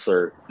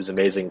counselor, who's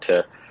amazing,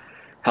 to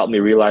help me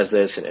realize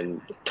this,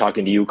 and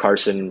talking to you,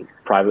 Carson,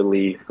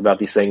 privately about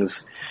these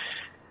things.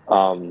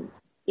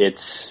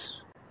 It's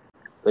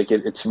like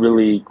it's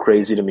really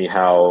crazy to me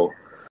how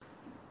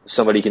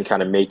somebody can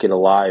kind of make it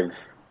alive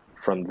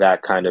from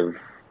that kind of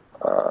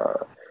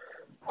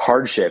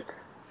hardship.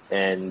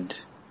 And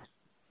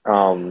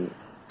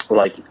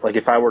like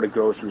if I were to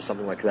go through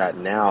something like that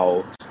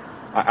now,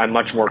 I'm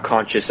much more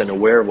conscious and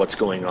aware of what's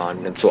going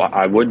on, and so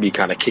I would be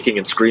kind of kicking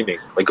and screaming,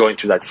 like going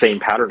through that same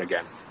pattern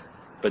again.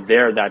 But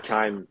there, at that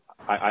time,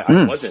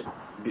 I wasn't,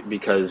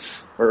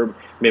 because, or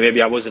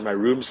maybe I was in my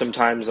room.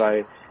 Sometimes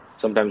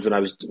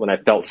when I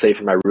felt safe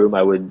in my room,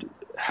 I would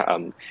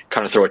kind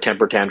of throw a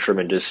temper tantrum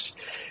and just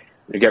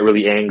get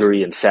really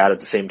angry and sad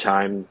at the same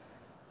time.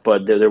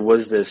 But there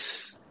was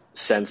this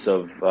sense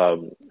of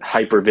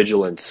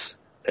hypervigilance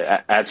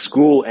at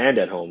school and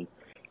at home,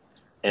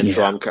 and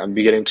so I'm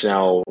beginning to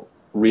now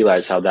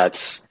realize how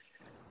that's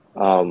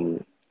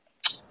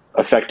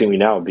affecting me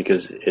now,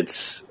 because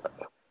it's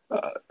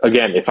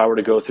again, if I were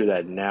to go through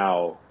that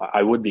now,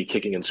 I would be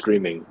kicking and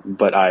screaming,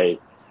 but I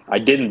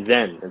didn't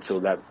then, and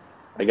so that,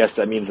 I guess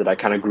that means that I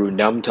kind of grew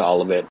numb to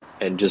all of it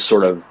and just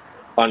sort of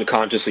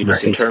unconsciously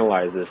just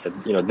internalized this,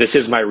 that, this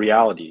is my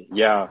reality.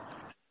 Yeah,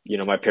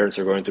 my parents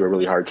are going through a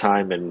really hard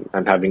time, and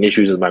I'm having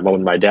issues with my mom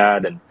and my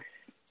dad, and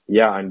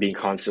yeah, I'm being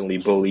constantly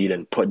bullied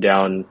and put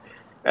down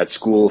at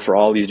school for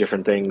all these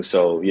different things.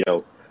 So,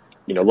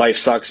 life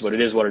sucks, but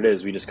it is what it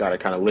is. We just got to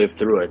kind of live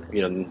through it.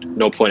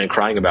 No point in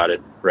crying about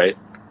it, right?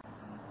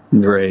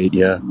 Right.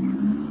 Yeah.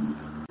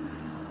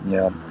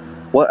 Yeah.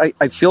 Well,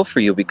 I feel for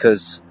you,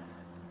 because,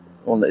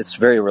 well, it's a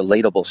very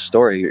relatable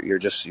story.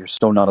 You're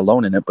so not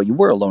alone in it, but you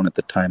were alone at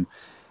the time.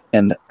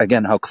 And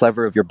again, how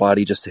clever of your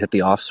body just to hit the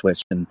off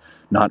switch and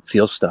not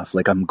feel stuff.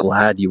 Like, I'm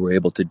glad you were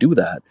able to do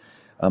that.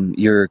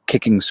 Your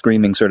kicking,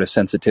 screaming sort of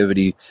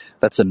sensitivity,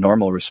 that's a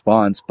normal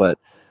response, but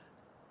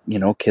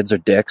kids are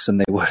dicks,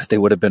 and they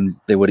would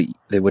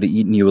have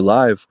eaten you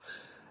alive.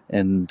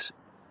 And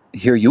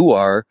here you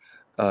are,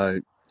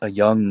 a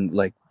young,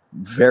 like,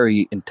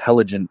 very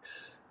intelligent,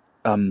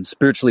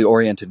 spiritually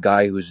oriented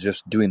guy who's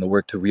just doing the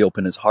work to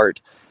reopen his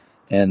heart.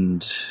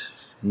 And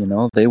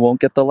they won't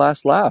get the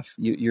last laugh.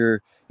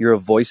 You're a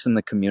voice in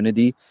the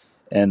community,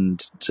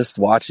 and just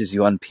watch as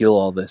you unpeel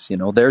all this.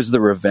 There's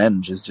the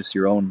revenge, is just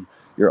your own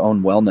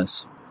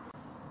wellness.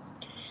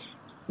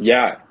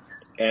 Yeah,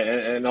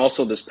 and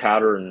also this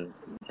pattern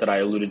that I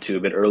alluded to a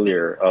bit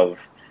earlier of,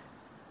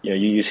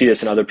 you see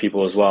this in other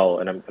people as well,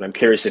 and I'm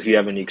curious if you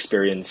have any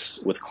experience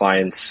with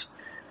clients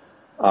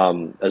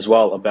as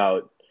well,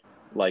 about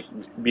like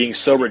being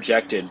so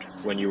rejected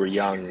when you were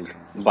young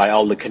by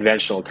all the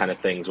conventional kind of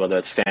things, whether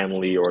it's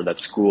family or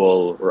that's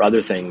school or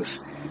other things,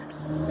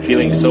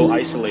 feeling so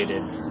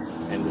isolated,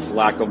 and this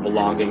lack of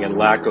belonging and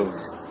lack of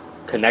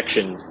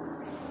connection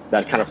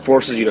that kind of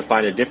forces you to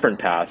find a different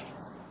path.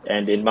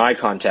 And in my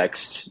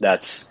context,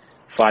 that's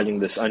finding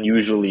this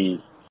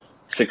unusually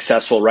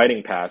successful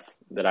writing path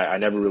that I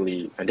never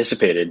really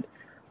anticipated.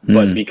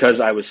 But because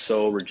I was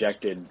so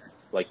rejected,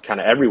 like kind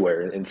of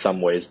everywhere in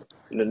some ways,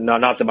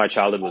 not that my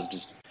childhood was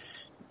just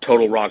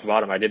total rock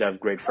bottom. I did have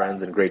great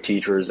friends and great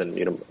teachers,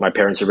 and my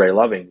parents are very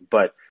loving,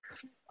 but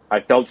I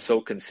felt so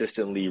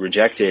consistently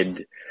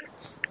rejected.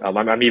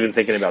 I'm even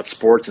thinking about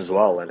sports as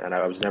well, and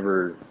I was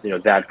never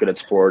that good at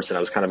sports, and I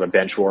was kind of a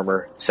bench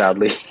warmer,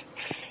 sadly.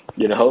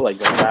 Like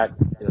that,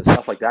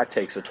 stuff like that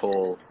takes a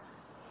toll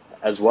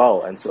as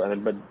well. And so,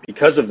 but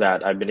because of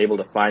that, I've been able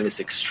to find this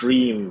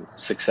extreme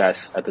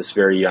success at this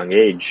very young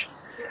age.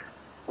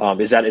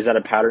 Is that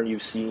a pattern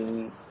you've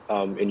seen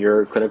in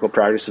your clinical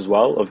practice as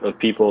well, of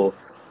people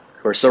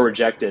who are so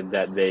rejected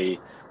that they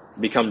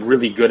become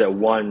really good at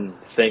one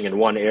thing in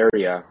one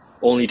area,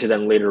 only to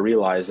then later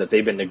realize that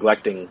they've been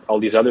neglecting all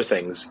these other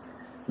things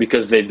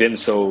because they've been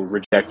so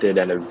rejected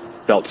and have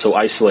felt so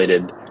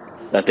isolated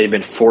that they've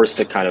been forced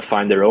to kind of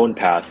find their own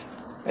path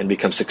and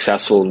become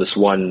successful in this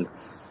one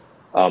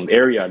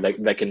area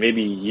that can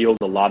maybe yield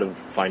a lot of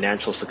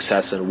financial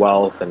success and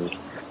wealth, and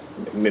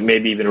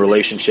maybe even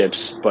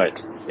relationships,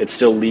 but it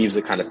still leaves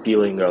a kind of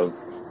feeling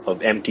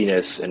of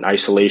emptiness and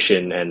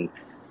isolation and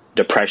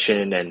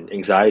depression and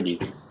anxiety.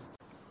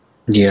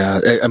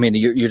 Yeah, I mean,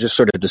 you're just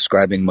sort of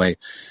describing my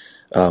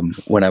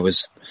when I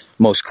was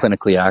most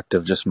clinically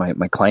active, just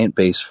my client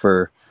base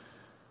for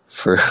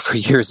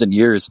years and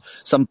years.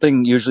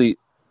 Something usually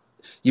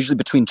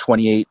between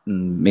 28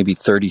 and maybe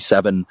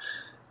 37.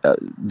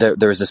 There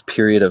was this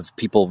period of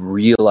people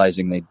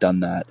realizing they'd done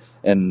that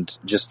and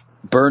just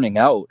burning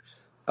out.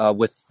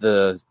 with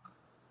the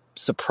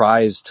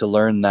surprise to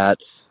learn that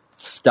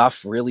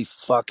stuff really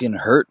fucking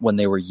hurt when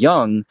they were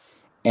young.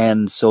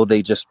 And so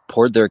they just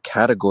poured their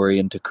category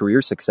into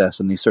career success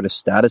and these sort of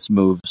status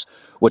moves,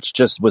 which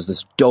just was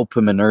this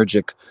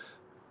dopaminergic,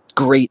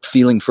 great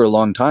feeling for a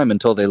long time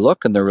until they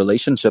look and their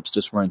relationships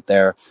just weren't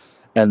there.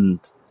 And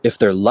if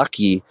they're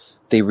lucky,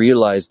 they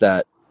realize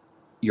that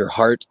your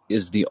heart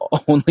is the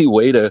only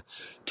way to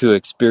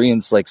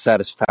experience like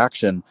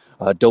satisfaction.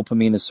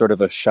 Dopamine is sort of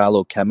a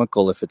shallow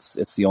chemical if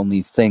it's the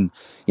only thing,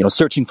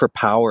 searching for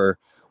power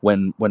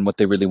when what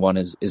they really want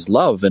is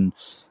love. And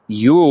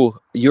you're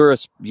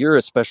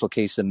a special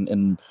case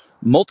in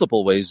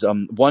multiple ways.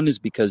 One is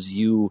because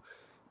you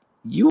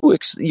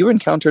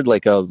encountered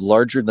like a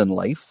larger than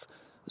life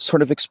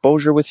sort of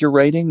exposure with your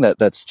writing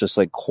that's just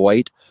like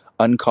quite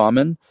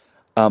uncommon.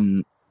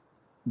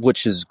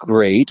 Which is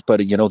great, but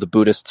the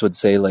Buddhists would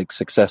say like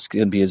success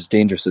can be as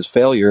dangerous as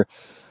failure,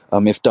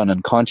 if done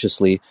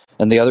unconsciously.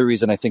 And the other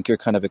reason I think you're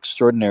kind of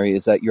extraordinary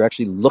is that you're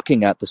actually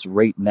looking at this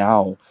right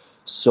now,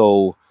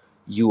 so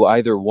you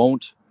either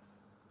won't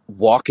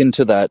walk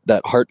into that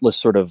heartless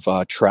sort of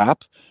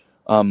trap,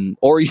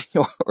 or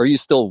you or you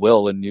still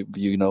will, and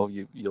you'll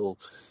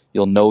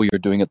know you're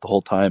doing it the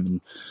whole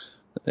time,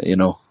 and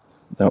no,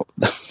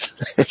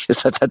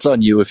 that's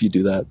on you if you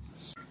do that.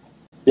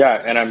 Yeah,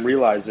 and I'm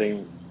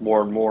realizing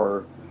more and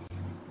more,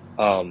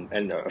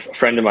 and a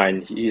friend of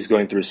mine, he's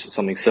going through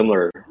something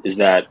similar, is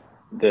that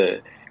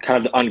the kind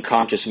of the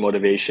unconscious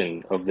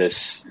motivation of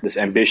this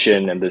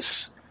ambition and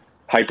this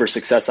hyper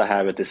success I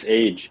have at this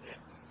age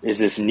is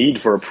this need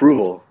for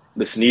approval,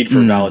 this need for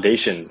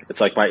validation. It's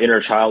like my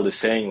inner child is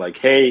saying like,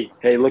 hey,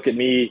 look at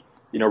me,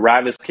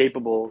 Rav is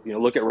capable,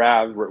 look at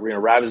Rav,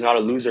 Rav is not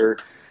a loser,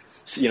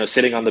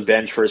 sitting on the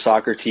bench for a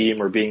soccer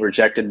team or being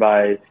rejected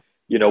by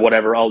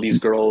whatever, all these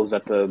girls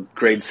at the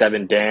grade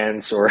 7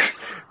 dance, or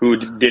who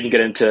didn't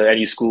get into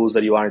any schools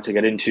that he wanted to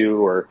get into,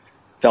 or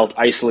felt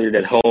isolated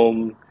at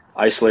home,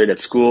 isolated at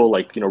school.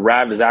 Like,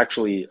 Rav is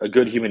actually a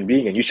good human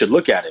being and you should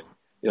look at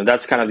him.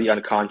 That's kind of the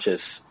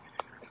unconscious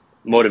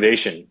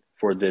motivation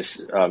for this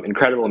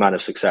incredible amount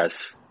of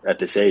success at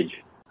this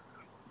age.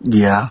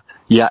 Yeah.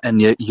 And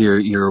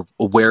you're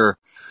aware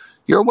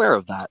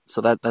of that.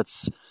 So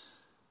that's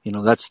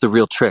the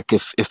real trick.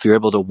 If you're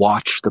able to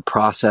watch the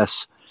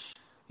process,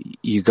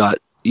 you're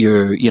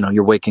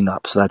waking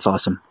up. So that's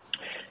awesome.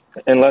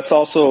 And let's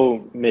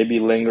also maybe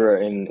linger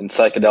in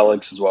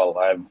psychedelics as well.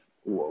 I have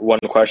one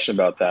question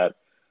about that.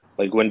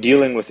 Like, when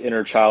dealing with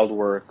inner child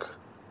work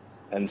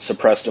and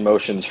suppressed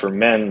emotions for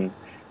men,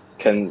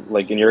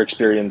 in your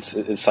experience,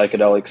 is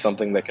psychedelic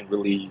something that can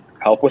really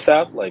help with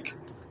that? Like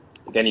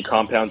any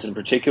compounds in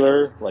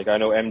particular? Like, I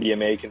know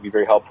MDMA can be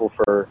very helpful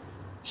for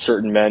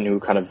certain men who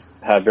kind of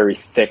have very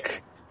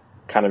thick,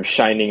 kind of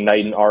shining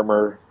knight in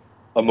armor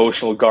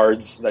emotional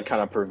guards that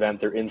kind of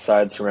prevent their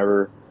insides from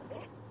ever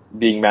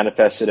being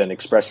manifested and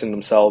expressing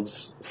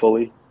themselves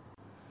fully.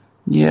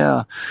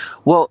 Yeah.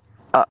 Well,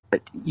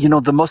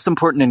 the most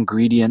important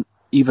ingredient,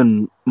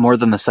 even more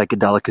than the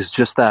psychedelic, is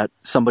just that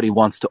somebody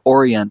wants to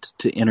orient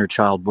to inner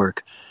child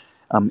work.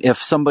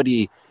 If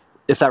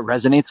that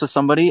resonates with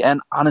somebody,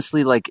 and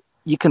honestly, like,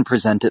 you can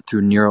present it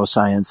through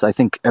neuroscience, I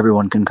think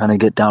everyone can kind of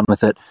get down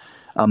with it.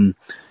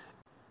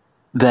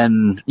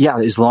 Then, yeah,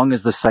 as long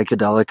as the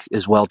psychedelic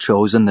is well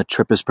chosen, the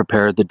trip is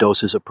prepared, the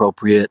dose is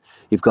appropriate,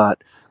 you've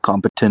got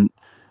competent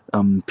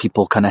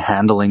people kind of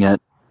handling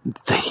it.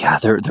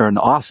 They're an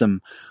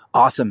awesome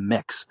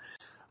mix.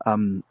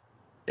 And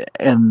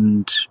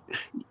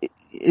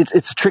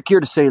it's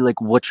trickier to say like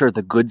which are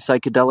the good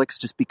psychedelics,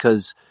 just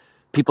because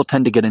people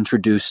tend to get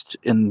introduced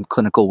in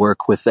clinical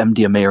work with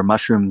MDMA or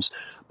mushrooms,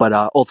 but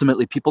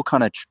ultimately people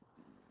kind of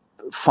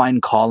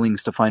find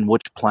callings to find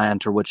which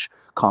plant or which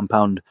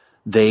compound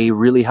they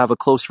really have a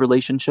close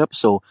relationship.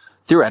 So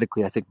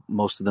theoretically, I think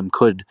most of them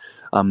could.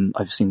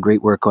 I've seen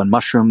great work on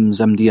mushrooms,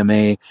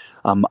 MDMA.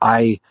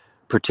 I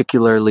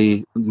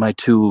particularly, my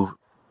two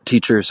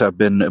teachers have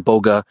been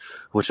Iboga,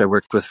 which I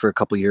worked with for a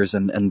couple of years,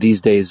 and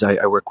these days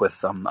I work with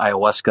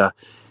ayahuasca,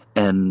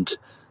 and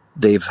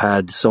they've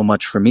had so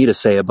much for me to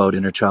say about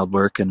inner child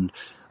work. And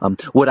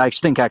what I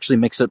think actually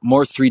makes it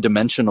more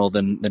three-dimensional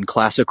than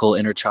classical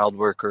inner child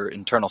work or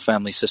internal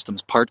family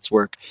systems parts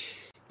work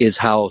is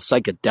how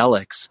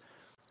psychedelics,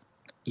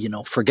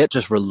 forget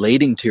just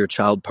relating to your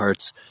child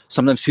parts.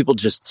 Sometimes people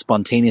just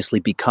spontaneously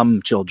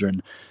become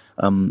children.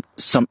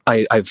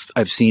 I've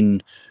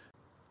seen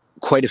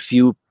quite a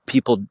few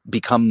people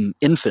become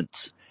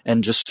infants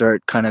and just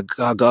start kind of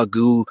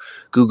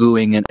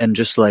goo-gooing and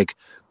just like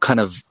kind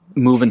of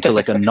move into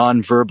like a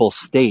nonverbal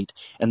state,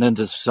 and then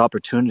there's this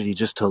opportunity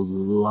just to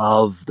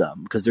love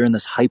them because they're in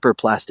this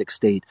hyperplastic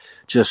state.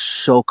 Just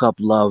soak up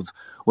love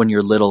when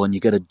you're little and you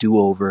get a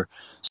do-over.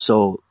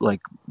 So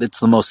like it's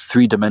the most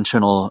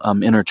three-dimensional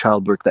inner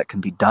child work that can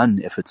be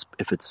done if it's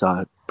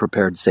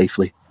prepared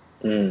safely.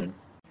 And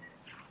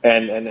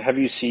have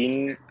you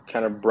seen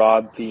kind of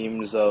broad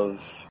themes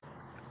of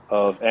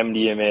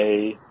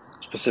MDMA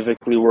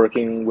specifically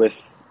working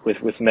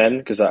with men?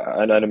 Because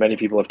I know many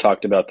people have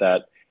talked about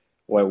that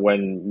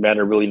when men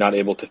are really not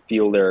able to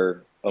feel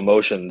their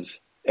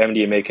emotions,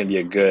 MDMA can be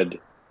a good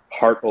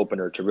heart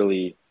opener to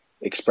really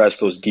express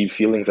those deep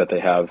feelings that they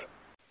have.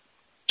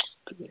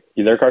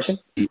 You there, Carson?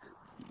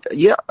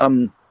 Yeah.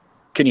 Can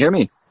you hear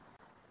me?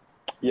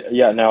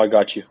 Yeah, now I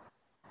got you.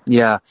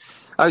 Yeah,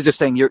 I was just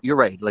saying you're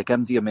right. Like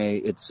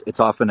MDMA, it's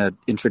often an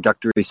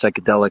introductory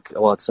psychedelic.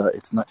 Well,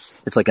 it's not.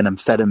 It's like an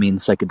amphetamine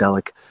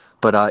psychedelic,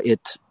 but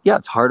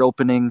it's heart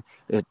opening.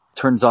 It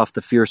turns off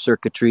the fear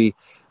circuitry.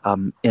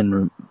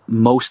 In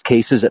most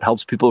cases, it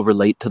helps people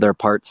relate to their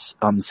parts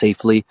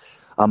safely.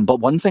 But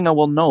one thing I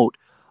will note,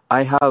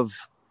 I have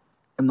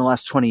in the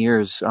last 20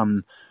 years,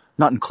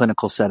 not in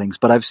clinical settings,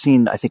 but I've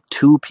seen, I think,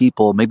 2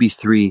 people, maybe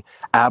 3,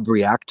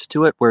 abreact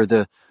to it, where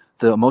the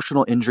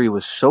emotional injury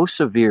was so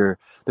severe,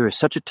 there is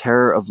such a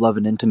terror of love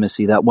and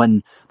intimacy that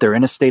when they're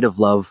in a state of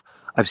love,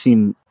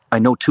 I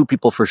know 2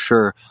 people for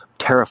sure,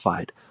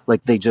 terrified.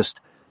 Like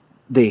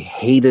they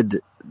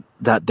hated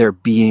that their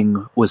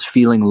being was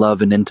feeling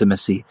love and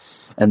intimacy,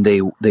 and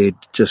they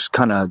just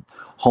kind of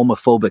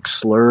homophobic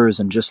slurs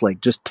and just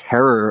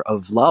terror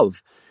of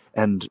love.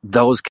 And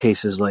those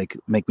cases like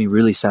make me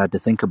really sad to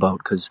think about,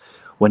 because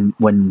when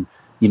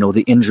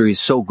the injury is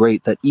so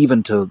great that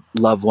even to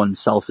love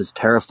oneself is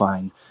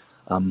terrifying.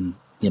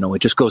 It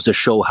just goes to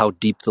show how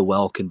deep the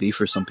well can be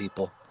for some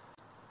people.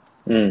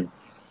 Right.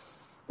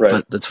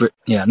 But that's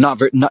not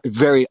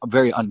very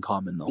very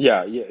uncommon though.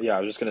 Yeah. I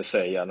was just gonna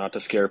say, not to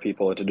scare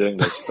people into doing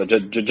this, but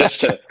just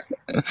to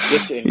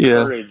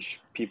Yeah.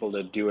 encourage people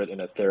to do it in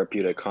a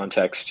therapeutic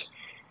context.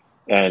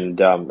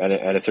 And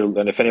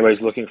if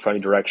anybody's looking for any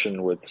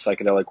direction with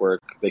psychedelic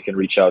work, they can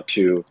reach out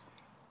to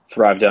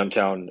Thrive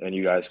Downtown, and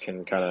you guys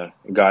can kind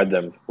of guide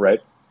them, right?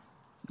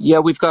 Yeah,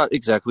 we've got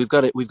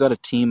a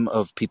team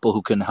of people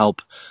who can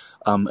help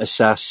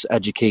assess,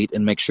 educate,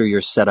 and make sure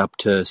you're set up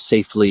to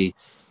safely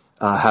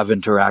have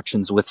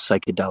interactions with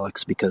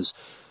psychedelics. Because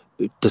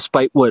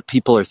despite what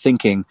people are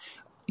thinking,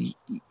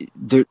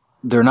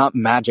 they're not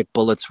magic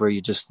bullets where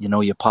you just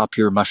you pop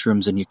your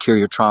mushrooms and you cure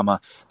your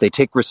trauma. They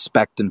take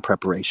respect and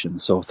preparation.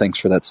 So thanks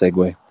for that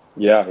segue.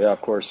 Yeah,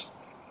 of course.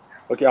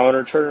 Okay, I want to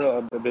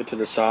return a bit to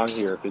the song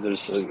here, because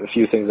there's a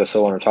few things I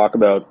still want to talk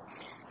about.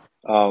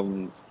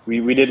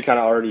 We did kind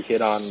of already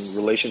hit on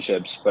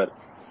relationships, but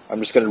I'm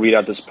just going to read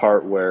out this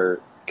part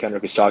where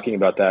Kendrick is talking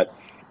about that.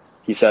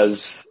 He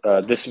says,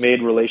 "This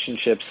made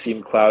relationships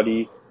seem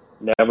cloudy,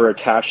 never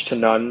attached to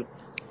none.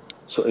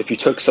 So if you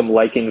took some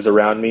likings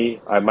around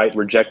me, I might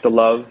reject the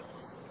love.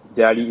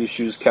 Daddy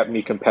issues kept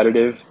me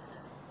competitive.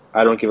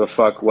 I don't give a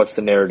fuck. What's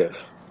the narrative?"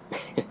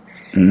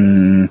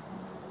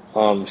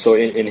 So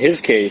in his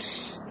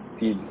case,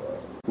 the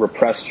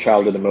repressed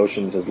childhood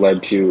emotions has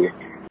led to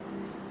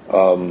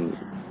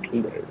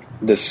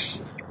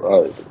this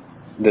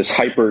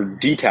hyper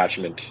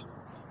detachment,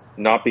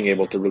 not being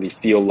able to really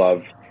feel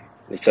love.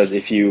 It says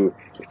if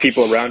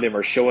people around him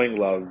are showing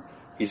love,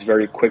 he's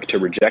very quick to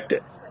reject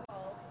it.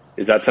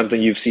 Is that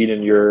something you've seen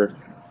in your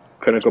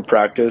clinical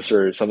practice,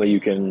 or something you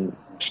can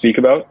speak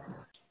about?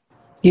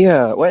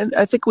 Yeah, well,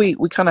 I think we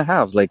kind of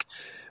have, like,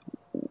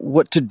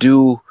 what to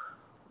do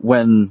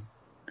when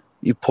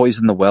you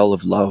poison the well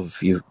of love.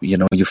 You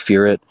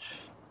fear it,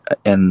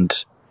 and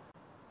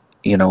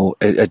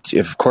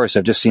of course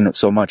I've just seen it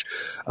so much.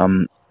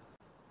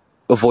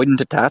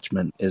 Avoidant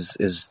attachment is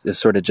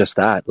sort of just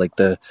that. Like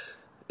the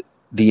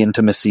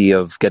intimacy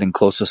of getting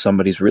close to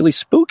somebody is really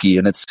spooky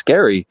and it's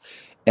scary,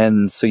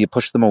 and so you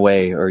push them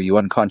away, or you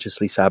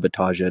unconsciously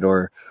sabotage it,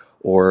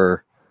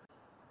 or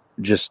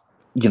just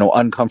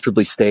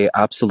uncomfortably stay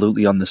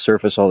absolutely on the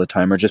surface all the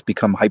time, or just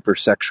become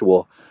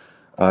hypersexual.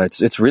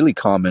 It's really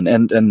common,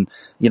 and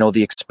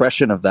the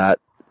expression of that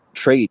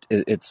trait,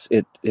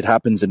 it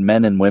happens in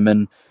men and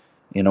women.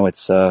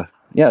 It's a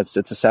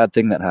sad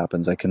thing that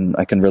happens. I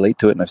can relate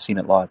to it, and I've seen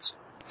it lots.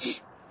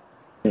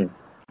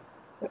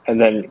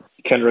 And then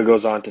Kendra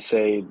goes on to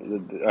say,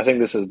 I think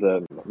this is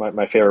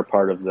my favorite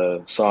part of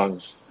the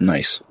song.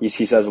 Nice.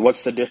 He says,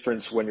 "What's the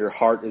difference when your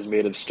heart is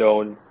made of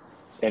stone,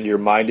 and your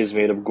mind is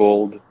made of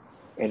gold,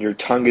 and your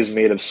tongue is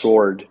made of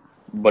sword,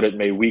 but it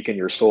may weaken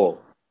your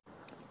soul?"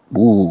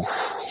 Ooh.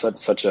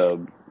 Such a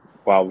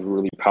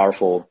really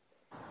powerful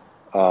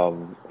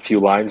few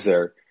lines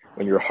there.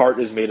 When your heart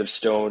is made of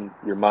stone,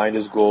 your mind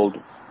is gold,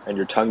 and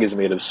your tongue is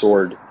made of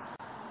sword,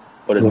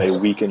 but it may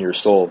weaken your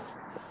soul.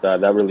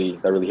 That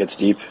really hits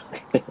deep.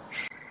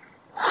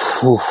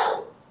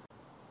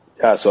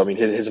 Yeah, so I mean,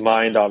 his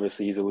mind,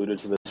 obviously, he's alluded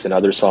to this in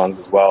other songs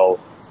as well.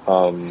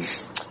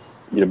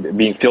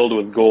 Being filled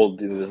with gold,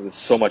 there's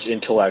so much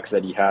intellect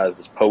that he has,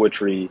 this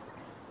poetry,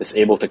 this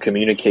able to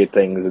communicate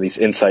things, and these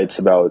insights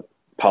about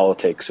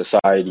politics,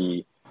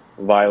 society,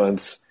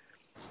 violence.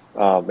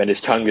 And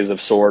his tongue is of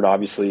sword,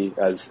 obviously,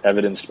 as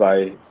evidenced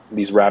by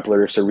these rap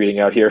lyrics they're reading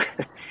out here.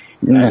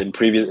 Yeah. And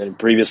in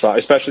previous songs,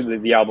 especially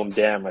the album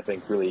 "Damn," I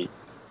think really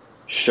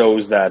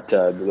shows that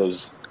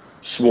those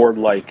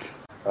sword-like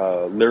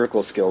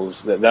lyrical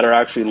skills that are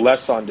actually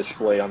less on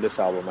display on this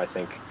album, I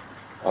think,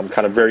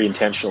 kind of very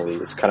intentionally.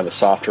 It's kind of a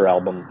softer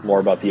album, more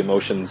about the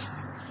emotions,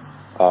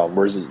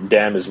 whereas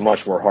 "Damn" is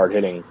much more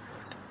hard-hitting.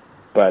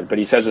 But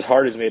he says his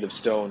heart is made of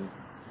stone,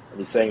 And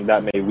he's saying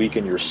that may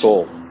weaken your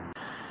soul.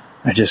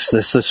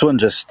 This one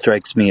just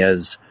strikes me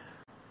as,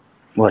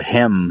 well,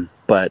 him,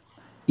 but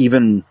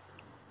even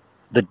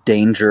the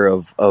danger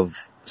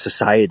of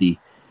society,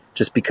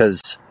 just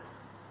because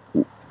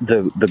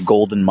the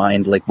golden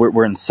mind, like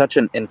we're in such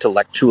an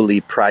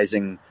intellectually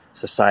prizing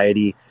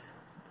society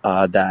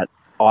that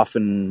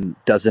often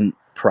doesn't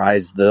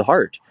prize the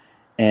heart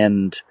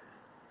and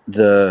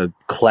the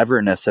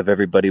cleverness of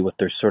everybody with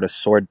their sort of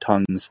sword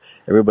tongues.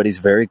 Everybody's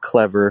very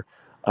clever.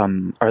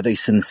 Are they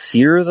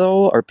sincere,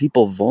 though? Are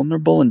people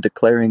vulnerable in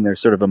declaring their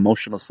sort of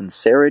emotional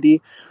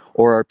sincerity?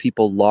 Or are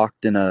people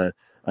locked in an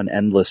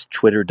endless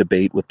Twitter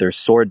debate with their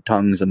sword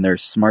tongues and their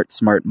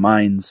smart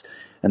minds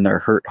and their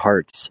hurt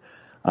hearts?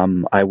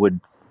 I would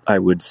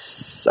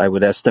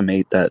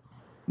estimate that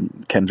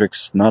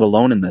Kendrick's not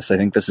alone in this. I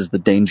think this is the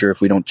danger.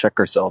 If we don't check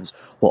ourselves,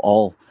 we'll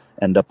all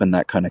end up in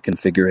that kind of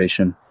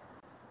configuration.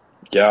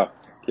 Yeah,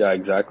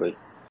 exactly.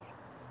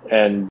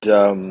 And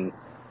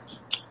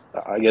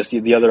I guess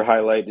the other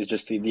highlight is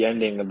just the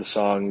ending of the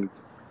song,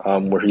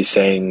 where he's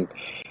saying,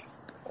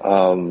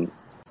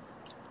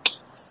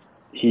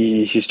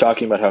 he's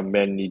talking about how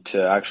men need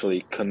to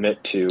actually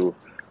commit to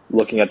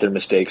looking at their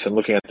mistakes and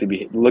looking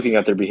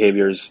at their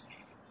behaviors.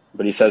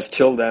 But he says,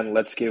 till then,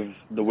 let's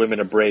give the women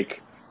a break.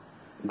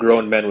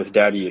 Grown men with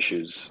daddy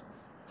issues.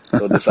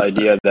 So this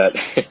idea that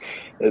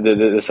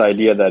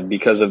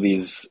because of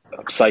these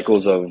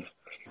cycles of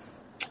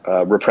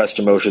repressed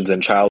emotions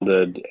in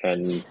childhood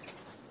and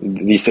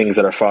these things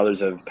that our fathers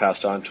have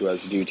passed on to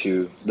us due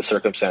to the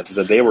circumstances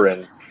that they were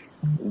in,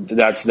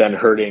 that's then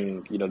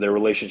hurting, their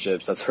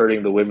relationships. That's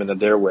hurting the women that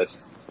they're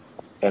with,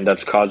 and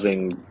that's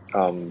causing,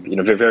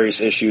 various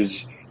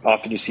issues.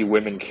 Often you see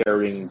women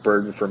carrying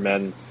burden for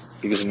men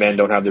because men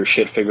don't have their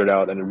shit figured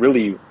out, and it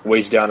really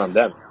weighs down on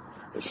them.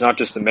 It's not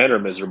just the men are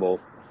miserable,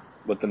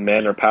 but the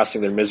men are passing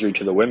their misery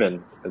to the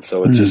women, and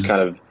so it's just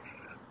kind of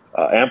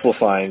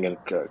amplifying and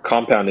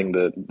compounding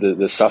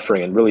the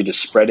suffering and really just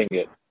spreading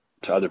it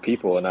to other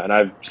people. And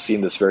I've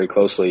seen this very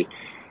closely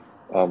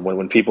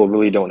when people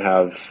really don't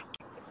have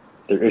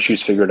their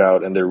issues figured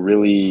out and they're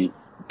really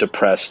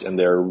depressed and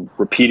they're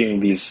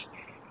repeating these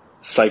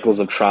cycles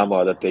of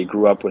trauma that they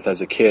grew up with as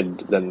a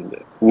kid, then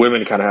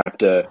women kind of have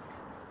to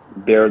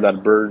bear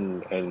that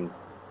burden and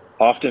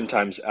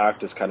oftentimes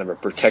act as kind of a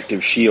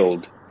protective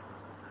shield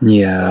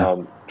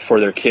for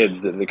their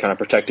kids, the kind of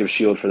protective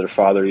shield for their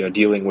father,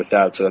 dealing with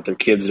that so that their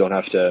kids don't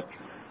have to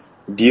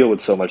deal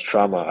with so much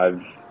trauma.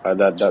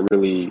 That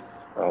really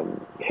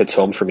hits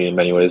home for me in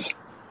many ways.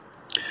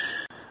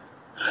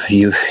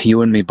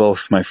 You and me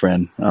both, my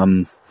friend.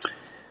 And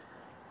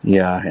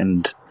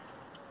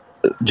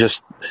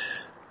just,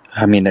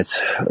 I mean, it's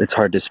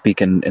hard to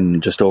speak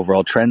in just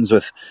overall trends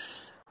with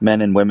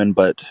men and women,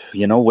 but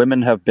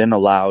women have been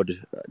allowed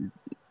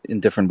in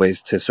different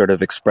ways to sort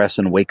of express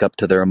and wake up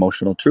to their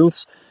emotional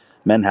truths.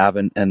 Men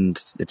haven't,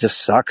 and it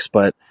just sucks.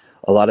 But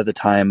a lot of the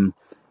time,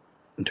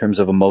 in terms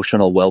of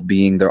emotional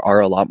well-being, there are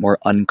a lot more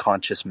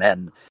unconscious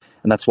men,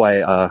 and that's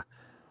why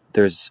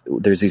there's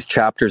these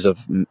chapters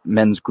of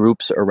men's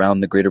groups around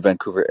the Greater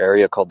Vancouver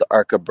area called the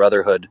Arca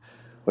Brotherhood,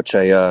 which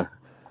I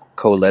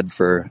co-led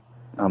for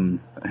a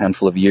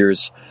handful of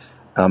years.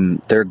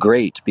 They're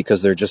great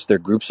because they're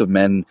groups of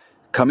men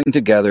coming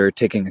together,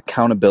 taking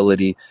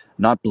accountability,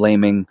 not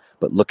blaming,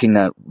 but looking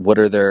at what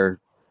are their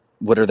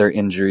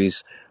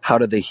injuries, how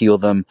do they heal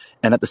them,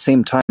 and at the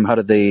same time, how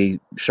do they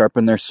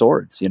sharpen their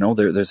swords?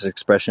 There's an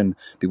expression: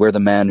 beware the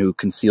man who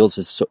conceals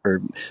his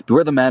or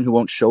beware the man who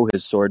won't show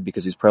his sword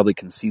because he's probably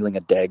concealing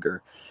a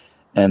dagger.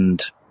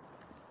 And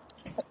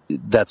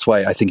that's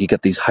why I think you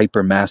get these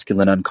hyper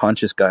masculine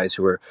unconscious guys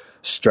who are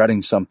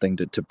strutting something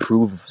to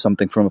prove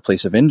something from a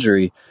place of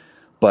injury,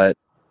 but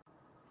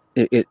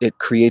it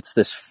creates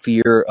this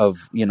fear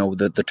of,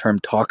 the term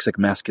toxic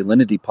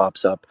masculinity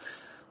pops up,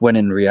 when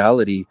in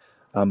reality,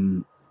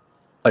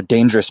 a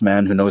dangerous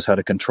man who knows how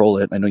to control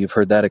it, I know you've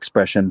heard that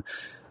expression,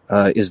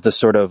 is the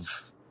sort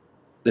of,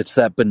 it's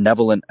that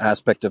benevolent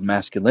aspect of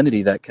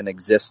masculinity that can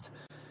exist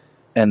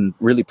and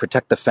really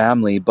protect the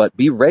family, but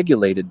be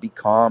regulated, be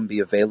calm, be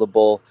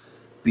available,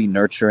 be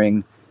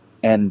nurturing.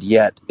 And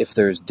yet, if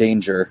there's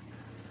danger,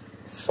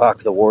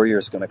 the warrior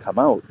is going to come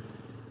out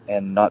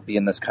and not be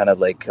in this kind of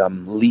like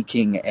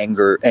leaking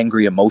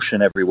angry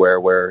emotion everywhere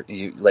where,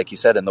 like you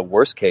said, in the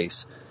worst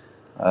case,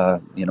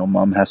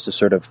 mom has to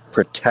sort of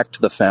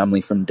protect the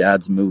family from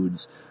dad's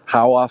moods.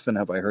 How often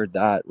have I heard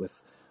that with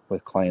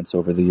clients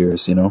over the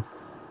years,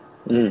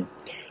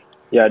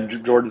 Yeah,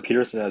 Jordan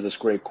Peterson has this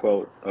great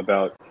quote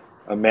about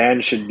a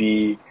man should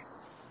be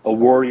a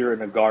warrior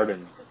in a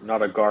garden,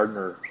 not a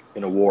gardener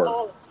in a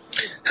war.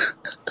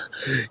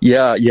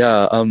 Yeah,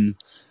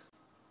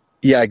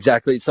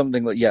 exactly.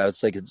 Something like,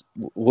 it's like,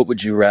 what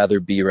would you rather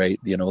be, right?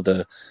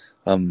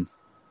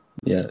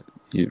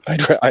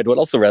 I'd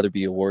also rather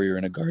be a warrior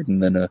in a garden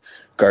than a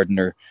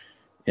gardener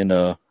in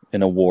a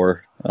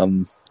war.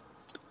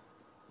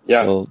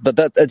 So, but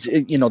that's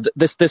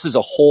this is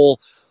a whole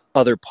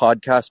other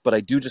podcast. But I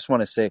do just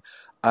want to say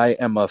I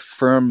am a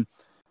firm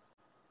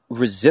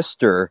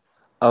resistor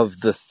of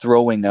the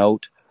throwing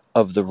out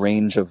of the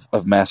range of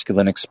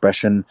masculine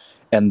expression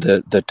and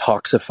the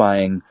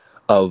toxifying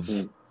of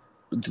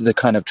the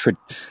kind of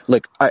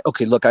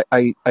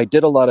I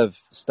did a lot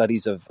of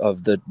studies of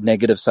the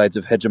negative sides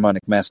of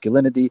hegemonic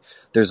masculinity.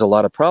 There's a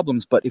lot of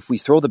problems, but if we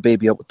throw the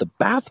baby out with the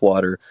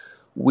bathwater,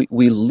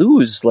 we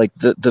lose like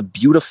the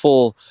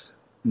beautiful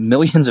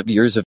millions of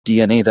years of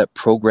DNA that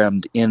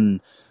programmed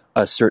in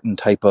a certain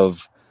type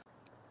of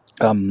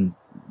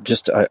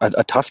just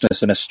a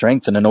toughness and a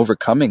strength and an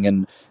overcoming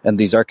and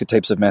these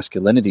archetypes of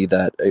masculinity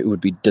that it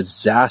would be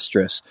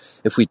disastrous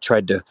if we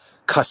tried to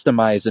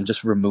customize and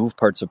just remove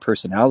parts of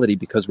personality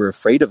because we're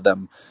afraid of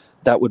them.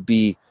 That would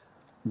be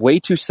way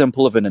too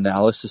simple of an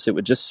analysis. It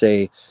would just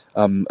say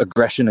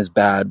aggression is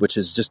bad, which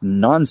is just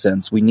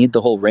nonsense. We need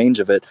the whole range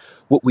of it.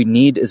 What we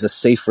need is a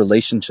safe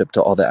relationship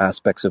to all the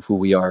aspects of who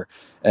we are.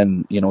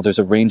 And, there's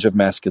a range of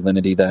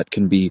masculinity that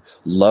can be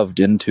loved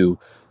into.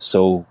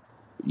 So,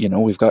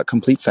 we've got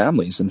complete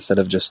families instead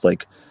of just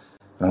like,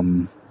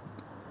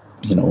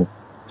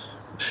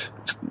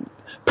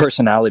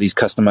 personalities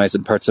customized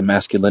and parts of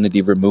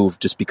masculinity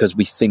removed just because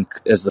we think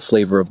as the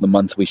flavor of the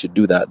month we should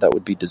do that. That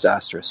would be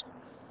disastrous.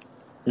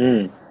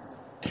 Yeah,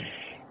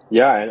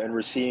 and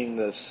we're seeing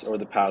this over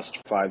the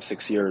past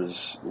 5-6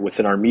 years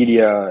within our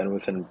media and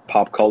within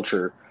pop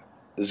culture,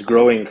 this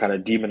growing kind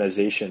of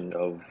demonization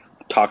of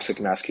toxic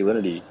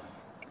masculinity.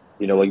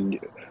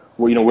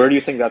 Where do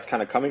you think that's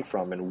kind of coming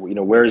from? And,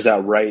 where is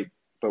that right,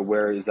 but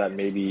where is that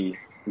maybe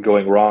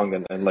going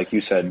wrong? And like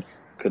you said,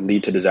 could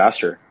lead to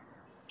disaster.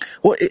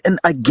 Well, and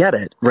I get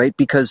it, right?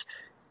 Because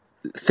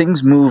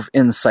things move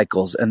in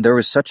cycles, and there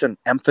was such an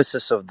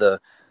emphasis of the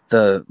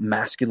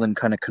masculine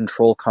kind of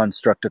control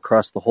construct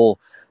across the whole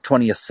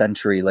 20th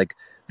century. Like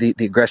the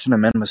aggression of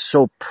men was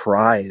so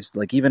prized,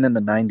 like even in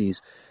the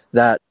 90s,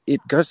 that it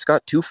just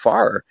got too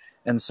far.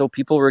 And so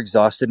people were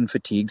exhausted and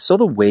fatigued. So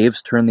the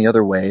waves turn the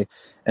other way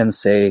and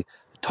say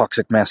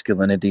toxic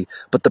masculinity.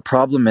 But the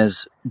problem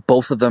is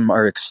both of them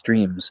are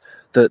extremes.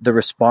 The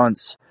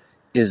response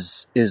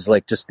is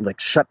like just like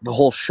shut the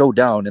whole show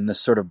down in this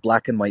sort of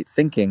black and white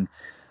thinking,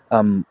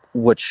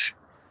 which,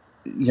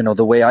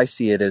 the way I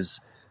see it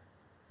is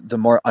the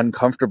more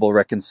uncomfortable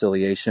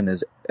reconciliation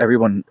is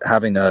everyone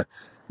having a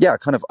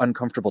kind of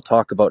uncomfortable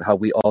talk about how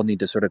we all need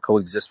to sort of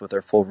coexist with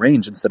our full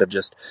range instead of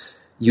just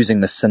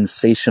using the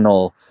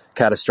sensational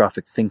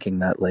catastrophic thinking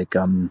that like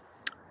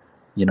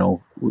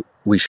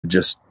we should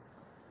just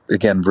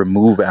again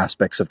remove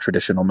aspects of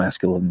traditional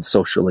masculine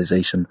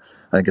socialization.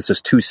 I think it's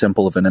just too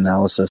simple of an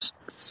analysis.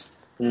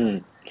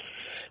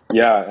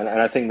 Yeah, and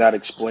I think that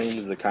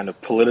explains the kind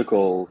of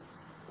political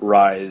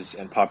rise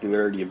and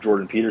popularity of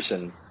Jordan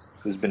Peterson,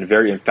 who's been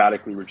very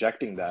emphatically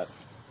rejecting that,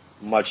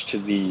 much to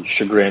the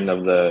chagrin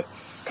of the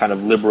kind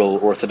of liberal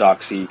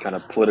orthodoxy, kind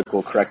of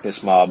political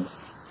correctness mob.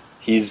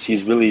 He's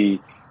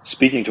really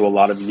speaking to a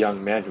lot of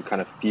young men who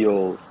kind of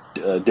feel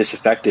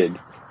disaffected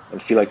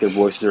and feel like their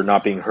voices are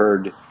not being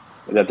heard,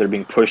 that they're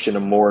being pushed in a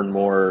more and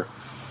more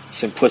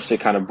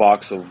simplistic kind of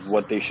box of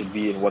what they should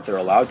be and what they're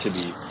allowed to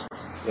be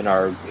in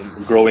our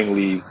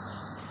growingly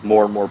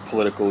more and more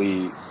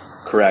politically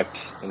correct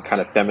and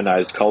kind of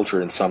feminized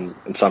culture in some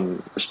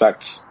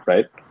respects,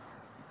 right?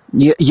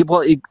 Yeah,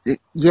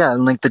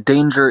 and like the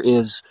danger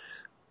is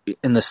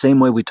in the same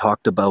way we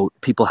talked about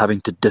people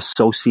having to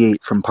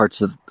dissociate from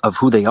parts of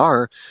who they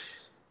are.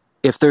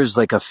 If there's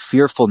like a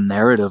fearful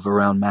narrative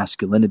around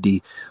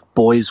masculinity,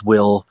 boys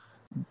will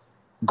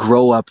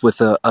grow up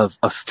with a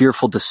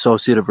fearful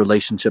dissociative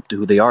relationship to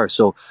who they are.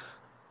 So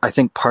I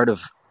think part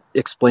of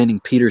explaining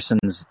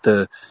Peterson's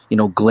the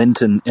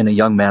glint in a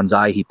young man's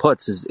eye he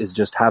puts is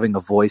just having a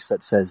voice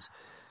that says,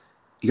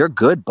 you're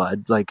good,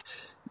 bud. Like,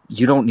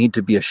 you don't need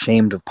to be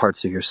ashamed of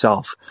parts of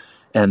yourself.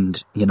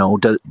 And,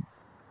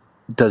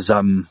 does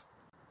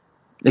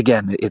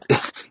again,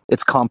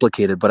 it's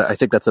complicated, but I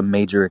think that's a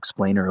major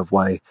explainer of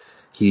why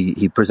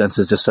he presents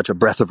as just such a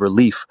breath of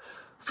relief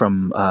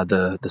from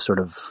the sort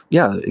of,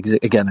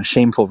 again, a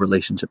shameful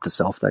relationship to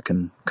self that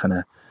can kind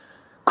of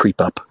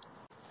creep up.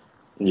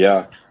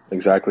 Yeah,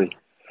 exactly.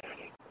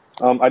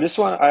 I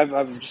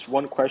have just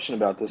one question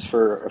about this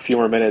for a few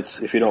more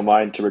minutes, if you don't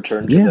mind, to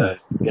return to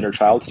the inner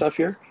child stuff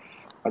here.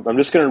 I'm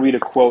just going to read a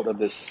quote of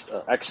this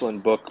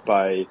excellent book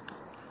by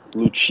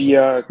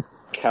Lucia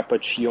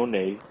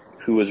Capaccione,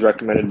 who was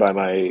recommended by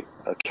my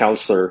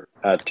counselor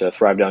at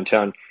Thrive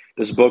Downtown.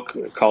 This book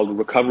called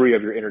Recovery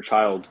of Your Inner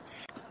Child.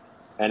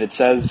 And it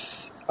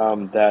says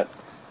that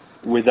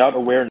without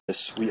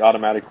awareness, we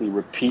automatically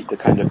repeat the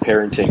kind of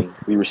parenting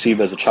we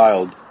received as a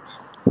child.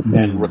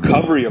 And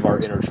recovery of our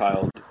inner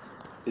child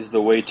is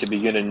the way to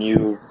begin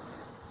anew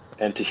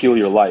and to heal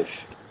your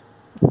life.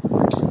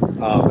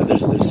 And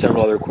there's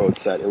several other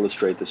quotes that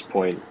illustrate this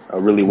point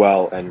really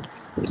well. And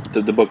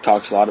the book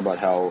talks a lot about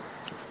how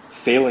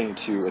failing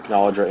to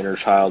acknowledge our inner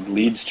child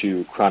leads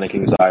to chronic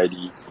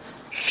anxiety,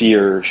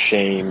 fear,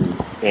 shame,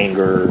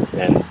 anger,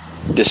 and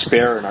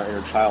despair in our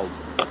inner child.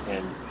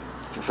 And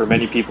for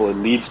many people, it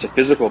leads to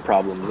physical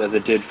problems, as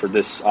it did for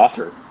this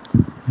author.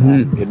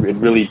 It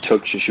really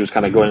took, she was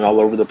kind of going all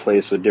over the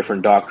place with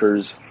different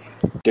doctors,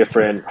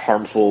 different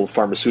harmful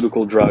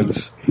pharmaceutical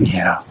drugs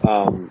Yeah.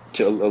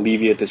 to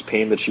alleviate this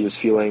pain that she was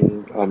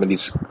feeling and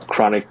these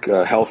chronic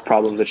health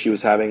problems that she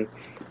was having.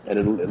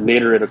 And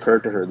later it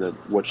occurred to her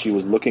that what she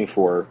was looking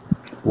for,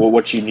 well,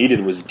 what she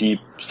needed was deep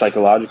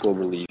psychological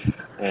relief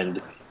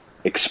and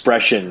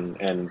expression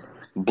and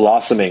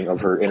blossoming of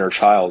her inner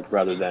child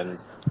rather than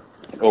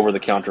an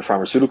over-the-counter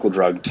pharmaceutical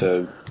drug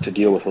to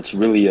deal with what's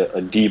really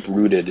a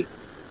deep-rooted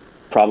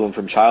problem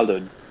from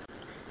childhood.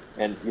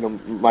 And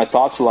my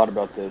thoughts a lot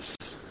about this.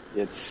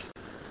 It's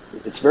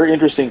very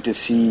interesting to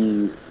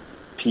see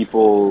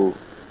people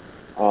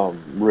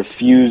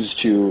refuse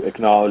to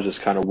acknowledge this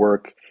kind of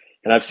work.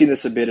 And I've seen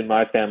this a bit in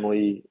my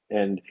family.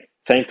 And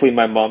thankfully,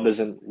 my mom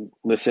doesn't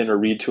listen or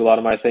read to a lot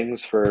of my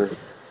things for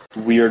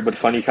weird but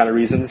funny kind of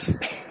reasons.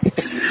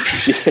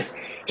 she,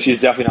 she's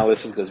definitely not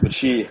listening to this, but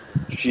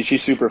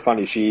she's super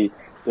funny.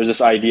 There's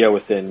this idea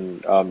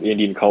within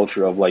Indian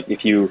culture of like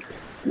if you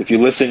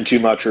listen too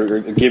much or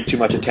give too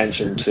much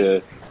attention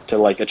to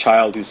like a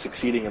child who's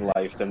succeeding in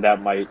life, then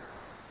that might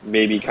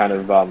maybe kind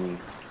of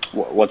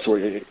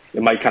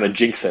it might kind of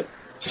jinx it.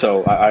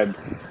 So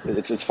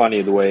it's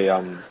funny the way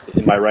in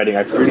my writing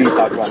I freely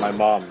talk about my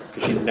mom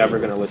because she's never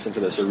going to listen to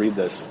this or read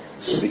this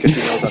because she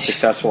knows how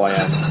successful I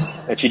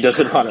am and she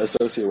doesn't want to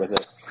associate with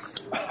it.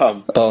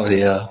 Oh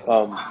yeah.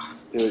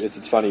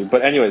 It's funny,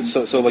 but anyways,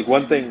 so like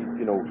one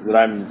thing that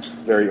I'm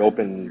very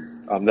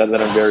open that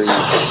I'm very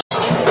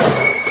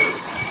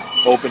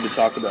open to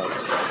talk about.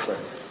 Sorry.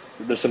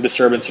 There's some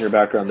disturbance in your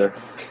background there.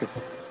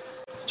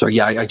 Sorry,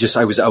 yeah,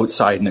 I was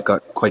outside and it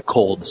got quite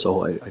cold,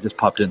 so I just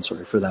popped in.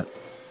 Sorry for that.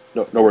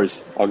 No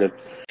worries. All good.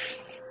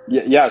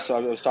 Yeah. So I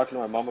was talking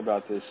to my mom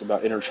about this,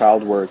 about inner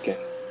child work, and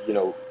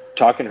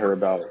talking to her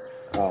about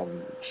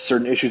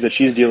certain issues that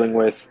she's dealing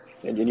with,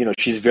 and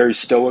she's very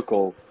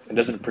stoical and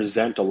doesn't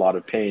present a lot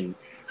of pain,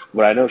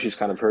 but I know she's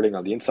kind of hurting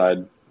on the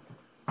inside.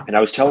 And I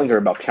was telling her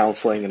about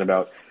counseling and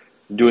about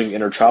doing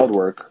inner child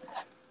work,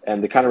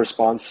 and the kind of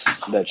response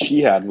that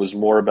she had was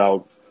more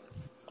about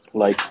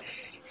like,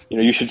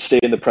 you should stay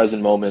in the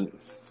present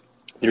moment.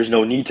 There's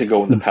no need to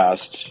go in the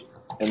past.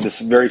 And this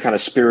very kind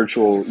of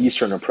spiritual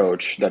Eastern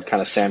approach that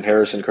kind of Sam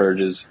Harris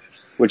encourages,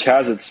 which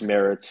has its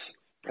merits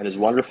and is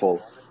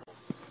wonderful.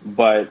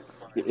 But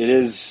it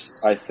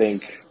is, I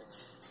think,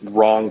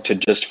 wrong to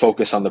just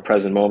focus on the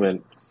present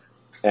moment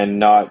and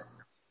not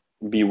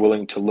be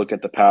willing to look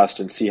at the past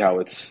and see how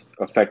it's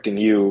affecting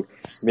you,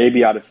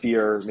 maybe out of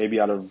fear, maybe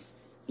out of,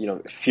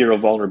 fear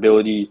of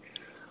vulnerability,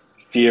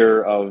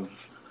 fear of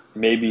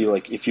maybe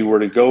like if you were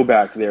to go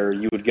back there,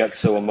 you would get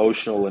so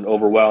emotional and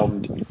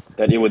overwhelmed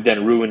that it would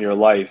then ruin your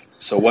life.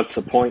 So what's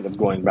the point of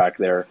going back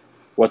there?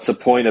 What's the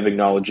point of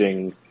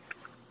acknowledging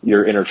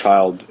your inner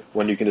child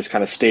when you can just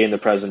kind of stay in the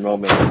present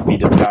moment and be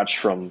detached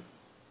from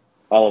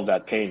all of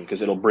that pain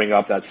because it'll bring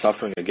up that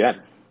suffering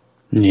again.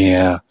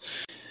 Yeah.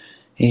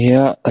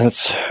 Yeah,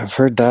 I've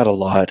heard that a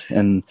lot.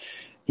 And,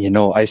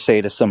 I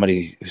say to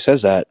somebody who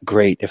says that,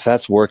 great, if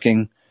that's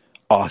working,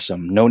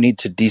 awesome. No need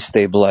to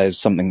destabilize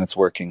something that's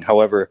working.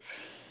 However,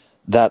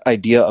 that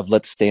idea of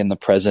let's stay in the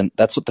present,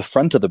 that's what the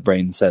front of the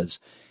brain says.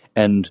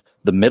 And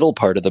the middle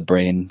part of the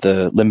brain,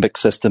 the limbic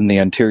system, the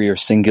anterior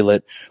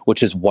cingulate,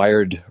 which is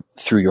wired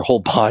through your whole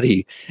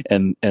body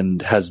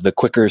and has the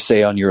quicker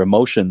say on your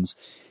emotions,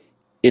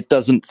 it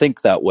doesn't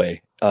think that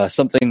way.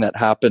 Something that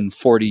happened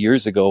 40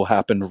 years ago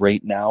happened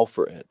right now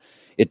for it.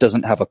 It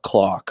doesn't have a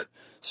clock.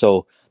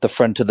 So the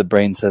front of the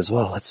brain says,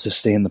 well, let's just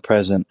stay in the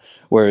present.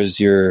 Whereas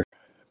your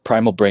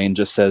primal brain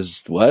just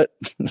says, what?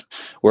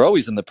 We're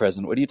always in the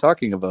present. What are you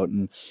talking about?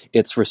 And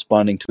it's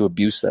responding to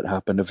abuse that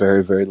happened a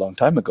very, very long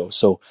time ago.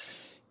 So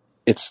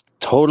it's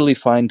totally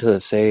fine to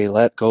say,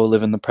 let go,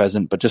 live in the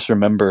present. But just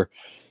remember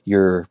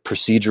your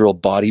procedural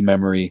body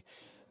memory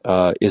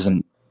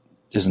isn't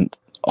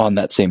on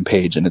that same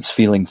page, and it's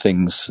feeling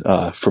things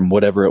from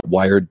whatever it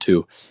wired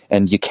to.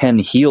 And you can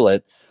heal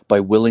it by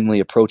willingly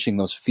approaching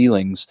those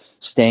feelings,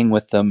 staying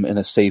with them in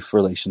a safe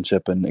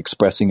relationship, and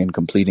expressing and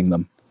completing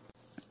them.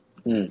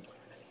 Mm.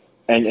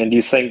 And do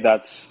you think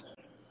that's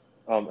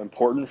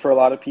important for a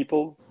lot of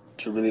people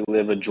to really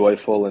live a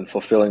joyful and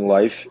fulfilling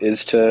life,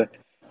 is to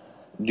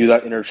do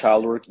that inner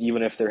child work,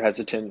 even if they're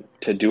hesitant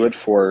to do it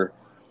for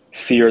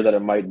fear that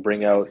it might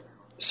bring out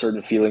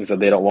certain feelings that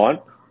they don't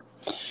want?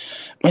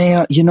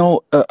 Yeah,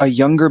 a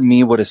younger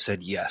me would have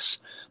said yes,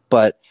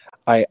 but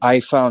I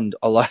found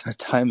a lot of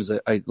times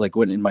I like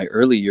when in my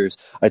early years,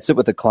 I'd sit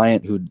with a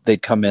client who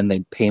they'd come in,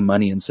 they'd pay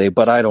money and say,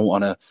 but I don't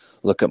want to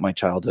look at my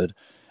childhood.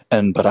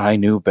 But I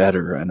knew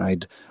better. And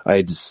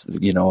I'd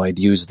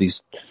use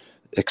these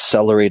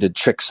accelerated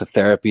tricks of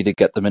therapy to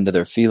get them into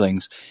their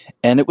feelings.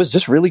 And it was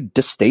just really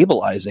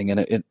destabilizing.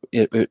 And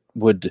it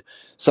would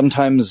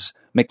sometimes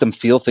make them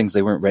feel things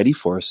they weren't ready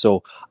for.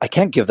 So I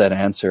can't give that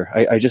answer.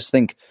 I just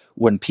think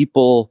when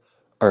people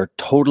are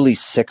totally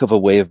sick of a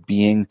way of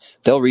being,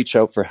 they'll reach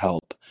out for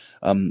help.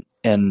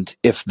 And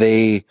if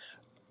they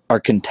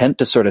are content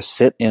to sort of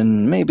sit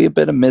in maybe a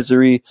bit of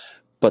misery,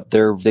 but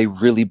they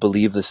really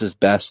believe this is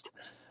best,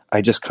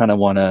 I just kind of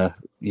want to,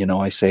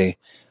 I say,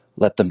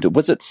 let them do.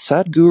 Was it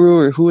Sadhguru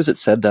or who was it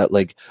said that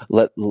like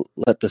let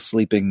the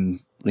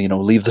sleeping,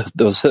 leave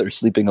those that are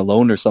sleeping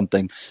alone or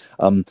something?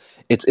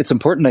 It's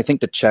important, I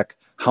think, to check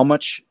how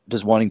much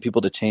does wanting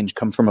people to change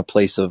come from a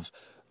place of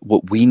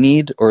what we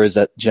need, or is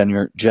that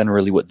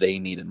generally what they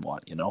need and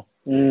want?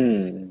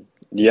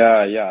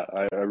 Yeah, yeah.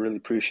 I really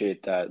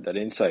appreciate that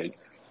insight.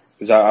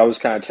 Because I was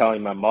kind of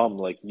telling my mom,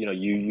 like,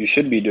 you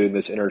should be doing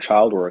this inner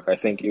child work. I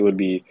think it would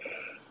be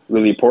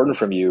really important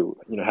from you,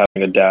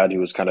 having a dad who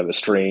was kind of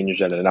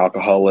estranged and an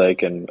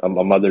alcoholic, and a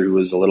mother who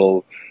was a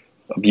little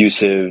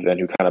abusive and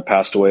who kind of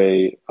passed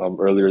away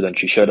earlier than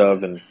she should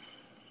have. And,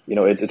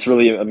 it's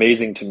really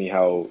amazing to me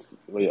how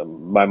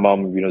my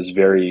mom, is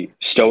very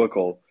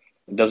stoical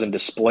and doesn't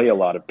display a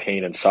lot of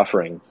pain and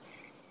suffering.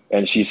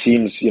 And she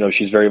seems,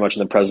 she's very much in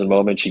the present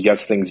moment. She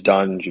gets things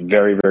done. She's a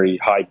very, very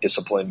high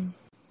discipline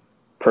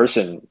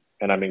person.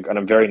 And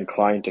I'm very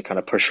inclined to kind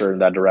of push her in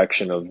that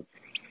direction of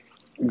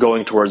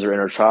going towards her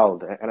inner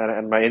child.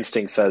 And my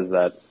instinct says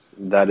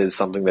that is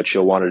something that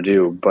she'll want to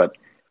do. But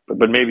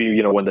maybe,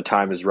 when the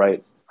time is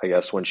right, I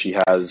guess, when she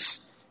has,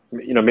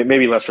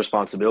 maybe less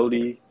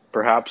responsibility,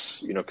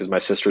 perhaps, because my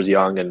sister's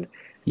young, and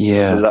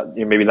Yeah.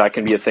 maybe that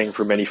can be a thing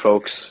for many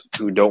folks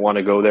who don't want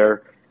to go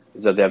there,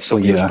 is that they have so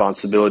many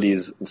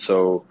responsibilities, and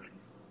so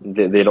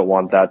they don't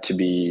want that to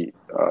be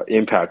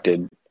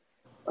impacted.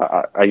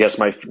 I guess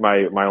my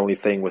only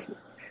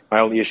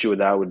issue with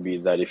that would be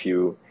that if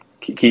you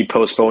keep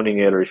postponing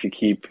it, or if you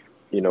keep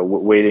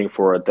waiting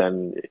for it,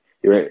 then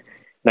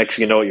next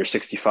thing you know, you're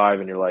 65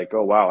 and you're like,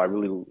 oh wow, I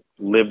really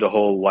lived a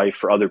whole life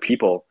for other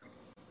people.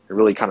 I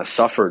really kind of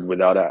suffered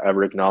without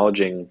ever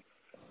acknowledging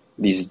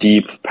these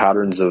deep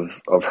patterns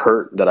of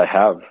hurt that I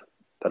have,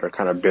 that are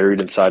kind of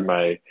buried inside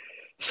my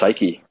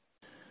psyche.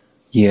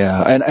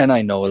 Yeah, and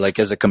I know, like,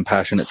 as a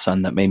compassionate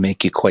son, that may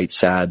make you quite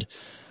sad.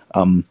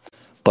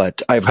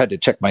 But I've had to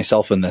check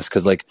myself in this,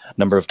 because like a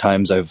number of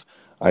times I've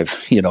I'm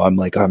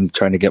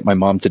trying to get my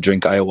mom to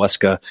drink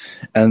ayahuasca,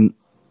 and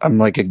I'm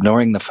like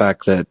ignoring the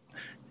fact that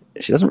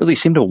she doesn't really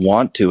seem to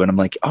want to, and I'm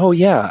like, oh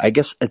yeah, I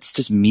guess it's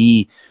just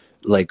me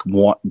like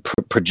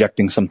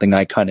projecting something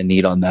I kind of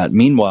need on that.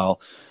 Meanwhile,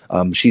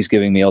 she's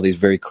giving me all these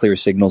very clear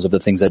signals of the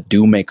things that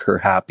do make her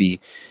happy,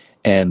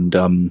 and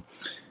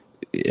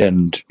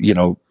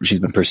she's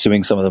been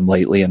pursuing some of them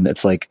lately, and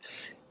it's like,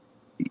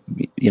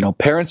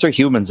 parents are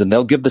humans, and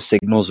they'll give the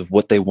signals of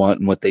what they want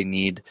and what they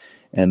need.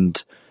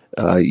 And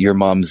your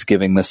mom's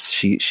giving this.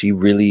 She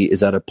really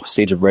is at a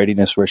stage of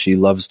readiness where she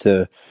loves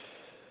to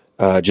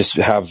just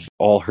have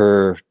all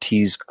her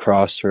T's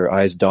crossed, her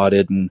I's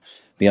dotted, and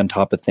be on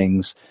top of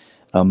things.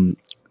 And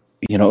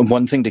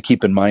one thing to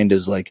keep in mind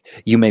is, like,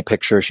 you may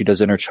picture she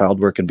does inner child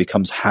work and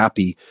becomes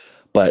happy,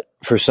 but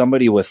for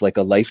somebody with like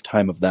a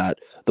lifetime of that,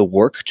 the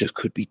work just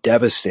could be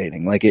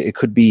devastating. Like it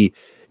could be,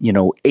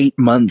 8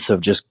 months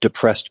of just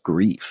depressed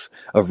grief,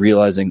 of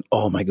realizing,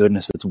 oh my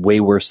goodness, it's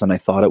way worse than I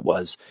thought it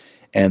was.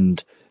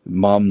 And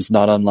mom's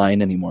not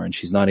online anymore, and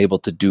she's not able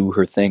to do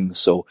her things.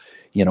 So,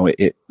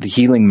 the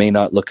healing may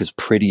not look as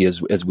pretty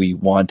as we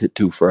want it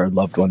to for our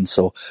loved ones.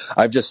 So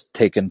I've just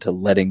taken to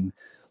letting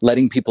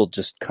people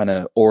just kind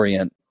of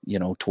orient,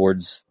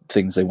 towards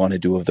things they want to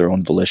do of their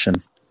own volition.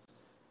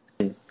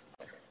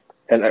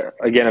 And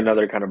again,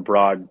 another kind of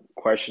broad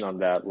question on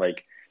that,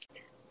 like,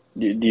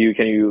 do you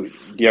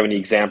have any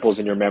examples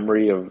in your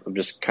memory of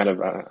just kind of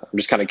I'm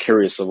just kind of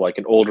curious of, like,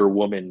 an older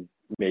woman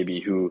maybe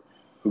who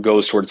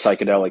goes towards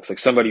psychedelics, like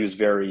somebody who's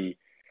very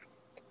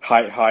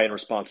high in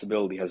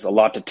responsibility, has a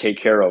lot to take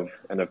care of,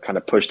 and have kind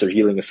of pushed their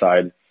healing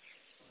aside,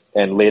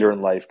 and later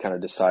in life kind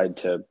of decide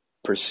to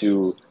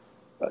pursue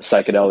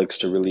psychedelics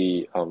to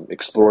really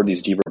explore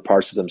these deeper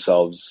parts of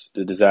themselves.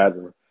 Does that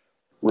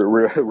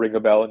ring a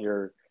bell in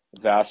your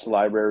vast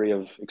library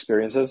of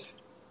experiences?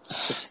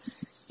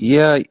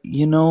 Yeah,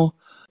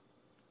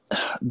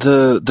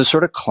 the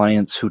sort of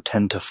clients who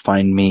tend to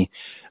find me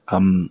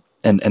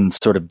and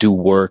sort of do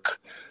work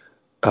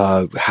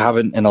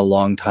haven't in a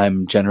long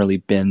time generally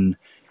been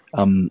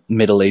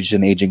middle-aged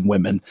and aging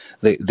women.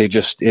 They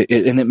just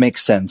and it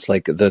makes sense.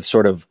 Like, the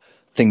sort of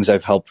things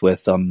I've helped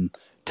with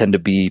tend to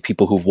be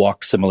people who've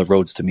walked similar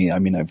roads to me. I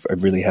mean, I've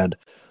really had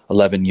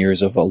 11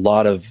 years of a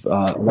lot of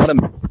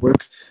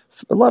work,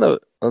 a lot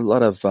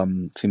of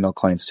female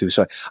clients too.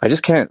 So I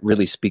just can't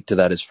really speak to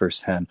that as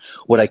firsthand.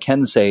 What I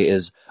can say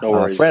is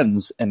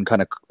friends and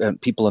kind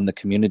of people in the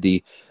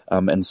community,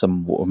 and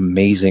some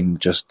amazing,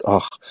 just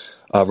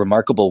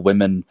remarkable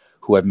women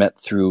who I've met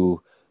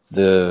through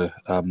the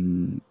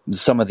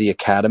some of the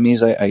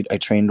academies I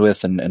trained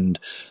with, and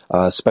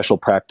special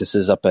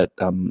practices up at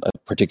a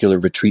particular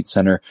retreat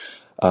center,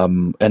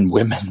 and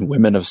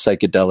women of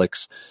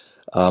psychedelics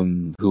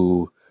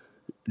who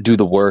do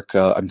the work.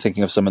 I'm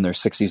thinking of some in their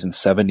 60s and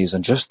 70s,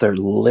 and just their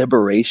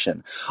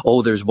liberation.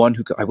 Oh, there's one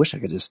who I wish I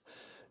could just,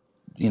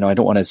 I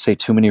don't want to say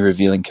too many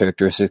revealing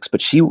characteristics, but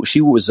she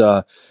was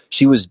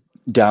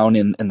down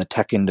in the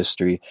tech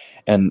industry,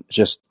 and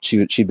just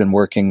she'd been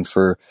working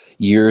for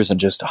years, and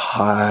just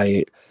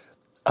high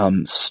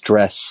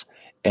stress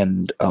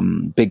and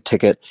big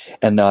ticket,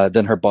 and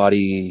then her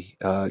body,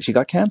 she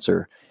got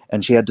cancer,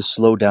 and she had to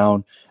slow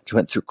down. She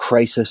went through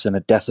crisis and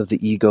a death of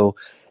the ego,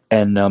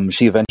 and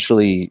she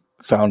eventually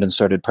found and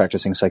started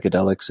practicing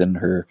psychedelics in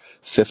her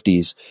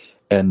 50s,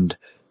 and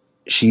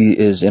she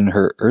is in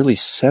her early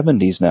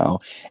 70s now,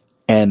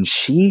 and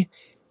she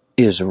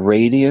is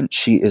radiant.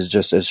 She is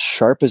just as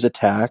sharp as a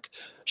tack.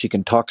 She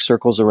can talk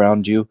circles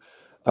around you.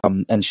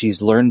 And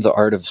she's learned the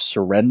art of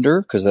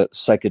surrender, because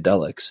that's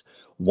psychedelics.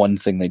 One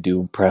thing they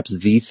do, perhaps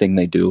the thing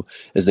they do,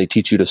 is they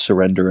teach you to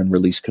surrender and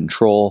release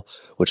control,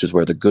 which is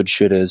where the good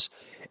shit is.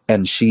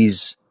 And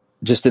she's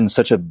just in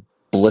such a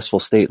blissful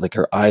state, like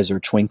her eyes are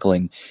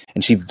twinkling.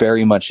 And she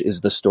very much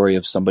is the story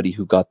of somebody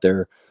who got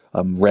their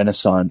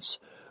renaissance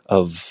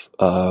of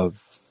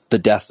the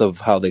death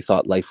of how they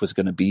thought life was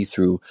going to be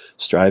through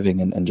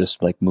striving and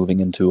just like moving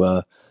into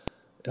a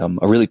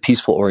really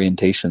peaceful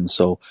orientation.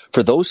 So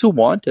for those who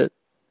want it,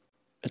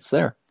 it's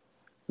there.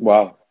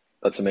 Wow,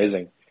 that's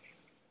amazing.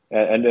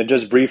 And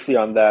just briefly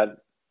on that,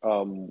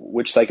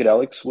 which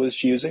psychedelics was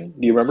she using?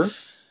 Do you remember?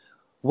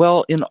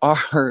 Well, in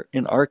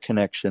our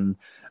connection,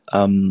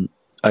 I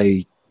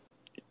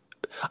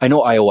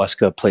know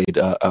ayahuasca played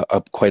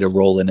quite a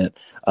role in it,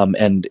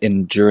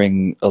 and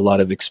during a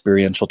lot of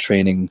experiential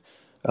training,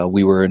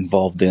 we were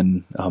involved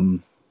in.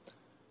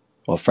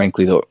 Well,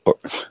 frankly, the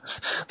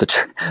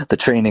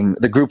training,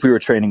 the group we were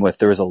training with,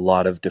 there was a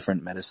lot of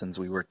different medicines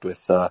we worked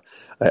with. I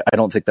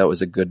don't think that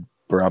was a good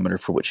barometer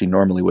for what she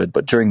normally would.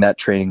 But during that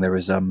training, there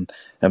was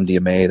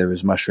MDMA, there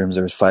was mushrooms,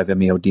 there was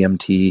 5-MeO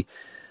DMT,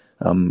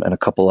 and a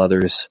couple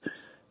others.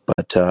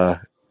 But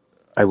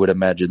I would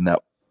imagine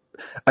that,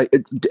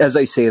 as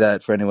I say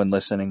that for anyone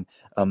listening,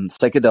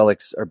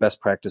 psychedelics are best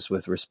practice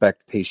with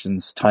respect,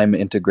 patience, time,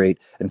 integrate,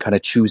 and kind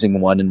of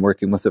choosing one and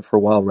working with it for a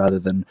while rather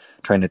than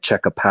trying to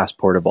check a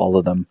passport of all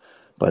of them.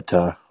 But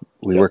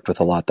we worked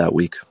with a lot that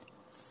week.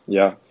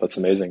 Yeah, that's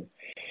amazing.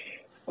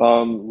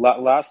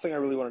 Last thing I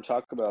really want to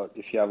talk about,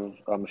 if you have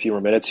a few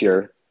more minutes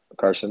here,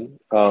 Carson,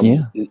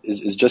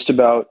 is just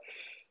about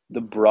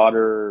the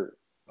broader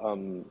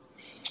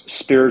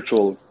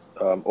spiritual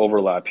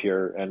overlap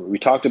here. And we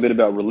talked a bit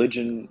about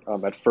religion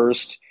at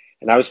first,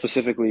 and I was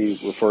specifically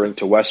referring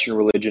to Western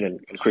religion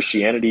and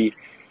Christianity,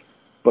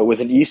 but with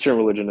an Eastern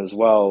religion as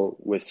well,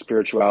 with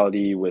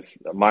spirituality, with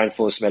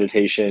mindfulness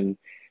meditation,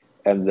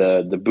 and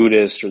the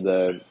Buddhist or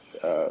the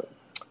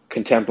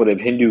contemplative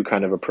Hindu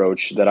kind of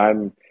approach that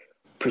I'm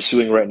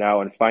pursuing right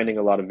now and finding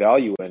a lot of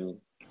value in.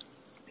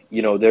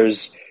 You know,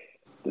 there's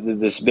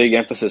this big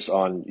emphasis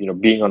on,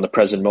 being on the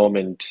present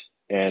moment.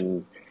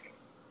 And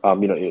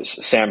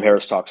Sam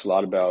Harris talks a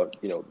lot about,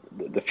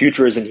 the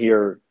future isn't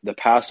here. The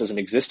past doesn't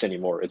exist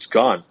anymore. It's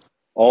gone.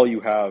 All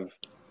you have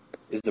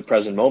is the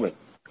present moment.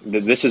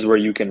 This is where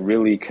you can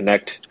really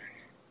connect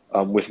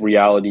with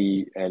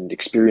reality and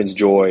experience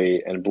joy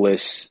and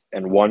bliss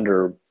and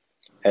wonder.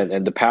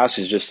 And the past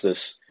is just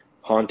this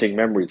haunting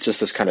memory. It's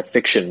just this kind of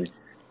fiction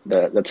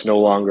that's no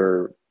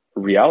longer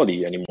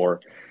reality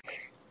anymore.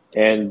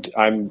 And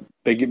I'm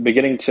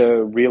beginning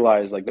to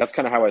realize, like, that's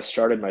kind of how I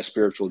started my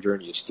spiritual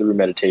journey, is through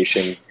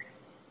meditation.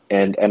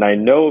 And I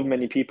know of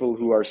many people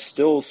who are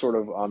still sort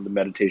of on the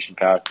meditation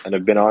path and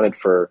have been on it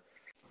for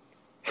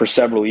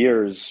several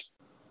years,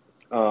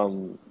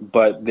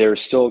 but they're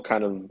still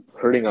kind of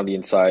hurting on the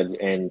inside.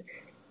 And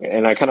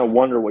I kind of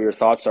wonder what your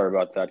thoughts are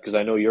about that, because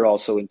I know you're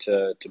also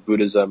into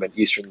Buddhism and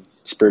Eastern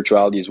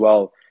spirituality as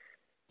well.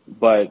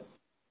 But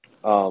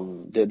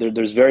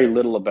there's very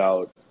little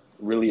about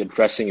really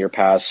addressing your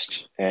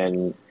past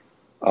and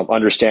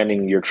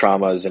understanding your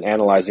traumas and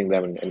analyzing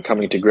them and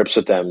coming to grips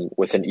with them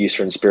within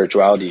Eastern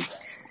spirituality.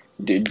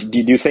 Do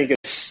you think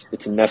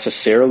it's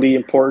necessarily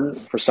important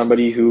for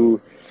somebody who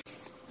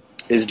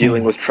is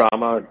dealing with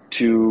trauma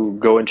to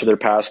go into their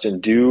past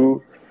and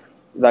do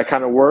that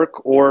kind of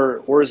work,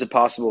 or is it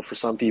possible for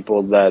some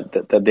people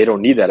that they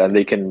don't need that and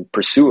they can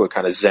pursue a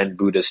kind of Zen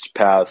Buddhist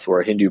path or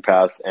a Hindu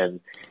path,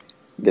 and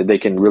that they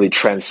can really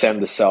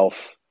transcend the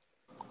self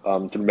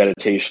through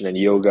meditation and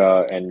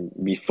yoga and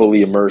be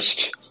fully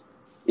immersed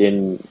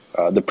in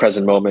the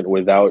present moment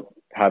without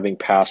having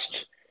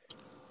past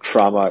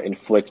trauma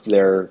inflict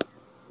their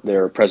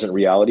present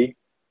reality?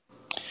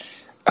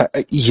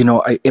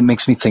 It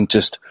makes me think,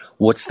 just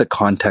what's the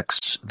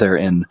context they're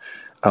in.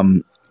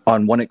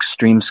 On one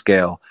extreme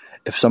scale,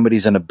 if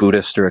somebody's in a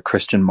Buddhist or a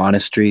Christian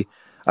monastery,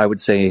 I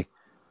would say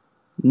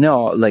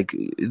no, like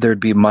there'd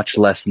be much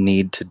less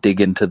need to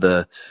dig into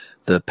the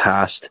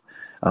past.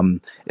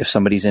 If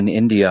somebody's in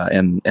India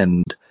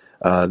and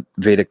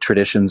Vedic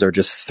traditions are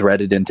just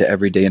threaded into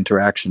everyday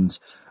interactions,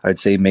 I'd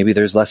say maybe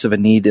there's less of a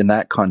need in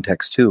that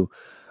context too.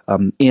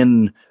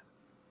 In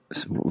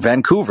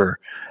Vancouver,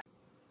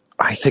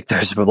 I think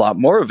there's a lot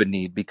more of a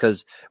need,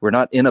 because we're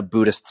not in a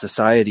Buddhist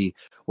society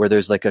where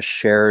there's like a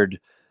shared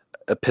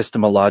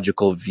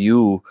epistemological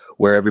view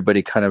where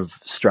everybody kind of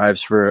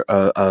strives for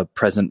a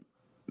present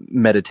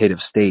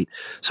meditative state.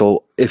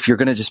 So if you're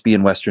going to just be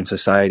in Western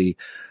society,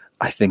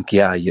 I think,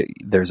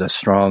 there's a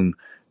strong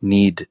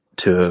need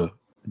to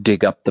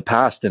dig up the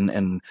past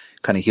and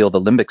kind of heal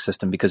the limbic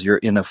system, because you're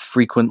in a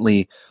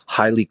frequently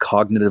highly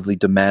cognitively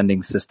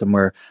demanding system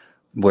where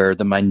where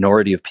the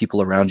minority of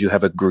people around you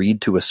have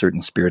agreed to a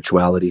certain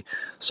spirituality.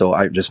 So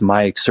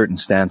my certain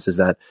stance is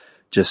that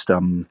just,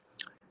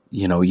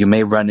 you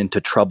may run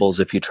into troubles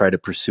if you try to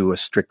pursue a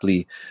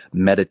strictly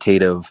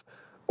meditative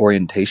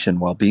orientation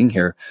while being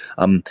here.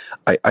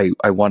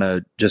 I want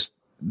to just,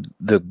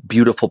 the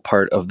beautiful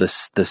part of the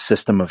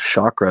system of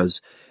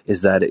chakras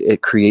is that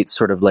it creates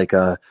sort of like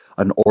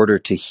an order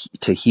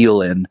to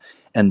heal in.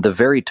 And the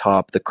very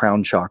top, the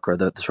crown chakra,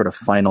 the sort of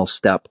final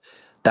step,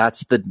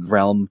 that's the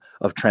realm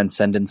of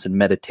transcendence and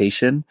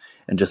meditation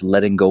and just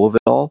letting go of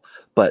it all.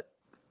 But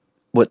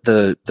what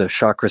the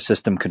chakra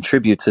system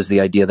contributes is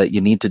the idea that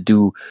you need to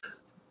do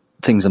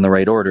things in the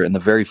right order. And the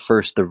very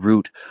first, the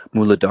root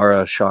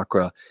Muladhara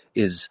chakra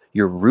is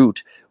your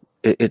root.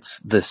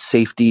 It's the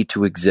safety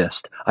to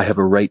exist. I have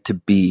a right to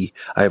be.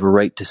 I have a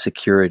right to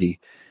security.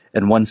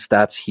 And once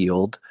that's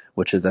healed,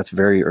 that's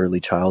very early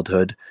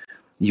childhood,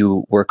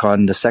 you work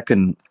on the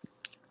second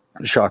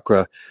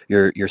chakra,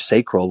 your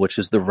sacral, which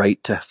is the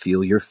right to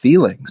feel your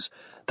feelings.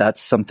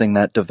 That's something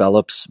that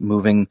develops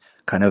moving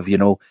kind of,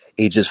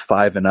 ages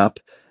 5 and up,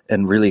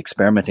 and really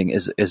experimenting.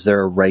 Is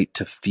there a right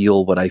to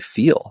feel what I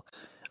feel?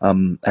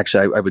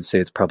 Actually, I would say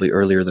it's probably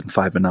earlier than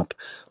 5 and up,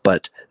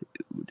 but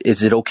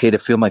is it okay to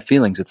feel my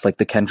feelings? It's like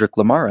the Kendrick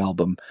Lamar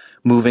album,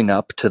 moving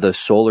up to the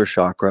solar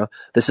chakra.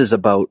 This is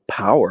about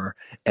power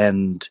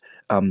and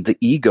the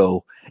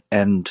ego.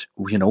 And,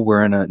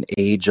 we're in an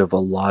age of a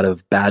lot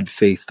of bad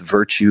faith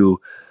virtue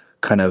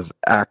kind of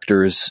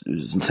actors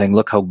saying,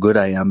 look how good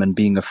I am, and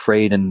being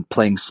afraid and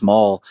playing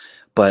small.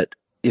 But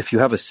if you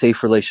have a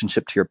safe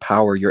relationship to your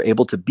power, you're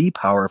able to be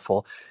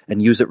powerful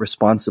and use it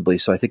responsibly.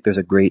 So I think there's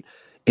a great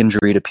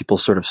injury to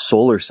people's sort of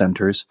solar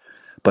centers.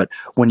 But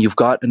when you've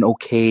got an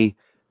okay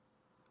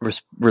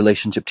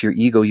relationship to your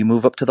ego, you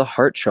move up to the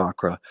heart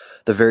chakra,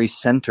 the very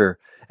center.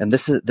 And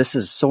this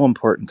is so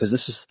important, because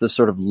this is the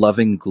sort of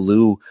loving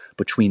glue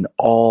between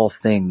all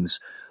things,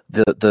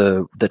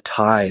 the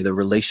tie, the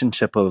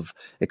relationship of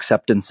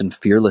acceptance and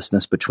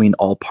fearlessness between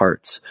all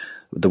parts,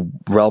 the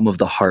realm of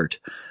the heart.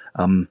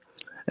 And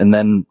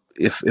then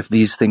if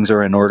these things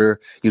are in order,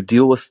 you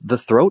deal with the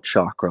throat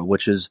chakra,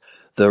 which is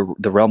the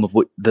realm of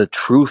what the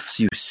truths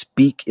you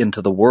speak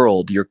into the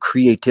world, your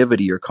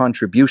creativity, your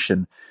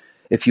contribution.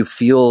 If you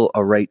feel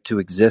a right to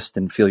exist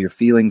and feel your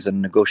feelings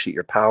and negotiate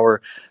your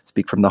power,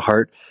 speak from the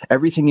heart,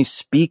 everything you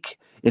speak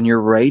in your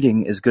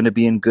writing is going to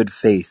be in good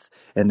faith,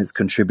 and it's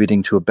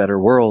contributing to a better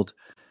world.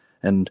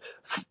 And,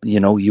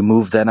 you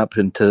move then up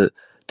into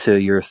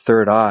your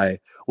third eye,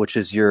 which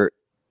is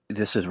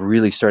this is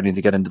really starting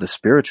to get into the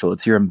spiritual.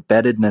 It's your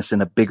embeddedness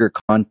in a bigger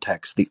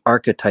context, the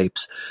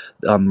archetypes,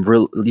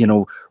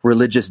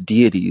 religious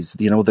deities,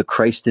 the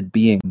Christed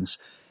beings.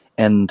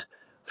 And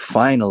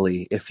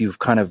finally, if you've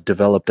kind of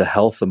developed a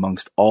health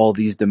amongst all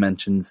these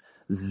dimensions,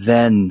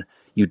 then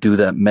you do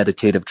that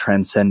meditative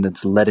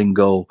transcendence, letting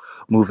go,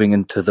 moving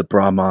into the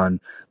Brahman,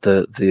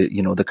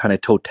 the kind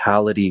of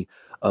totality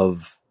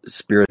of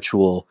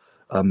spiritual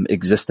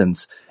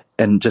existence.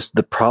 And just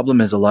the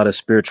problem is, a lot of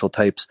spiritual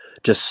types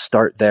just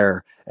start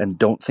there and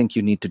don't think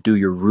you need to do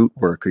your root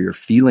work or your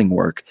feeling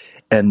work.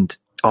 And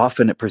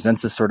often it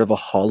presents as sort of a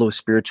hollow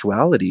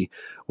spirituality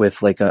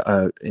with like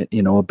a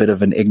bit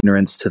of an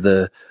ignorance to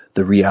the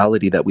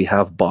reality that we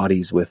have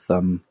bodies with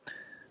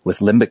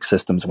limbic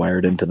systems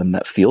wired into them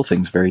that feel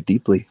things very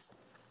deeply.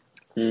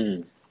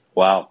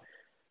 Wow.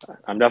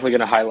 I'm definitely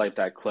going to highlight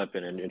that clip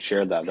and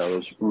share that. That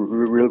was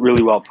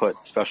really well put,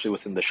 especially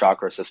within the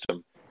chakra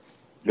system.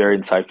 Very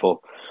insightful.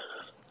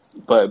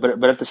 But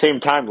at the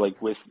same time,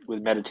 like with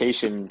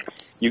meditation,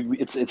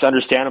 it's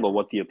understandable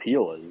what the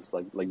appeal is.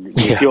 Like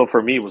the appeal for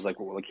me was like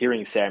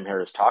hearing Sam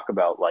Harris talk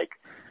about, like,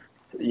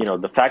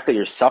 the fact that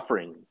you're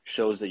suffering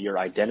shows that you're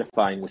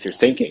identifying with your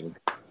thinking,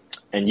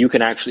 and you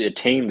can actually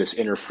attain this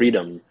inner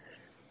freedom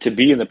to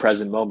be in the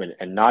present moment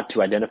and not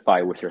to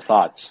identify with your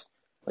thoughts.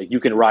 Like, you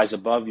can rise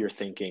above your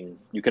thinking.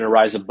 You can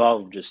rise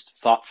above just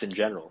thoughts in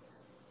general,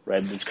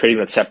 right? It's creating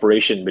that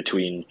separation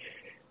between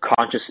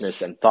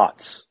consciousness and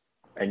thoughts.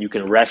 And you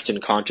can rest in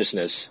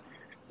consciousness,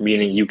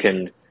 meaning you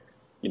can,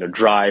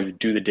 drive,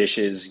 do the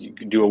dishes, you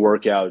can do a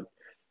workout,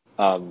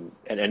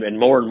 and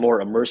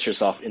more immerse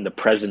yourself in the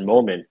present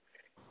moment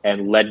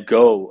and let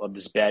go of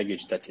this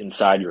baggage that's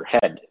inside your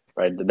head,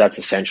 right? That's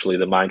essentially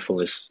the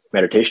mindfulness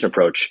meditation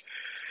approach.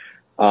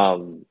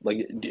 Do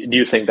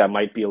you think that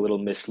might be a little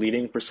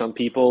misleading for some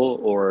people,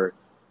 or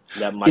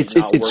that might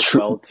not work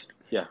well?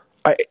 Yeah.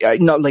 I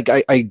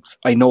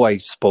know I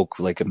spoke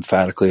like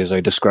emphatically as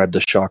I described the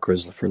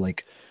chakras for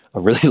like a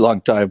really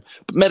long time,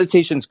 but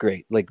meditation's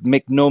great. Like,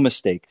 make no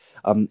mistake.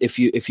 If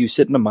you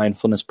sit in a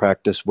mindfulness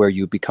practice where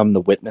you become the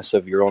witness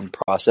of your own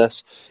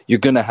process, you're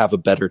going to have a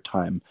better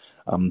time.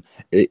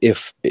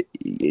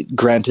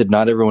 Granted,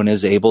 not everyone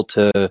is able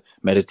to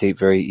meditate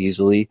very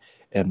easily,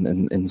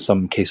 and in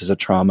some cases of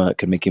trauma, it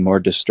can make you more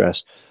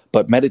distressed.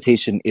 But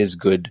meditation is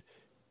good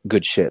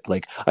shit.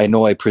 Like, I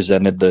know I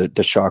presented the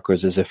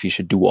chakras as if you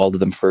should do all of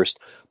them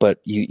first, but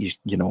you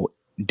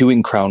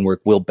doing crown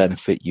work will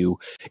benefit you.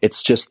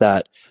 It's just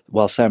that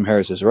while Sam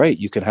Harris is right,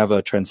 you can have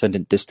a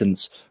transcendent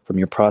distance from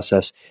your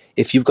process.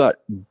 If you've got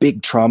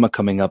big trauma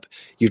coming up,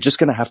 you're just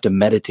going to have to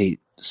meditate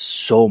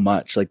so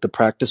much. Like the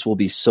practice will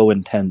be so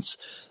intense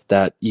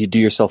that you do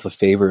yourself a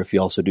favor if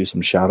you also do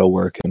some shadow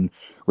work and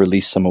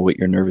release some of what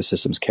your nervous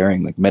system's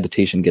carrying. Like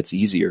meditation gets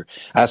easier.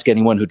 Ask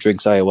anyone who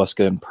drinks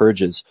ayahuasca and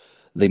purges.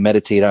 They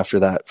meditate after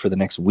that for the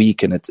next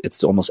week, and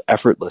it's almost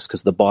effortless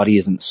because the body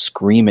isn't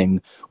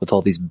screaming with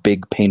all these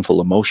big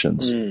painful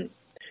emotions.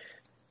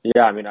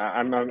 Yeah, I mean,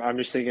 I'm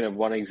just thinking of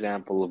one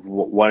example of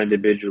one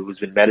individual who's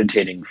been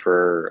meditating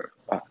for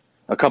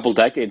a couple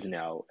decades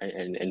now,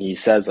 and he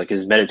says like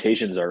his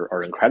meditations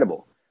are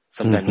incredible.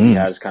 Sometimes he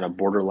has kind of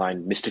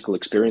borderline mystical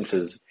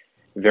experiences,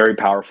 very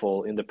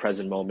powerful in the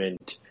present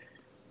moment,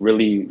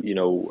 really,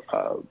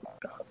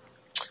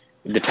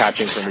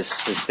 detaching from his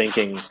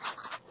thinking,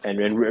 and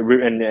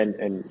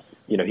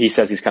he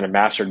says he's kind of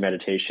mastered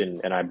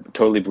meditation, and I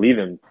totally believe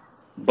him,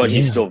 but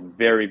he's still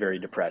very, very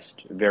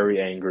depressed,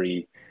 very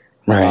angry.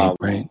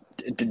 Right.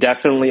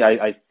 Definitely,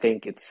 I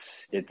think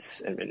it's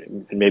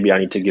and maybe I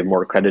need to give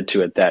more credit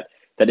to it that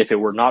if it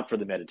were not for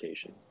the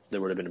meditation,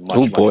 there would have been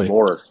much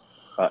more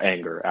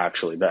anger,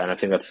 actually. And I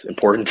think that's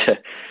important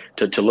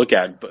to look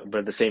at. But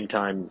at the same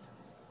time,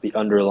 the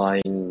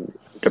underlying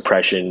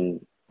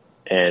depression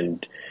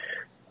and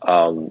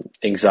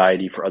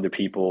anxiety for other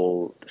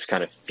people, this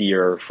kind of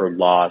fear for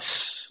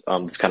loss,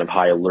 this kind of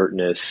high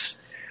alertness,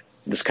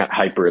 this kind of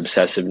hyper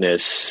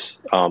obsessiveness,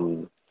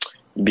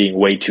 being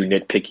way too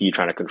nitpicky,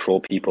 trying to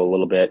control people a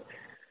little bit,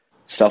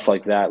 stuff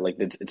like that. Like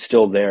it's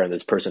still there, and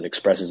this person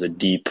expresses a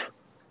deep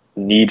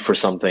need for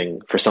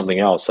something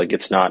else. Like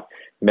it's not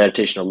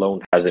meditation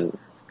alone hasn't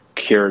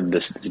cured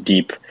this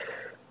deep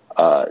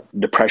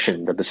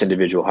depression that this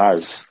individual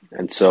has.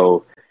 And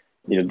so,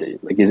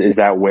 like is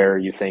that where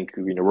you think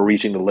we're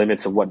reaching the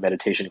limits of what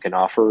meditation can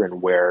offer,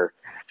 and where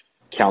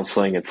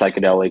counseling and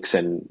psychedelics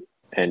and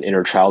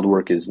inner child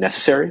work is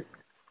necessary?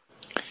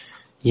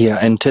 Yeah,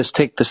 and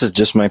this is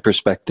just my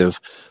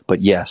perspective,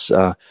 but yes,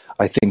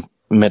 I think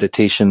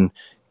meditation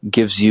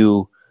gives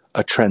you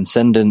a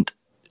transcendent,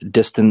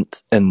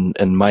 distant,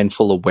 and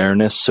mindful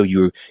awareness. So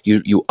you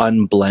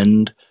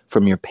unblend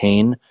from your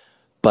pain.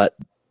 But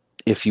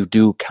if you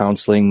do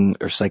counseling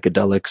or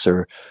psychedelics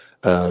or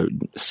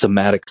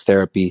somatic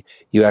therapy,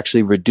 you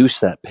actually reduce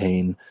that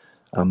pain.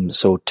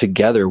 So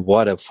together,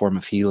 what a form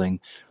of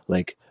healing!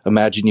 Like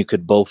imagine you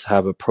could both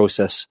have a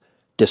process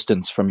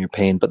distance from your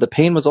pain, but the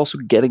pain was also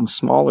getting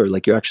smaller.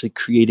 Like you're actually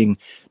creating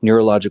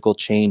neurological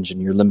change,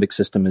 and your limbic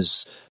system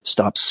is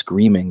stopped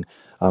screaming.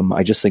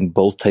 I just think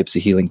both types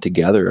of healing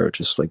together are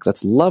just like,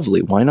 that's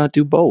lovely. Why not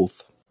do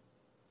both?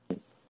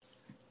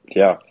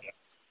 Yeah,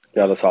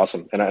 that's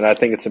awesome. And I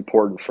think it's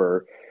important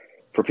for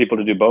people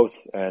to do both.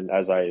 And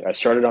as I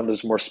started on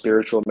this more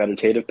spiritual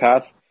meditative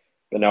path,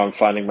 but now I'm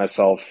finding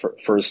myself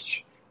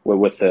first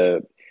with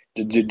doing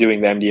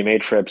the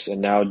MDMA trips, and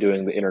now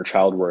doing the inner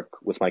child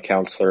work with my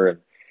counselor. And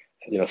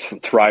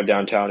Thrive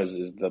Downtown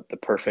is the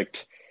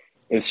perfect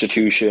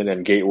institution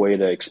and gateway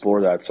to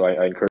explore that. So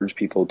I encourage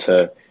people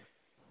to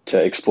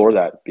explore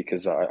that,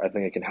 because I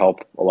think it can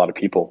help a lot of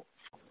people.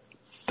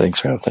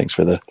 Thanks, Rob.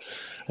 I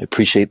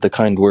appreciate the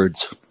kind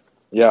words.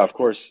 Yeah, of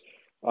course.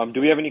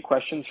 Do we have any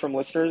questions from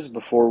listeners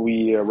before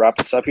we wrap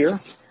this up here?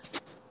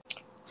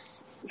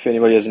 If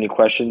anybody has any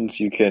questions,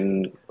 you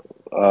can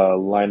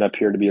line up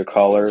here to be a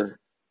caller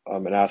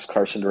and ask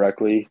Carson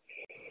directly.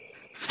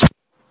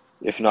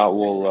 If not,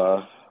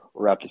 we'll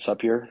wrap this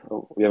up here.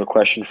 We have a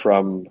question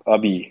from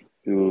Abhi,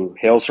 who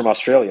hails from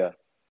Australia.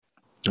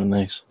 Oh,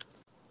 nice.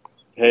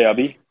 Hey,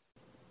 Abhi.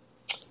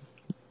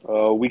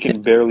 We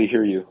can barely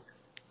hear you.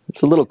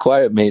 It's a little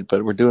quiet, mate,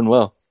 but we're doing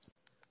well.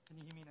 Can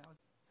you hear me now?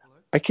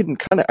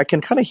 Hello? I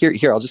can kind of hear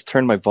here. I'll just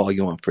turn my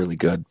volume up really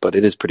good, but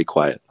it is pretty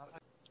quiet.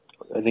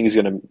 I think he's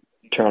going to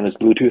turn on his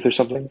Bluetooth or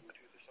something.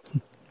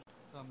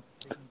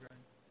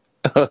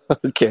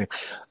 Okay.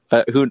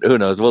 Who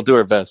knows? We'll do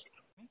our best.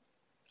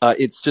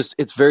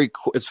 It's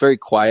very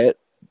quiet,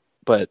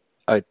 but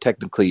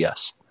technically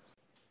yes.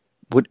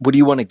 What do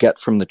you want to get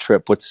from the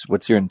trip?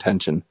 What's your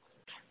intention?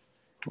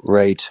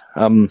 Right.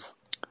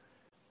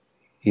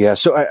 Yeah.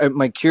 So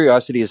my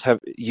curiosity is, have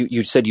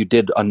you said you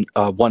did on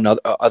one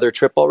other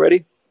trip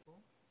already?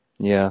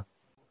 Yeah.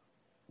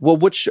 Well,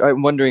 which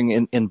I'm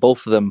wondering in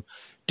both of them,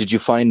 did you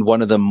find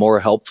one of them more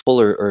helpful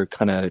or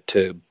kind of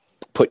to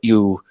put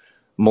you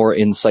more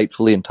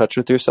insightfully in touch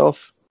with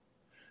yourself?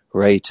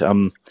 Right.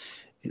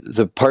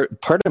 The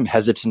part I'm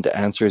hesitant to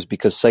answer is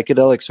because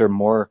psychedelics are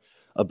more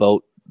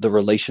about the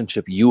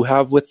relationship you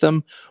have with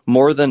them,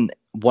 more than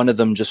one of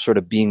them just sort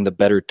of being the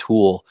better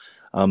tool.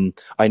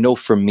 I know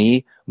for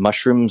me,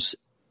 mushrooms,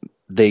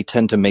 they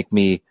tend to make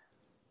me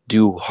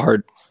do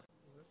hard.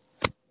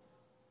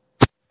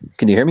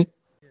 Can you hear me?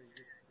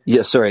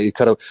 Yeah, sorry, you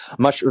cut out.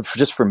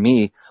 Just for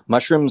me,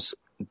 mushrooms,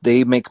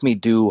 they make me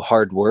do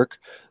hard work.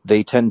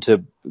 They tend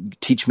to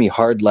teach me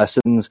hard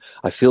lessons.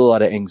 I feel a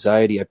lot of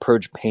anxiety. I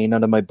purge pain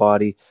out of my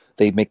body.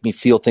 They make me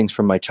feel things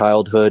from my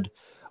childhood.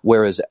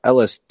 Whereas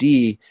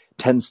LSD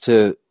tends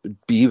to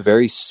be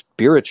very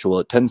spiritual.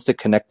 It tends to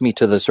connect me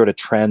to the sort of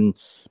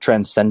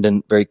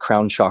transcendent, very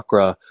crown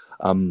chakra,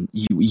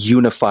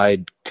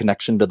 unified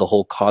connection to the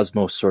whole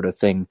cosmos sort of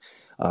thing.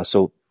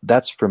 So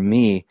that's for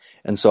me.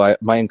 And so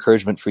my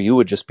encouragement for you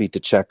would just be to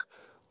check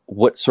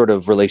what sort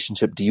of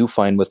relationship do you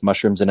find with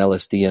mushrooms and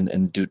LSD,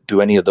 and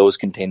do any of those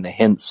contain the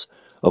hints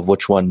of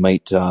which one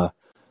might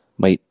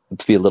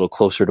be a little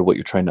closer to what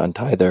you're trying to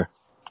untie there.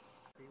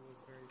 It was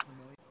very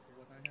familiar to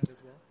what I had as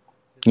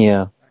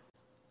well.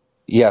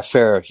 Yeah,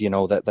 fair.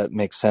 That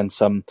makes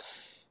sense.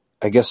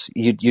 I guess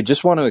you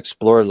just want to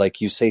explore,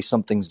 like you say,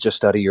 something's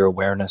just out of your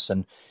awareness,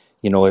 and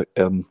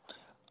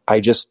I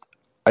just,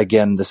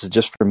 again, this is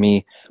just for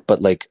me,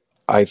 but like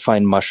I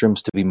find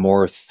mushrooms to be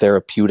more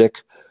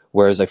therapeutic,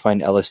 whereas I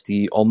find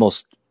LSD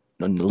almost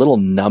a little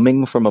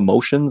numbing from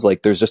emotions.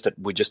 Like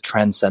we just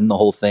transcend the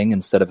whole thing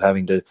instead of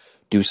having to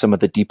do some of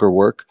the deeper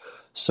work.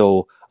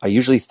 So I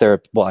usually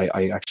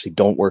I actually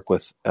don't work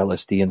with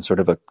LSD in sort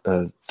of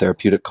a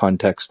therapeutic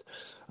context.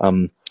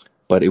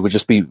 But it would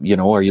just be,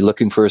 are you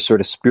looking for a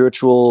sort of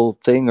spiritual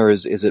thing, or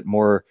is it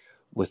more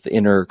with the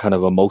inner kind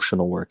of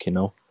emotional work,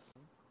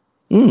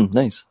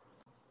 Nice.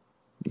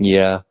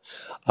 Yeah.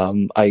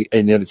 I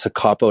know it's a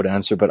cop-out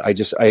answer, but I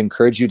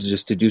encourage you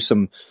to do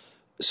some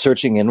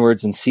searching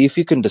inwards and see if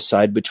you can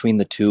decide between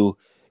the two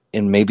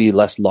in maybe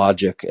less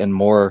logic and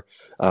more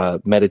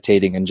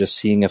meditating, and just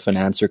seeing if an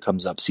answer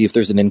comes up. See if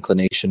there's an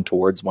inclination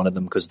towards one of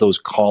them, because those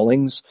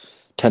callings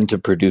tend to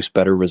produce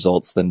better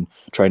results than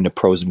trying to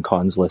pros and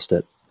cons list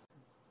it.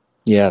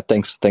 Yeah,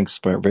 thanks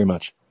very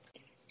much.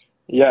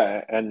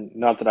 Yeah, and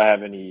not that I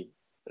have any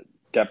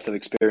depth of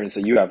experience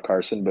that you have,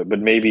 Carson, but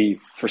maybe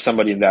for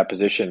somebody in that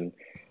position,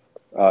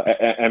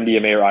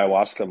 MDMA or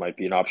ayahuasca might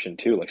be an option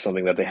too, like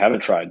something that they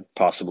haven't tried,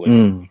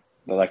 possibly.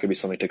 But that could be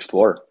something to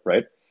explore,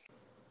 right?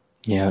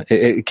 Yeah,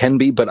 it can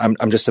be, but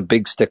I'm just a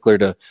big stickler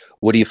to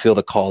what do you feel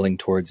the calling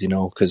towards,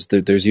 because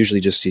there's usually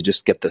you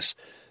just get this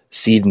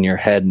seed in your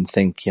head and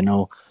think,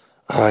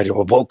 I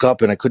woke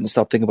up and I couldn't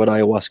stop thinking about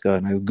ayahuasca,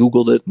 and I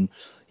Googled it, and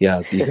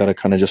yeah, you got to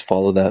kind of just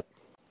follow that.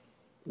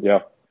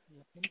 Yeah.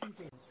 Yeah, I think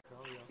people in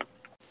Australia.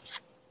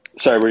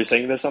 Sorry, were you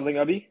saying there's something,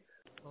 Abhi?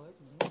 Hello, can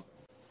you hear me?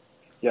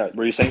 Yeah,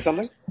 were you saying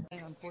something?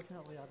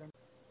 Unfortunately, I don't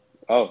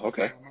Oh,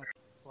 okay. much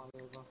fly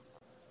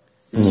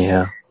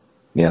over.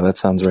 Yeah, that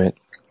sounds right.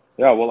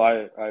 Yeah, well,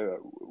 I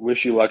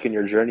wish you luck in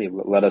your journey.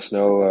 Let us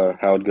know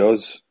how it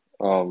goes.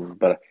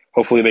 But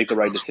hopefully make the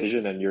right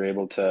decision and you're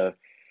able to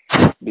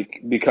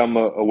become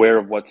aware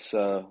of what's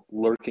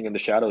lurking in the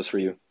shadows for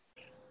you.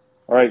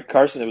 All right,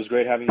 Carson, it was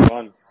great having you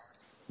on.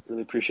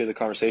 Really appreciate the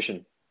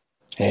conversation.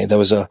 Hey, that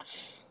was a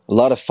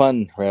lot of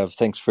fun, Rev.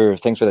 Thanks for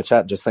the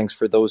chat. Just thanks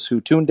for those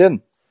who tuned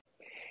in.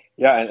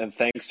 Yeah, and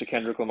thanks to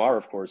Kendrick Lamar,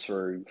 of course,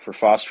 for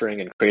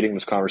fostering and creating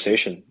this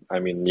conversation. I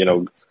mean,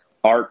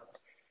 art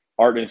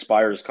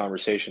inspires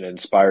conversation, it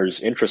inspires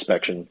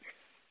introspection.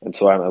 And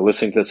so I'm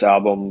listening to this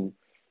album,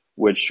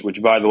 which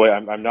by the way,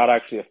 I'm not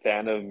actually a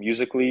fan of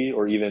musically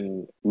or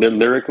even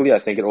lyrically. I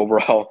think it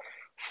overall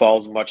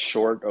falls much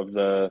short of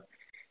the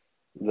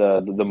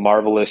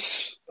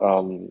marvelous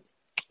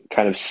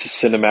kind of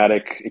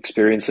cinematic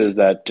experiences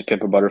that To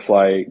Pimp a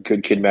Butterfly,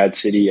 Good Kid, Mad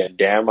City, and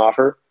Damn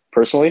offer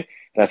personally.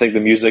 And I think the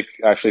music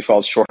actually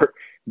falls short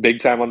big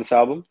time on this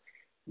album.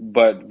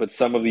 But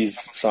some of these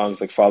songs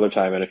like Father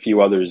Time and a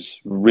few others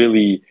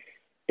really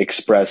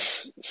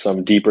express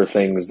some deeper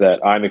things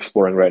that I'm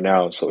exploring right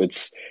now. So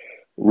it's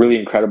really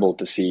incredible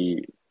to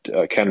see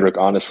Kendrick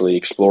honestly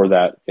explore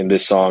that in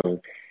this song,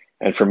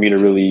 and for me to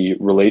really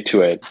relate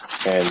to it.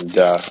 And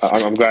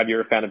I'm glad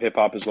you're a fan of hip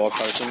hop as well,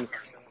 Carson.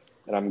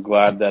 And I'm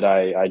glad that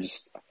I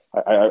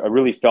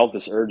really felt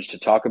this urge to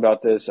talk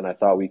about this, and I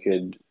thought we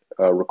could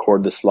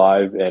record this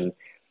live. And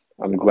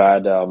I'm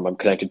glad I'm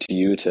connected to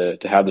you to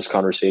have this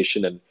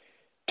conversation and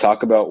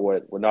talk about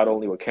what not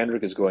only what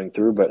Kendrick is going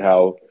through, but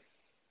how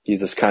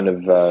he's this kind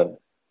of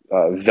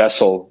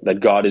vessel that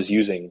God is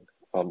using,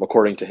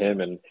 according to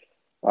him. And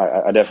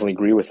I definitely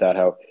agree with that,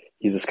 how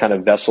he's this kind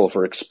of vessel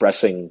for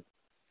expressing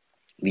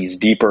these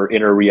deeper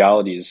inner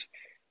realities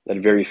that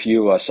very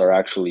few of us are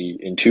actually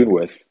in tune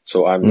with.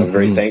 So I'm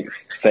very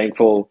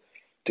thankful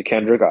to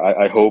Kendrick.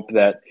 I hope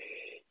that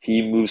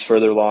he moves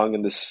further along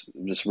in this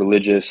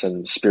religious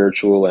and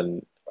spiritual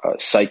and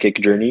psychic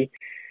journey.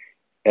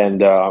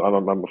 And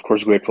I'm of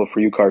course grateful for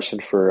you, Carson,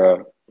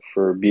 for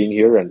being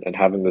here and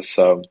having this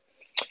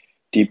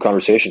deep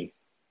conversation.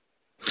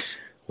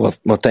 Well,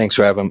 thanks,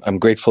 Rav. I'm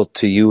grateful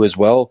to you as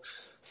well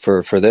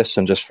for this,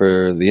 and just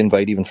for the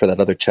invite, even for that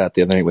other chat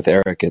the other night with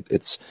Eric.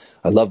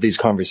 I love these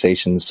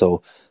conversations,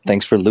 so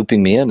thanks for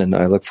looping me in, and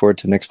I look forward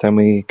to next time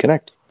we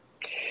connect.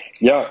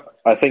 Yeah,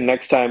 I think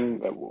next time,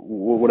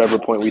 whatever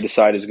point we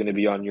decide is going to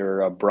be on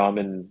your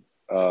Brahmin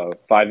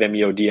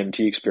 5-MeO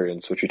DMT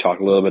experience, which we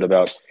talked a little bit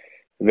about.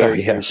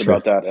 Very curious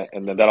about that,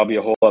 and then that'll be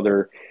a whole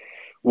other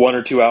 1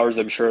 or 2 hours.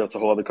 I'm sure that's a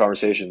whole other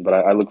conversation, but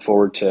I look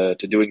forward to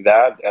doing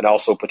that, and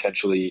also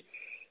potentially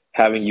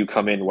having you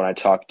come in when I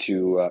talk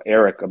to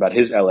Eric about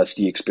his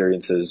LSD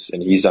experiences,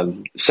 and he's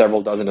done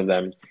several dozen of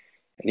them,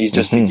 and he's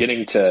just Mm-hmm.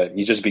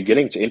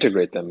 beginning to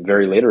integrate them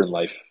very later in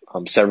life,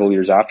 several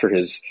years after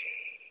his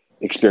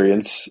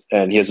experience.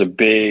 And he has a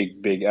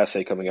big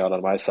essay coming out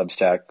on my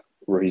Substack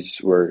where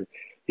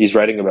he's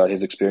writing about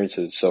his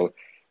experiences. So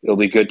it'll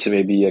be good to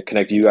maybe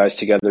connect you guys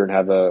together and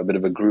have a bit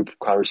of a group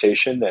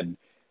conversation, and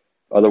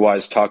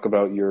otherwise talk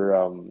about your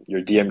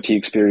DMT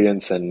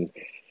experience and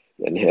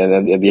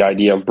the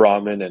idea of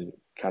Brahman and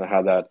kind of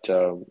how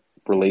that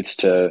relates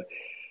to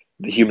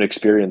the human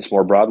experience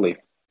more broadly.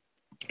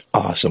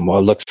 Awesome. Well,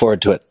 I look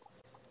forward to it.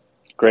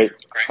 Great.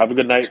 Have a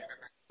good night.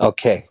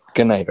 Okay.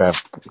 Good night,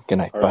 Rev. Good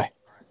night. All Bye. right.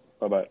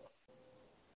 Bye-bye.